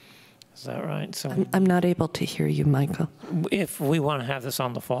 Is that right? So I'm not able to hear you, Michael. If we want to have this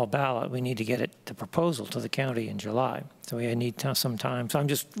on the fall ballot, we need to get the proposal to the county in July. So we need some time. So I'm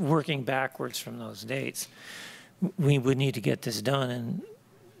just working backwards from those dates. We would need to get this done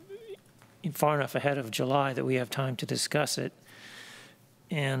and far enough ahead of July that we have time to discuss it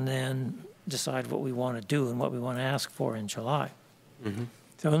and then decide what we want to do and what we want to ask for in July. Mm-hmm.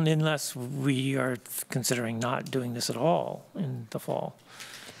 So unless we are considering not doing this at all in the fall.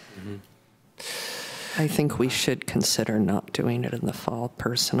 Mm-hmm. I think we should consider not doing it in the fall,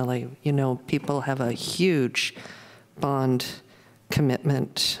 personally. You know, people have a huge bond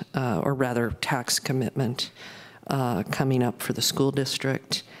commitment, or rather tax commitment, coming up for the school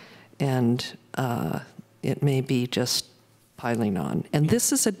district, and it may be just piling on. And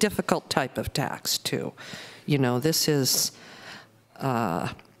this is a difficult type of tax, too. You know, this is,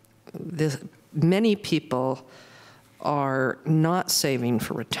 many people are not saving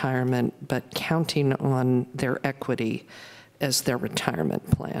for retirement, but counting on their equity as their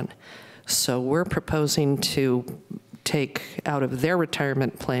retirement plan. So we're proposing to take out of their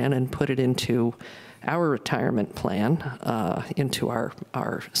retirement plan and put it into our retirement plan, into our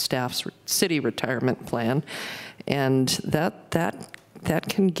staff's city retirement plan, and that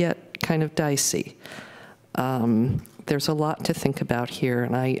can get kind of dicey. There's a lot to think about here,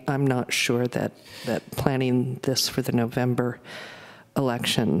 and I'm not sure that planning this for the November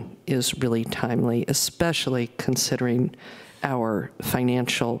election is really timely, especially considering our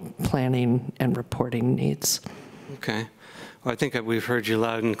financial planning and reporting needs. Okay. Well, I think that we've heard you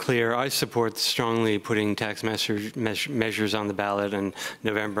loud and clear. I support strongly putting tax measures on the ballot in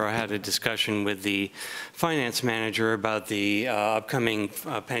November. I had a discussion with the finance manager about the upcoming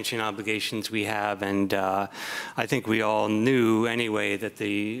pension obligations we have, and I think we all knew anyway that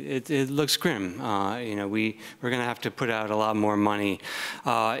it looks grim. You know, we're going to have to put out a lot more money.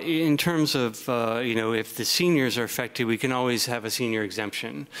 In terms of, you know, if the seniors are affected, we can always have a senior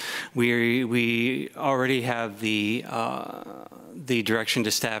exemption. We already have the direction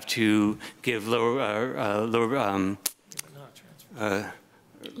to staff to give low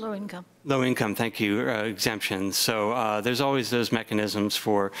income. Low income, thank you, exemptions. So there's always those mechanisms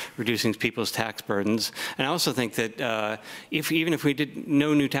for reducing people's tax burdens. And I also think that even if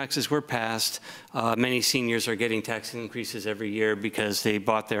no new taxes were passed, many seniors are getting tax increases every year because they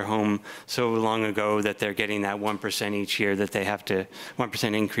bought their home so long ago that they're getting that 1% each year that they have to,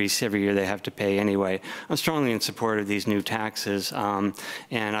 1% increase every year they have to pay anyway. I'm strongly in support of these new taxes, and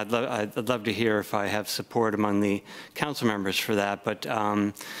I'd love to hear if I have support among the council members for that. But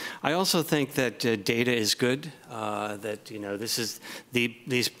I also think that data is good, that, you know,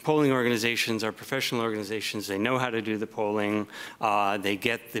 these polling organizations are professional organizations. They know how to do the polling. They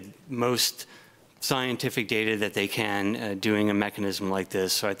get the most scientific data that they can doing a mechanism like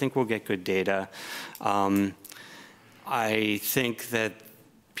this. So I think we'll get good data. I think that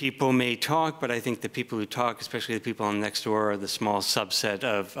people may talk, but I think the people who talk, especially the people on next door, are the small subset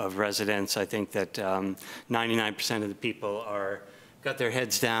of residents. I think that 99% of the people got their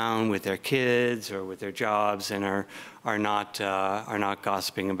heads down with their kids or with their jobs and are not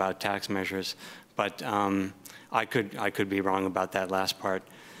gossiping about tax measures. But I could be wrong about that last part.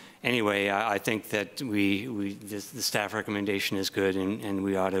 Anyway, I think that the staff recommendation is good, and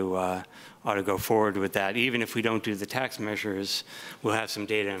we ought to go forward with that. Even if we don't do the tax measures, we'll have some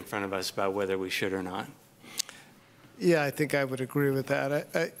data in front of us about whether we should or not. Yeah, I think I would agree with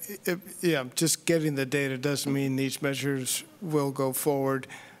that. Yeah, just getting the data doesn't mean these measures will go forward.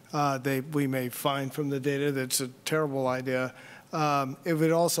 We may find from the data that's a terrible idea. It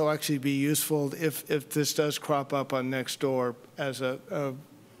would also actually be useful if this does crop up on Nextdoor as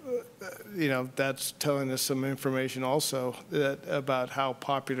you know, that's telling us some information also about how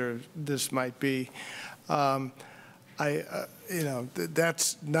popular this might be. You know,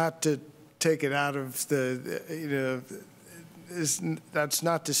 that's not to take it out of the, you know, that's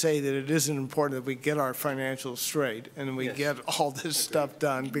not to say that it isn't important that we get our financials straight and we get all this stuff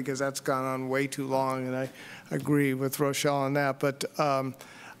done, because that's gone on way too long, and I agree with Rochelle on that. But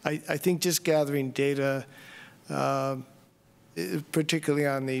I think just gathering data, particularly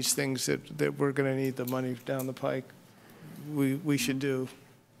on these things that we're going to need the money down the pike, we should do.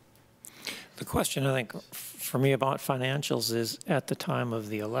 The question, I think, for me about financials is, at the time of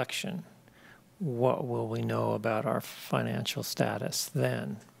the election, what will we know about our financial status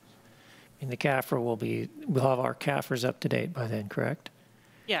then? I mean, the CAFR we'll have our CAFRs up to date by then, correct?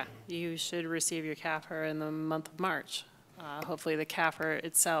 Yeah, you should receive your CAFR in the month of March. Hopefully the CAFR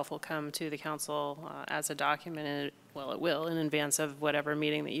itself will come to the council as a document, well, it will, in advance of whatever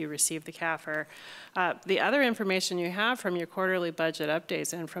meeting that you receive the CAFR. The other information you have from your quarterly budget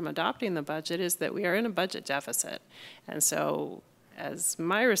updates and from adopting the budget is that we are in a budget deficit. And so as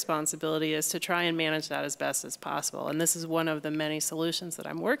my responsibility is to try and manage that as best as possible. And this is one of the many solutions that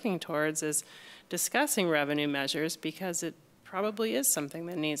I'm working towards, is discussing revenue measures, because it probably is something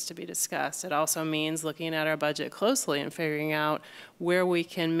that needs to be discussed. It also means looking at our budget closely and figuring out where we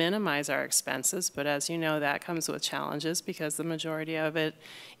can minimize our expenses. But as you know, that comes with challenges, because the majority of it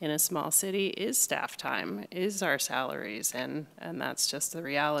in a small city is staff time, is our salaries, and that's just the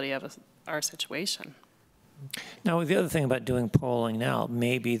reality of our situation. Now, the other thing about doing polling now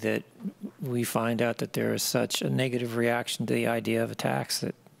may be that we find out that there is such a negative reaction to the idea of a tax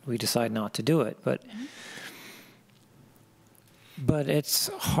that we decide not to do it. But it's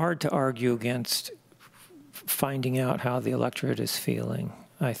hard to argue against finding out how the electorate is feeling.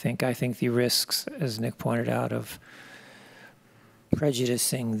 I think the risks, as Nick pointed out, of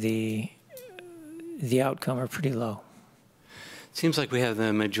prejudicing the outcome are pretty low. Seems like we have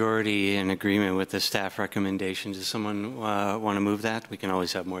the majority in agreement with the staff recommendations. Does someone want to move that? We can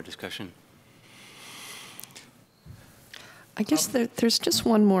always have more discussion. I guess there's just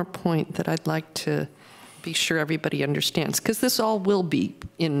one more point that I'd like to be sure everybody understands, because this all will be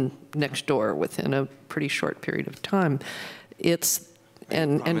in Nextdoor within a pretty short period of time. It's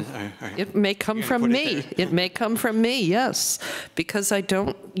and it may come from me. It may come from me, yes, because I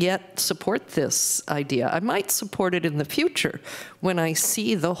don't yet support this idea. I might support it in the future when I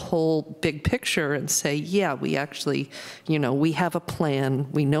see the whole big picture and say, yeah, we actually, we have a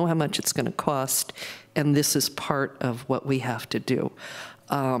plan, we know how much it's going to cost, and this is part of what we have to do.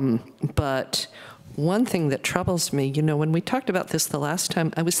 But one thing that troubles me, when we talked about this the last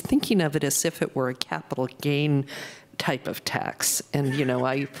time, I was thinking of it as if it were a capital gain type of tax. And,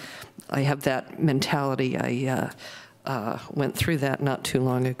 I have that mentality. I went through that not too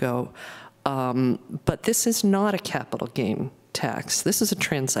long ago. But this is not a capital gain tax. This is a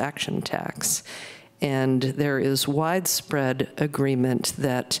transaction tax. And there is widespread agreement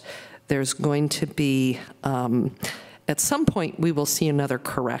that there's going to be, at some point, we will see another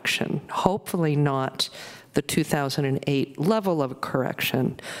correction. Hopefully not the 2008 level of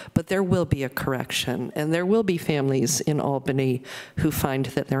correction, but there will be a correction. And there will be families in Albany who find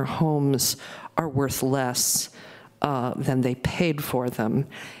that their homes are worth less than they paid for them.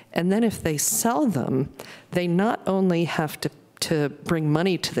 And then if they sell them, they not only have to bring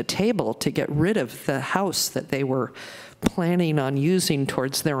money to the table to get rid of the house that they were planning on using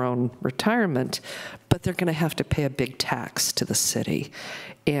towards their own retirement, but they're going to have to pay a big tax to the city.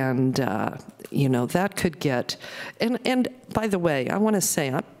 And, that could get, and by the way, I want to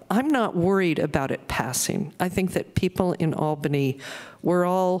say, I'm not worried about it passing. I think that people in Albany, we're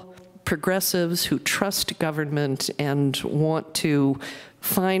all progressives who trust government and want to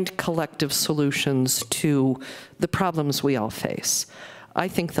find collective solutions to the problems we all face. I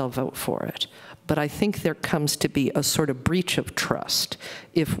think they'll vote for it. But I think there comes to be a sort of breach of trust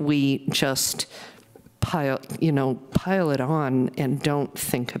if we just pile it on and don't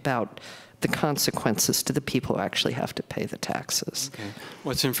think about the consequences to the people who actually have to pay the taxes. Okay.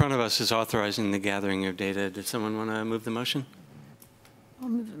 What's in front of us is authorizing the gathering of data. Did someone want to move the motion? I'll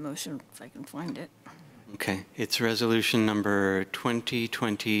move the motion if I can find it. Okay. It's resolution number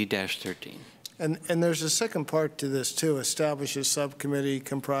 2020-13. And there's a second part to this, too. Establish a subcommittee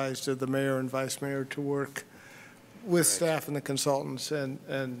comprised of the mayor and vice mayor to work with staff and the consultants.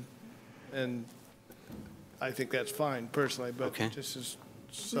 And I think that's fine, personally, but just as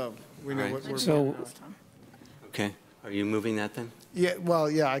so we know what we're doing. Okay. Are you moving that then? Yeah, well,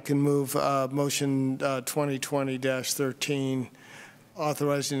 yeah, I can move motion 2020-13,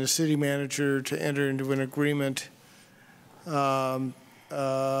 authorizing the city manager to enter into an agreement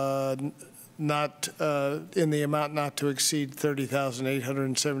not in the amount not to exceed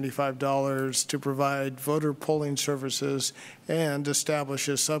 $30,875 to provide voter polling services and establish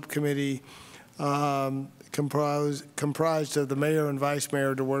a subcommittee comprised of the mayor and vice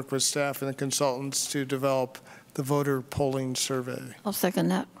mayor to work with staff and the consultants to develop the voter polling survey. I'll second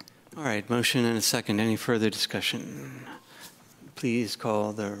that. All right, motion and a second. Any further discussion? Please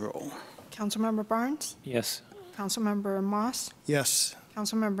call the roll. Councilmember Barnes? Yes. Councilmember Moss? Yes.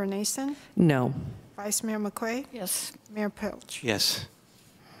 Councilmember Nason? No. Vice Mayor McQuay? Yes. Mayor Pilch? Yes.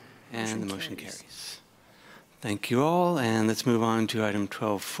 And the motion carries. Thank you all, and let's move on to item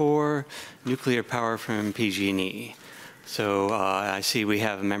 12.4, nuclear power from PG&E. So I see we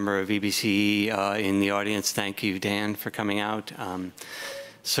have a member of EBCE in the audience. Thank you, Dan, for coming out.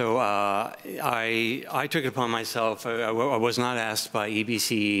 So I took it upon myself. I was not asked by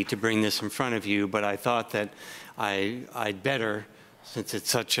EBCE to bring this in front of you, but I thought that I'd better, since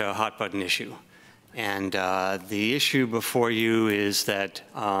it's such a hot button issue. And the issue before you is that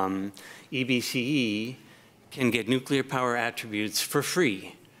EBCE can get nuclear power attributes for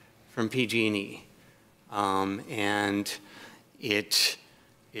free from PG&E. And it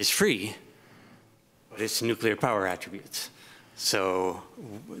is free, but it's nuclear power attributes. So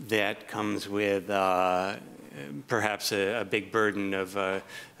that comes with perhaps a big burden of a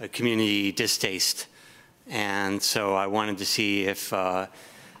community distaste. And so I wanted to see if the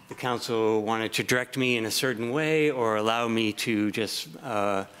council wanted to direct me in a certain way or allow me to just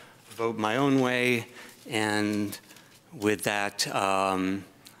vote my own way. And with that,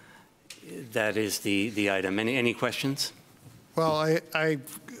 that is the item. Any questions? Well, I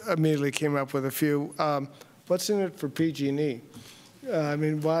immediately came up with a few. What's in it for PG&E? I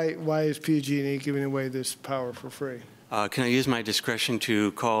mean, why is PG&E giving away this power for free? Can I use my discretion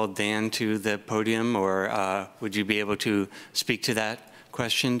to call Dan to the podium, or would you be able to speak to that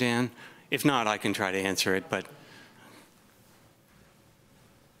question, Dan? If not, I can try to answer it, but.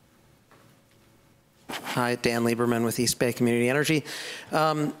 Hi, Dan Lieberman with East Bay Community Energy.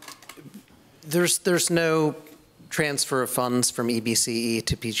 There's no transfer of funds from EBCE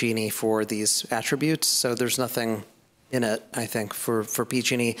to PG&E for these attributes, so there's nothing in it, I think, for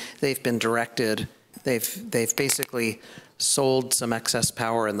PG&E. They've been directed They've basically sold some excess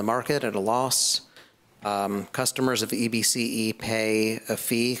power in the market at a loss. Customers of EBCE pay a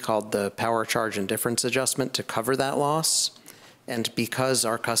fee called the Power Charge and Difference Adjustment to cover that loss. And because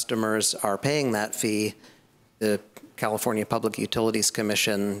our customers are paying that fee, the California Public Utilities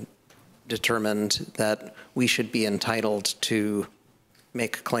Commission determined that we should be entitled to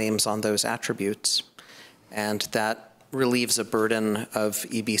make claims on those attributes. And that relieves a burden of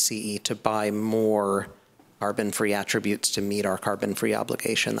EBCE to buy more carbon-free attributes to meet our carbon-free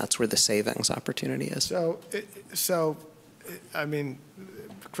obligation. That's where the savings opportunity is. So, I mean,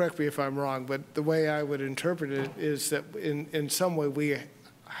 correct me if I'm wrong, but the way I would interpret it is that in some way we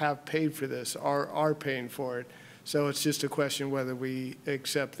have paid for this, are paying for it. So it's just a question whether we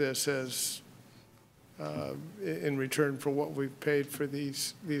accept this as in return for what we've paid for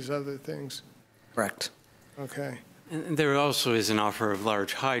these other things. Correct. Okay. And there also is an offer of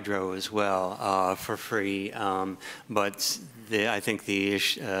large hydro as well for free, but I think the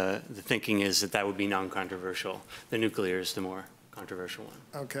thinking is that would be non-controversial. The nuclear is the more controversial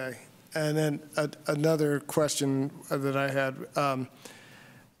one. Okay. And then another question that I had,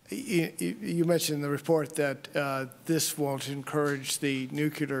 you mentioned in the report that this won't encourage the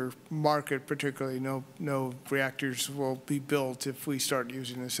nuclear market, particularly no reactors will be built if we start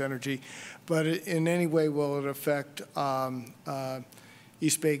using this energy. But in any way, will it affect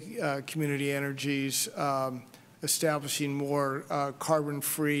East Bay Community Energies establishing more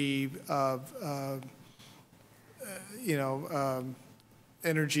carbon-free,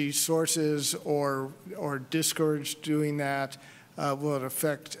 energy sources, or discourage doing that? Will it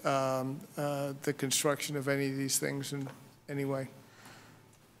affect the construction of any of these things in any way?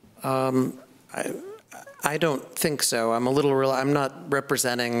 I don't think so. I'm not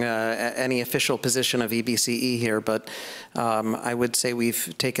representing any official position of EBCE here, but I would say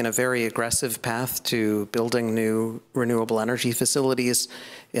we've taken a very aggressive path to building new renewable energy facilities.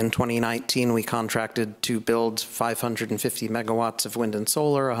 In 2019, we contracted to build 550 megawatts of wind and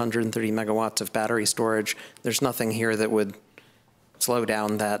solar, 130 megawatts of battery storage. There's nothing here that would slow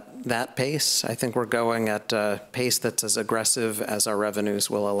down that pace. I think we're going at a pace that's as aggressive as our revenues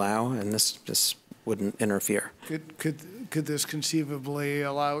will allow, and this wouldn't interfere. Could this conceivably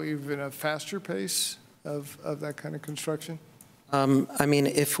allow even a faster pace of that kind of construction? I mean,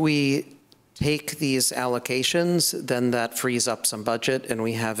 if we take these allocations, then that frees up some budget, and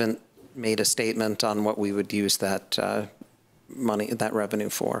we haven't made a statement on what we would use that that revenue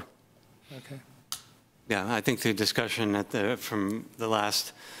for. Okay. Yeah, I think the discussion from the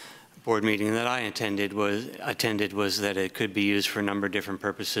last board meeting that I attended was that it could be used for a number of different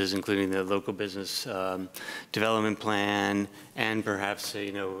purposes, including the local business development plan, and perhaps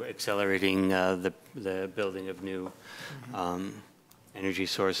accelerating the building of new energy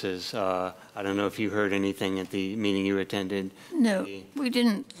sources. I don't know if you heard anything at the meeting you attended. No, we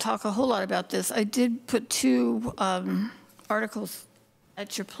didn't talk a whole lot about this. I did put two articles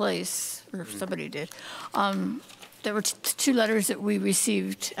at your place, or somebody did. There were two letters that we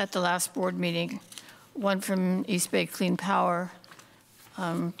received at the last board meeting, one from East Bay Clean Power,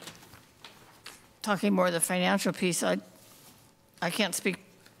 talking more of the financial piece. I can't speak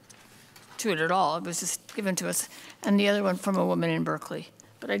to it at all. It was just given to us. And the other one from a woman in Berkeley.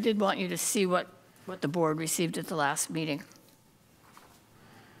 But I did want you to see what the board received at the last meeting.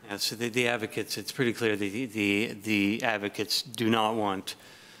 Yeah, so the advocates, it's pretty clear the advocates do not want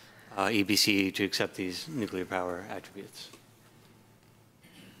EBCE to accept these nuclear power attributes.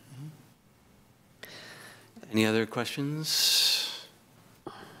 Any other questions?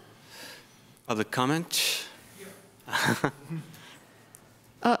 Public comment?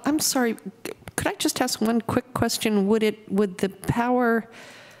 I'm sorry, could I just ask one quick question? Would the power,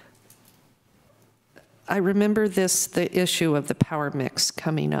 I remember the issue of the power mix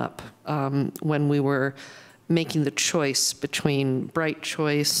coming up when we were making the choice between Bright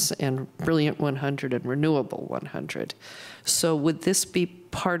Choice and Brilliant 100 and Renewable 100. So would this be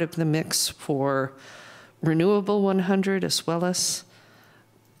part of the mix for Renewable 100 as well as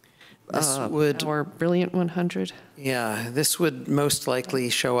or Brilliant 100? Yeah, this would most likely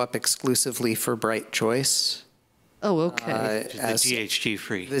show up exclusively for Bright Choice. Oh, okay. The GHG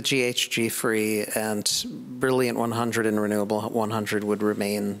free. The GHG free, and Brilliant 100 and Renewable 100 would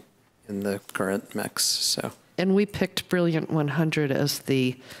remain in the current mix. So. And we picked Brilliant 100 as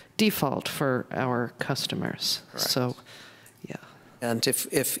the default for our customers. Correct. So, yeah. And if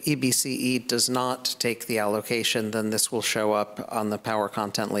EBCE does not take the allocation, then this will show up on the power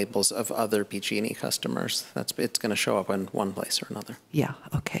content labels of other PG&E customers. It's going to show up in one place or another. Yeah,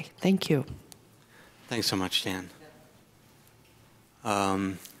 okay. Thank you. Thanks so much, Dan.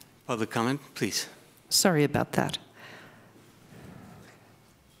 Public comment, please. Sorry about that.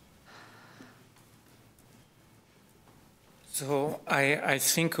 So I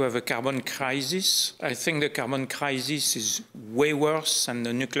think we have a carbon crisis. I think the carbon crisis is way worse than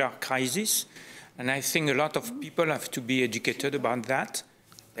the nuclear crisis. And I think a lot of people have to be educated about that.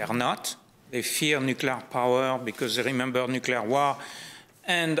 They're not. They fear nuclear power because they remember nuclear war.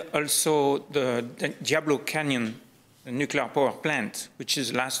 And also the Diablo Canyon, the nuclear power plant, which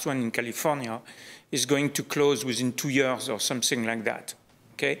is the last one in California, is going to close within 2 years or something like that.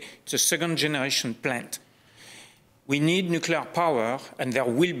 Okay? It's a second generation plant. We need nuclear power, and there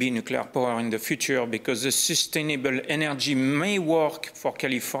will be nuclear power in the future because the sustainable energy may work for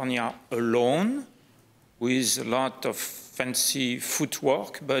California alone with a lot of fancy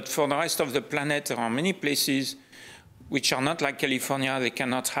footwork, but for the rest of the planet, there are many places which are not like California. They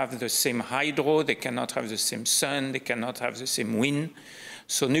cannot have the same hydro, they cannot have the same sun, they cannot have the same wind.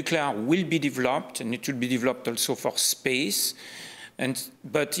 So nuclear will be developed, and it will be developed also for space.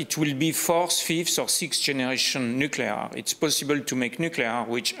 But it will be fourth, fifth, or sixth generation nuclear. It's possible to make nuclear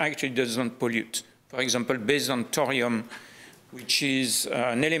which actually doesn't pollute. For example, based on thorium, which is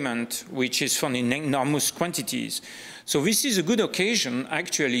an element which is found in enormous quantities. So this is a good occasion,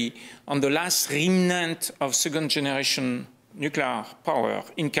 actually, on the last remnant of second generation nuclear power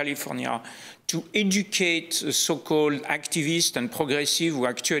in California to educate the so-called activists and progressive who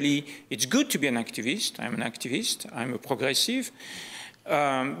actually, it's good to be an activist. I'm an activist, I'm a progressive.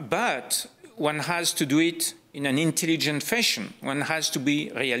 But one has to do it in an intelligent fashion. One has to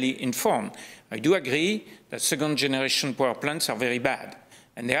be really informed. I do agree that second generation power plants are very bad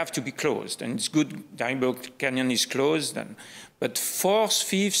and they have to be closed. And it's good Diablo Canyon is closed. But fourth,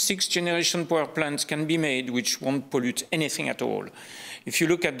 fifth, sixth generation power plants can be made which won't pollute anything at all. If you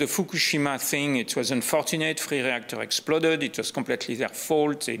look at the Fukushima thing, it was unfortunate, 3 reactors exploded, it was completely their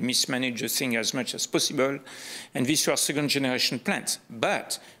fault, they mismanaged the thing as much as possible, and these were second generation plants.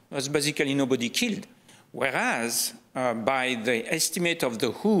 But there was basically nobody killed. Whereas, by the estimate of the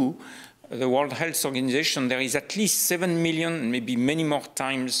WHO, the World Health Organization, there is at least 7 million, maybe many more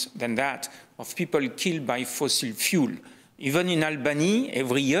times than that, of people killed by fossil fuel. Even in Albany,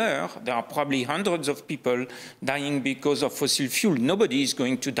 every year, there are probably hundreds of people dying because of fossil fuel. Nobody is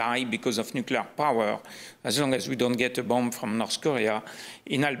going to die because of nuclear power, as long as we don't get a bomb from North Korea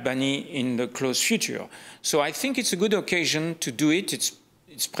in Albany in the close future. So I think it's a good occasion to do it.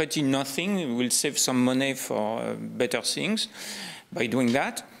 It's pretty nothing. We'll save some money for better things by doing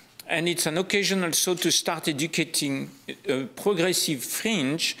that. And it's an occasion also to start educating a progressive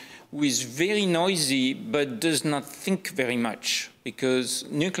fringe who is very noisy but does not think very much, because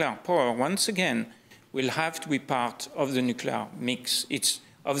nuclear power, once again, will have to be part of the nuclear mix. It's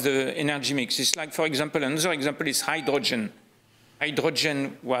of the energy mix. It's like, for example, another example is hydrogen.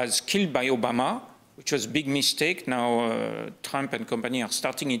 Hydrogen was killed by Obama, which was a big mistake. Now Trump and company are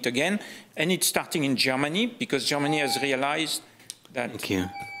starting it again, and it's starting in Germany because Germany has realized that. Thank you.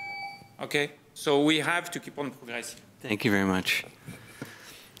 Okay, so we have to keep on progressing. Thank you very much.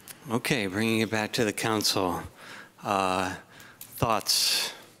 Okay, bringing it back to the council.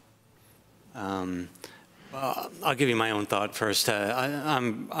 Thoughts? I'll give you my own thought first.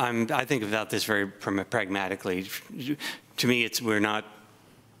 I think about this very pragmatically. To me, we're not.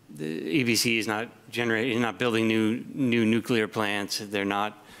 The EBC is not building new nuclear plants. They're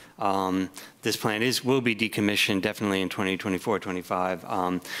not. This plant will be decommissioned definitely in 2024,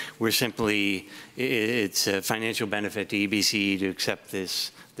 25. We're simply, it's a financial benefit to EBC to accept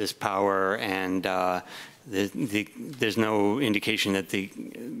this power, and there's no indication that the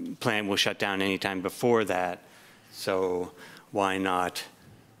plant will shut down anytime before that. So why not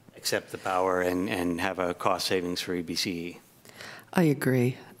accept the power and have a cost savings for EBC? I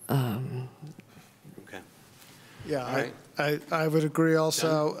agree. Okay. Yeah, right. I would agree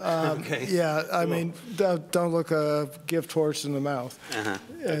also. Okay. Yeah, I mean, don't look a gift horse in the mouth.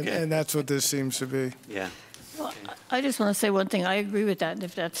 Okay. And that's what this seems to be. Yeah. Well, I just want to say one thing. I agree with that. And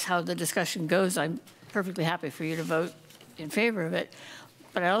if that's how the discussion goes, I'm perfectly happy for you to vote in favor of it.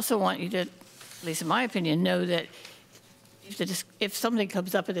 But I also want you to, at least in my opinion, know that if something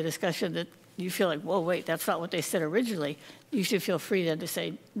comes up in the discussion that you feel like, whoa, wait, that's not what they said originally, you should feel free then to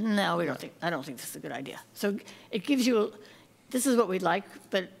say, no, I don't think this is a good idea. So it gives you, this is what we'd like,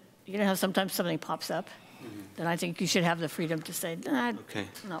 but you know how sometimes something pops up? Then I think you should have the freedom to say, nah, Okay.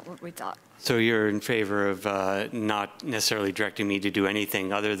 not what we thought. So you're in favor of not necessarily directing me to do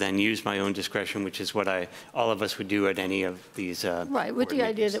anything other than use my own discretion, which is what all of us would do at any of these Right, with the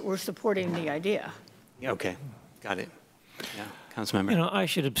idea that we're supporting the idea. Okay, got it. Yeah, Councilmember. You know, I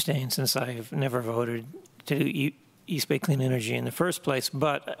should abstain since I've never voted to do East Bay Clean Energy in the first place,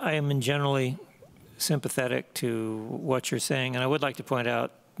 but I am generally sympathetic to what you're saying. And I would like to point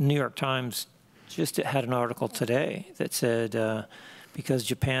out, New York Times just had an article today that said because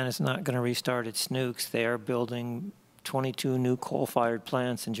Japan is not going to restart its nukes, they are building 22 new coal-fired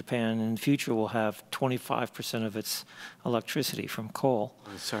plants in Japan, and in the future will have 25% of its electricity from coal.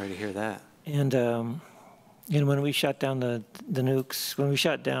 I'm sorry to hear that. And when we shut down the nukes, when we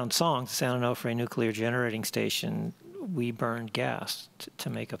shut down Song, the San Onofre nuclear generating station, we burned gas to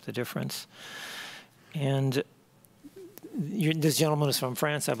make up the difference. And this gentleman is from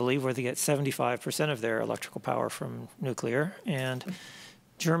France, I believe, where they get 75% of their electrical power from nuclear. And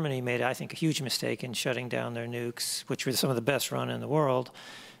Germany made, I think, a huge mistake in shutting down their nukes, which were some of the best run in the world.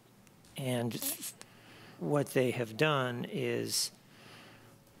 And what they have done is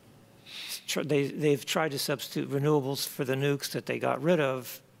they've tried to substitute renewables for the nukes that they got rid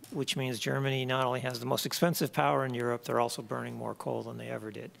of, which means Germany not only has the most expensive power in Europe, they're also burning more coal than they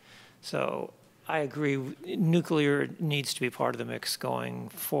ever did. So I agree, nuclear needs to be part of the mix going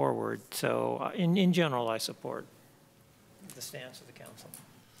forward. So in general, I support the stance of the council.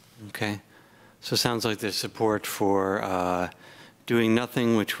 Okay. So it sounds like there's support for doing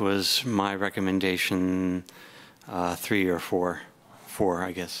nothing, which was my recommendation, 3 or 4. 4,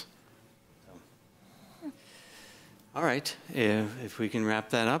 I guess. All right, if we can wrap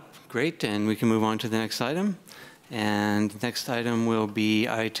that up, great, and we can move on to the next item. And the next item will be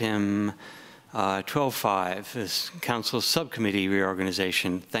item 12.5, this council subcommittee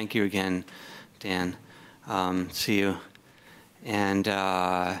reorganization. Thank you again, Dan. See you. And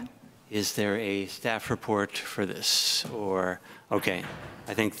is there a staff report for this? Or, okay,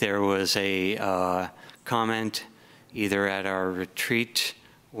 I think there was a comment either at our retreat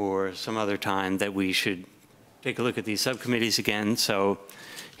or some other time that we should take a look at these subcommittees again. So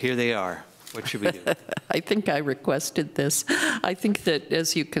here they are. What should we do? I think I requested this. I think that,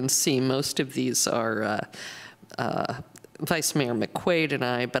 as you can see, most of these are Vice Mayor McQuaid and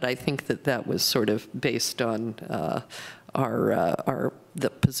I, but I think that that was sort of based on the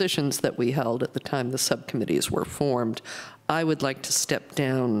positions that we held at the time the subcommittees were formed. I would like to step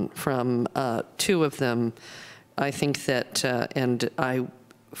down from 2 of them. I think that,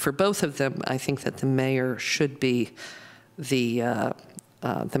 for both of them, I think that the mayor should be the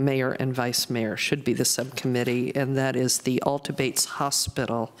mayor and vice mayor should be the subcommittee, and that is the Alta Bates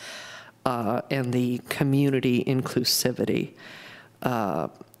Hospital and the community inclusivity.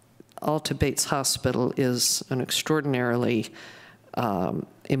 Alta Bates Hospital is an extraordinarily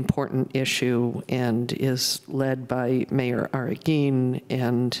important issue and is led by Mayor Arreguin,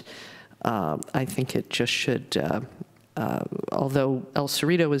 and I think it just should, although El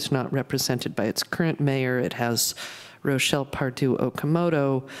Cerrito is not represented by its current mayor, it has Rochelle Pardue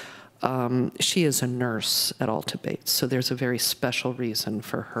Okamoto. She is a nurse at Alta Bates, so there's a very special reason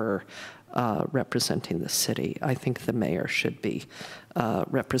for her representing the city. I think the mayor should be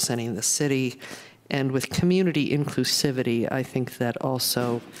representing the city. And with community inclusivity, I think that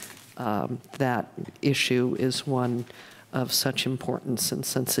also that issue is one of such importance and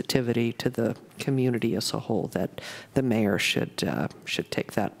sensitivity to the community as a whole that the mayor should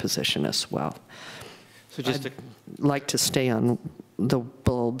take that position as well. So just I'd like to stay on the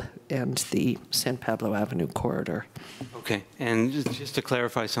Bulb and the San Pablo Avenue corridor. Okay, and just to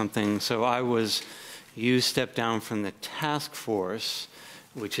clarify something, so you stepped down from the task force,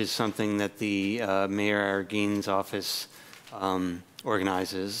 which is something that the Mayor Arreguin's office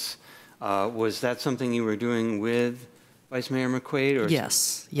organizes. Was that something you were doing with Vice Mayor McQuaid? Or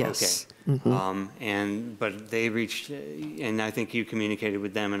yes, yes. Okay. Mm-hmm. But they reached, and I think you communicated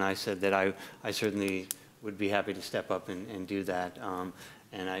with them, and I said that I certainly would be happy to step up and do that.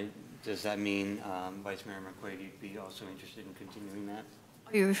 Does that mean, Vice Mayor McQuaid, you'd be also interested in continuing that?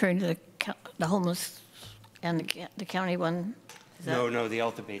 Are you referring to the homeless and the county one? No, the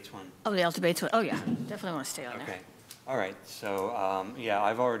Alta Bates one. Oh, the Alta Bates one. Oh, yeah, definitely want to stay on there. Okay. All right. So, yeah,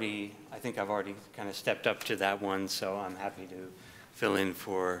 I think I've already kind of stepped up to that one, so I'm happy to fill in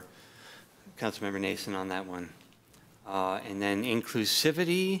for Councilmember Nason on that one. And then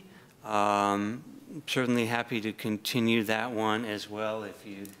inclusivity, certainly happy to continue that one as well if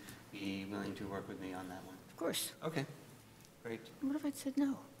you'd be willing to work with me on that one. Of course. Okay. Great. What if I said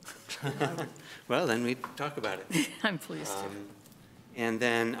no? Well, then we'd talk about it. I'm pleased to. And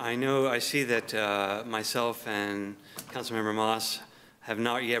then I see that myself and Councilmember Moss have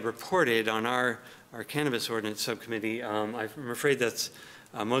not yet reported on our cannabis ordinance subcommittee. I'm afraid that's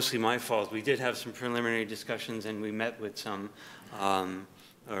mostly my fault. We did have some preliminary discussions and we met with some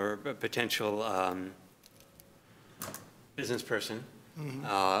or a potential business person. Mm-hmm.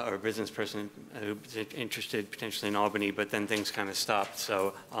 Or a business person who's interested potentially in Albany, but then things kind of stopped.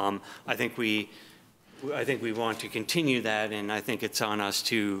 So I think we I think we want to continue that, and I think it's on us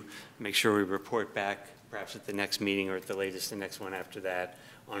to make sure we report back, perhaps at the next meeting or at the latest the next one after that,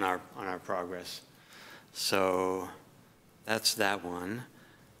 on our progress. So that's that one.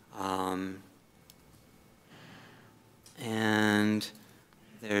 And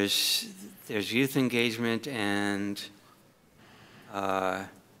there's youth engagement and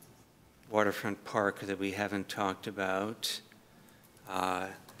waterfront park that we haven't talked about. Are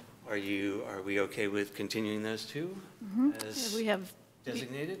we okay with continuing those two? As Yeah, we have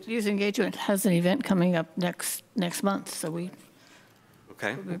designated? Youth Engagement has an event coming up next month, so we.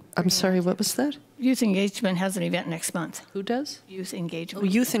 Okay. I'm sorry, what was that? Youth Engagement has an event next month. Who does? Youth Oh,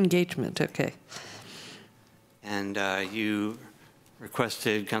 Engagement. youth engagement, okay. And you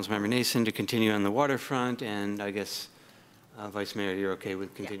requested Councilmember Nason to continue on the waterfront, and I guess Vice Mayor, you're okay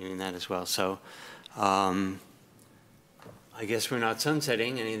with continuing that as well. So I guess we're not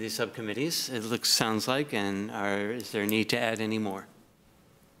sunsetting any of these subcommittees, it sounds like, and is there a need to add any more?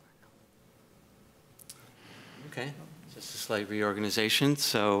 Okay, just a slight reorganization.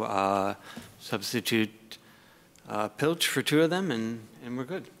 So substitute Pilch for two of them, and we're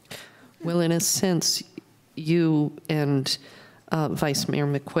good. Well, in a sense, you and Vice Mayor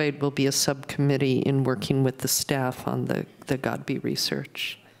McQuaid will be a subcommittee in working with the staff on the Godby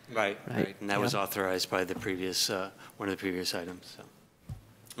research. Right. And that was authorized by the previous, one of the previous items. So,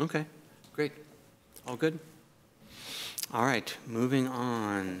 okay, great. All good? All right, moving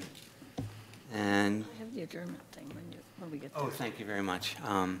on. And I have the adjournment thing when we get there. oh, thank you very much.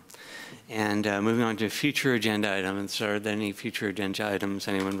 And moving on to future agenda items. Are there any future agenda items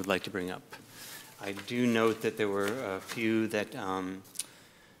anyone would like to bring up? I do note that there were a few that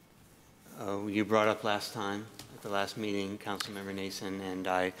you brought up last time, at the last meeting, Councilmember Nason, and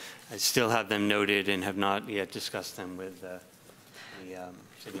I still have them noted and have not yet discussed them with the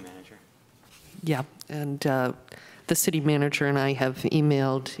city manager. Yeah, and the city manager and I have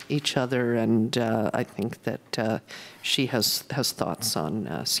emailed each other, and I think that she has thoughts on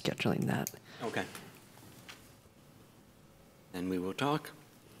scheduling that. Okay. Then we will talk.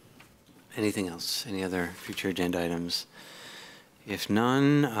 Anything else? Any other future agenda items? If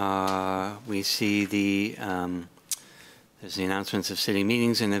none, we see there's the announcements of city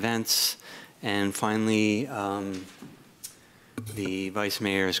meetings and events. And finally, the Vice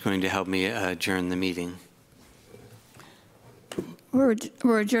Mayor is going to help me adjourn the meeting.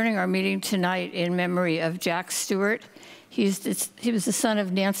 We're adjourning our meeting tonight in memory of Jack Stewart. He was the son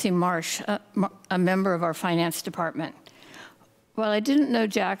of Nancy Marsh, a member of our finance department. While I didn't know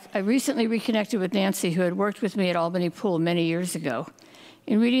Jack, I recently reconnected with Nancy, who had worked with me at Albany Pool many years ago.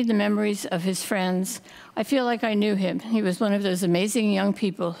 In reading the memories of his friends, I feel like I knew him. He was one of those amazing young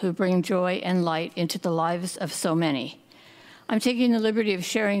people who bring joy and light into the lives of so many. I'm taking the liberty of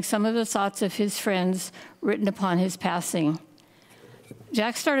sharing some of the thoughts of his friends written upon his passing.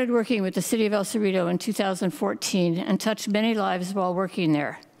 Jack started working with the city of El Cerrito in 2014 and touched many lives while working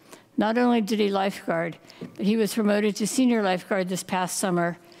there. Not only did he lifeguard, but he was promoted to senior lifeguard this past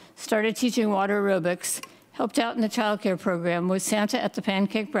summer, started teaching water aerobics, helped out in the childcare program, was Santa at the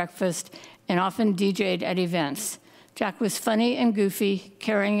pancake breakfast, and often DJ'd at events. Jack was funny and goofy,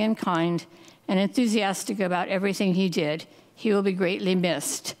 caring and kind, and enthusiastic about everything he did. He will be greatly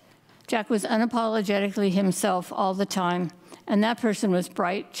missed. Jack was unapologetically himself all the time, and that person was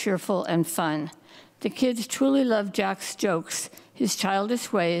bright, cheerful, and fun. The kids truly loved Jack's jokes, his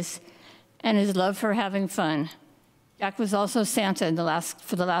childish ways, and his love for having fun. Jack was also Santa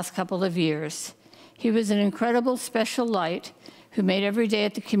for the last couple of years. He was an incredible special light who made every day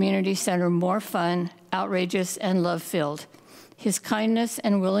at the community center more fun, outrageous, and love-filled. His kindness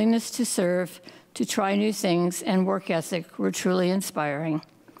and willingness to serve, to try new things, and work ethic were truly inspiring.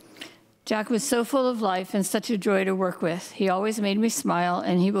 Jack was so full of life and such a joy to work with. He always made me smile,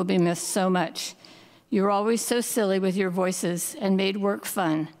 and he will be missed so much. You were always so silly with your voices and made work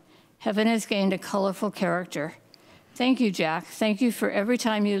fun. Heaven has gained a colorful character. Thank you, Jack. Thank you for every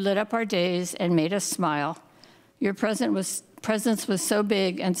time you lit up our days and made us smile. Your presence was so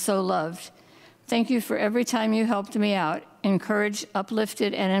big and so loved. Thank you for every time you helped me out, encouraged,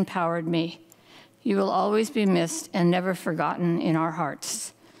 uplifted, and empowered me. You will always be missed and never forgotten in our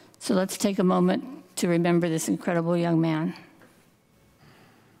hearts. So let's take a moment to remember this incredible young man.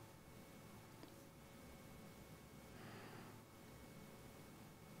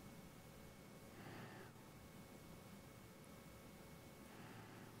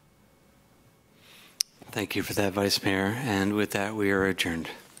 Thank you for that, Vice Mayor. And with that, we are adjourned.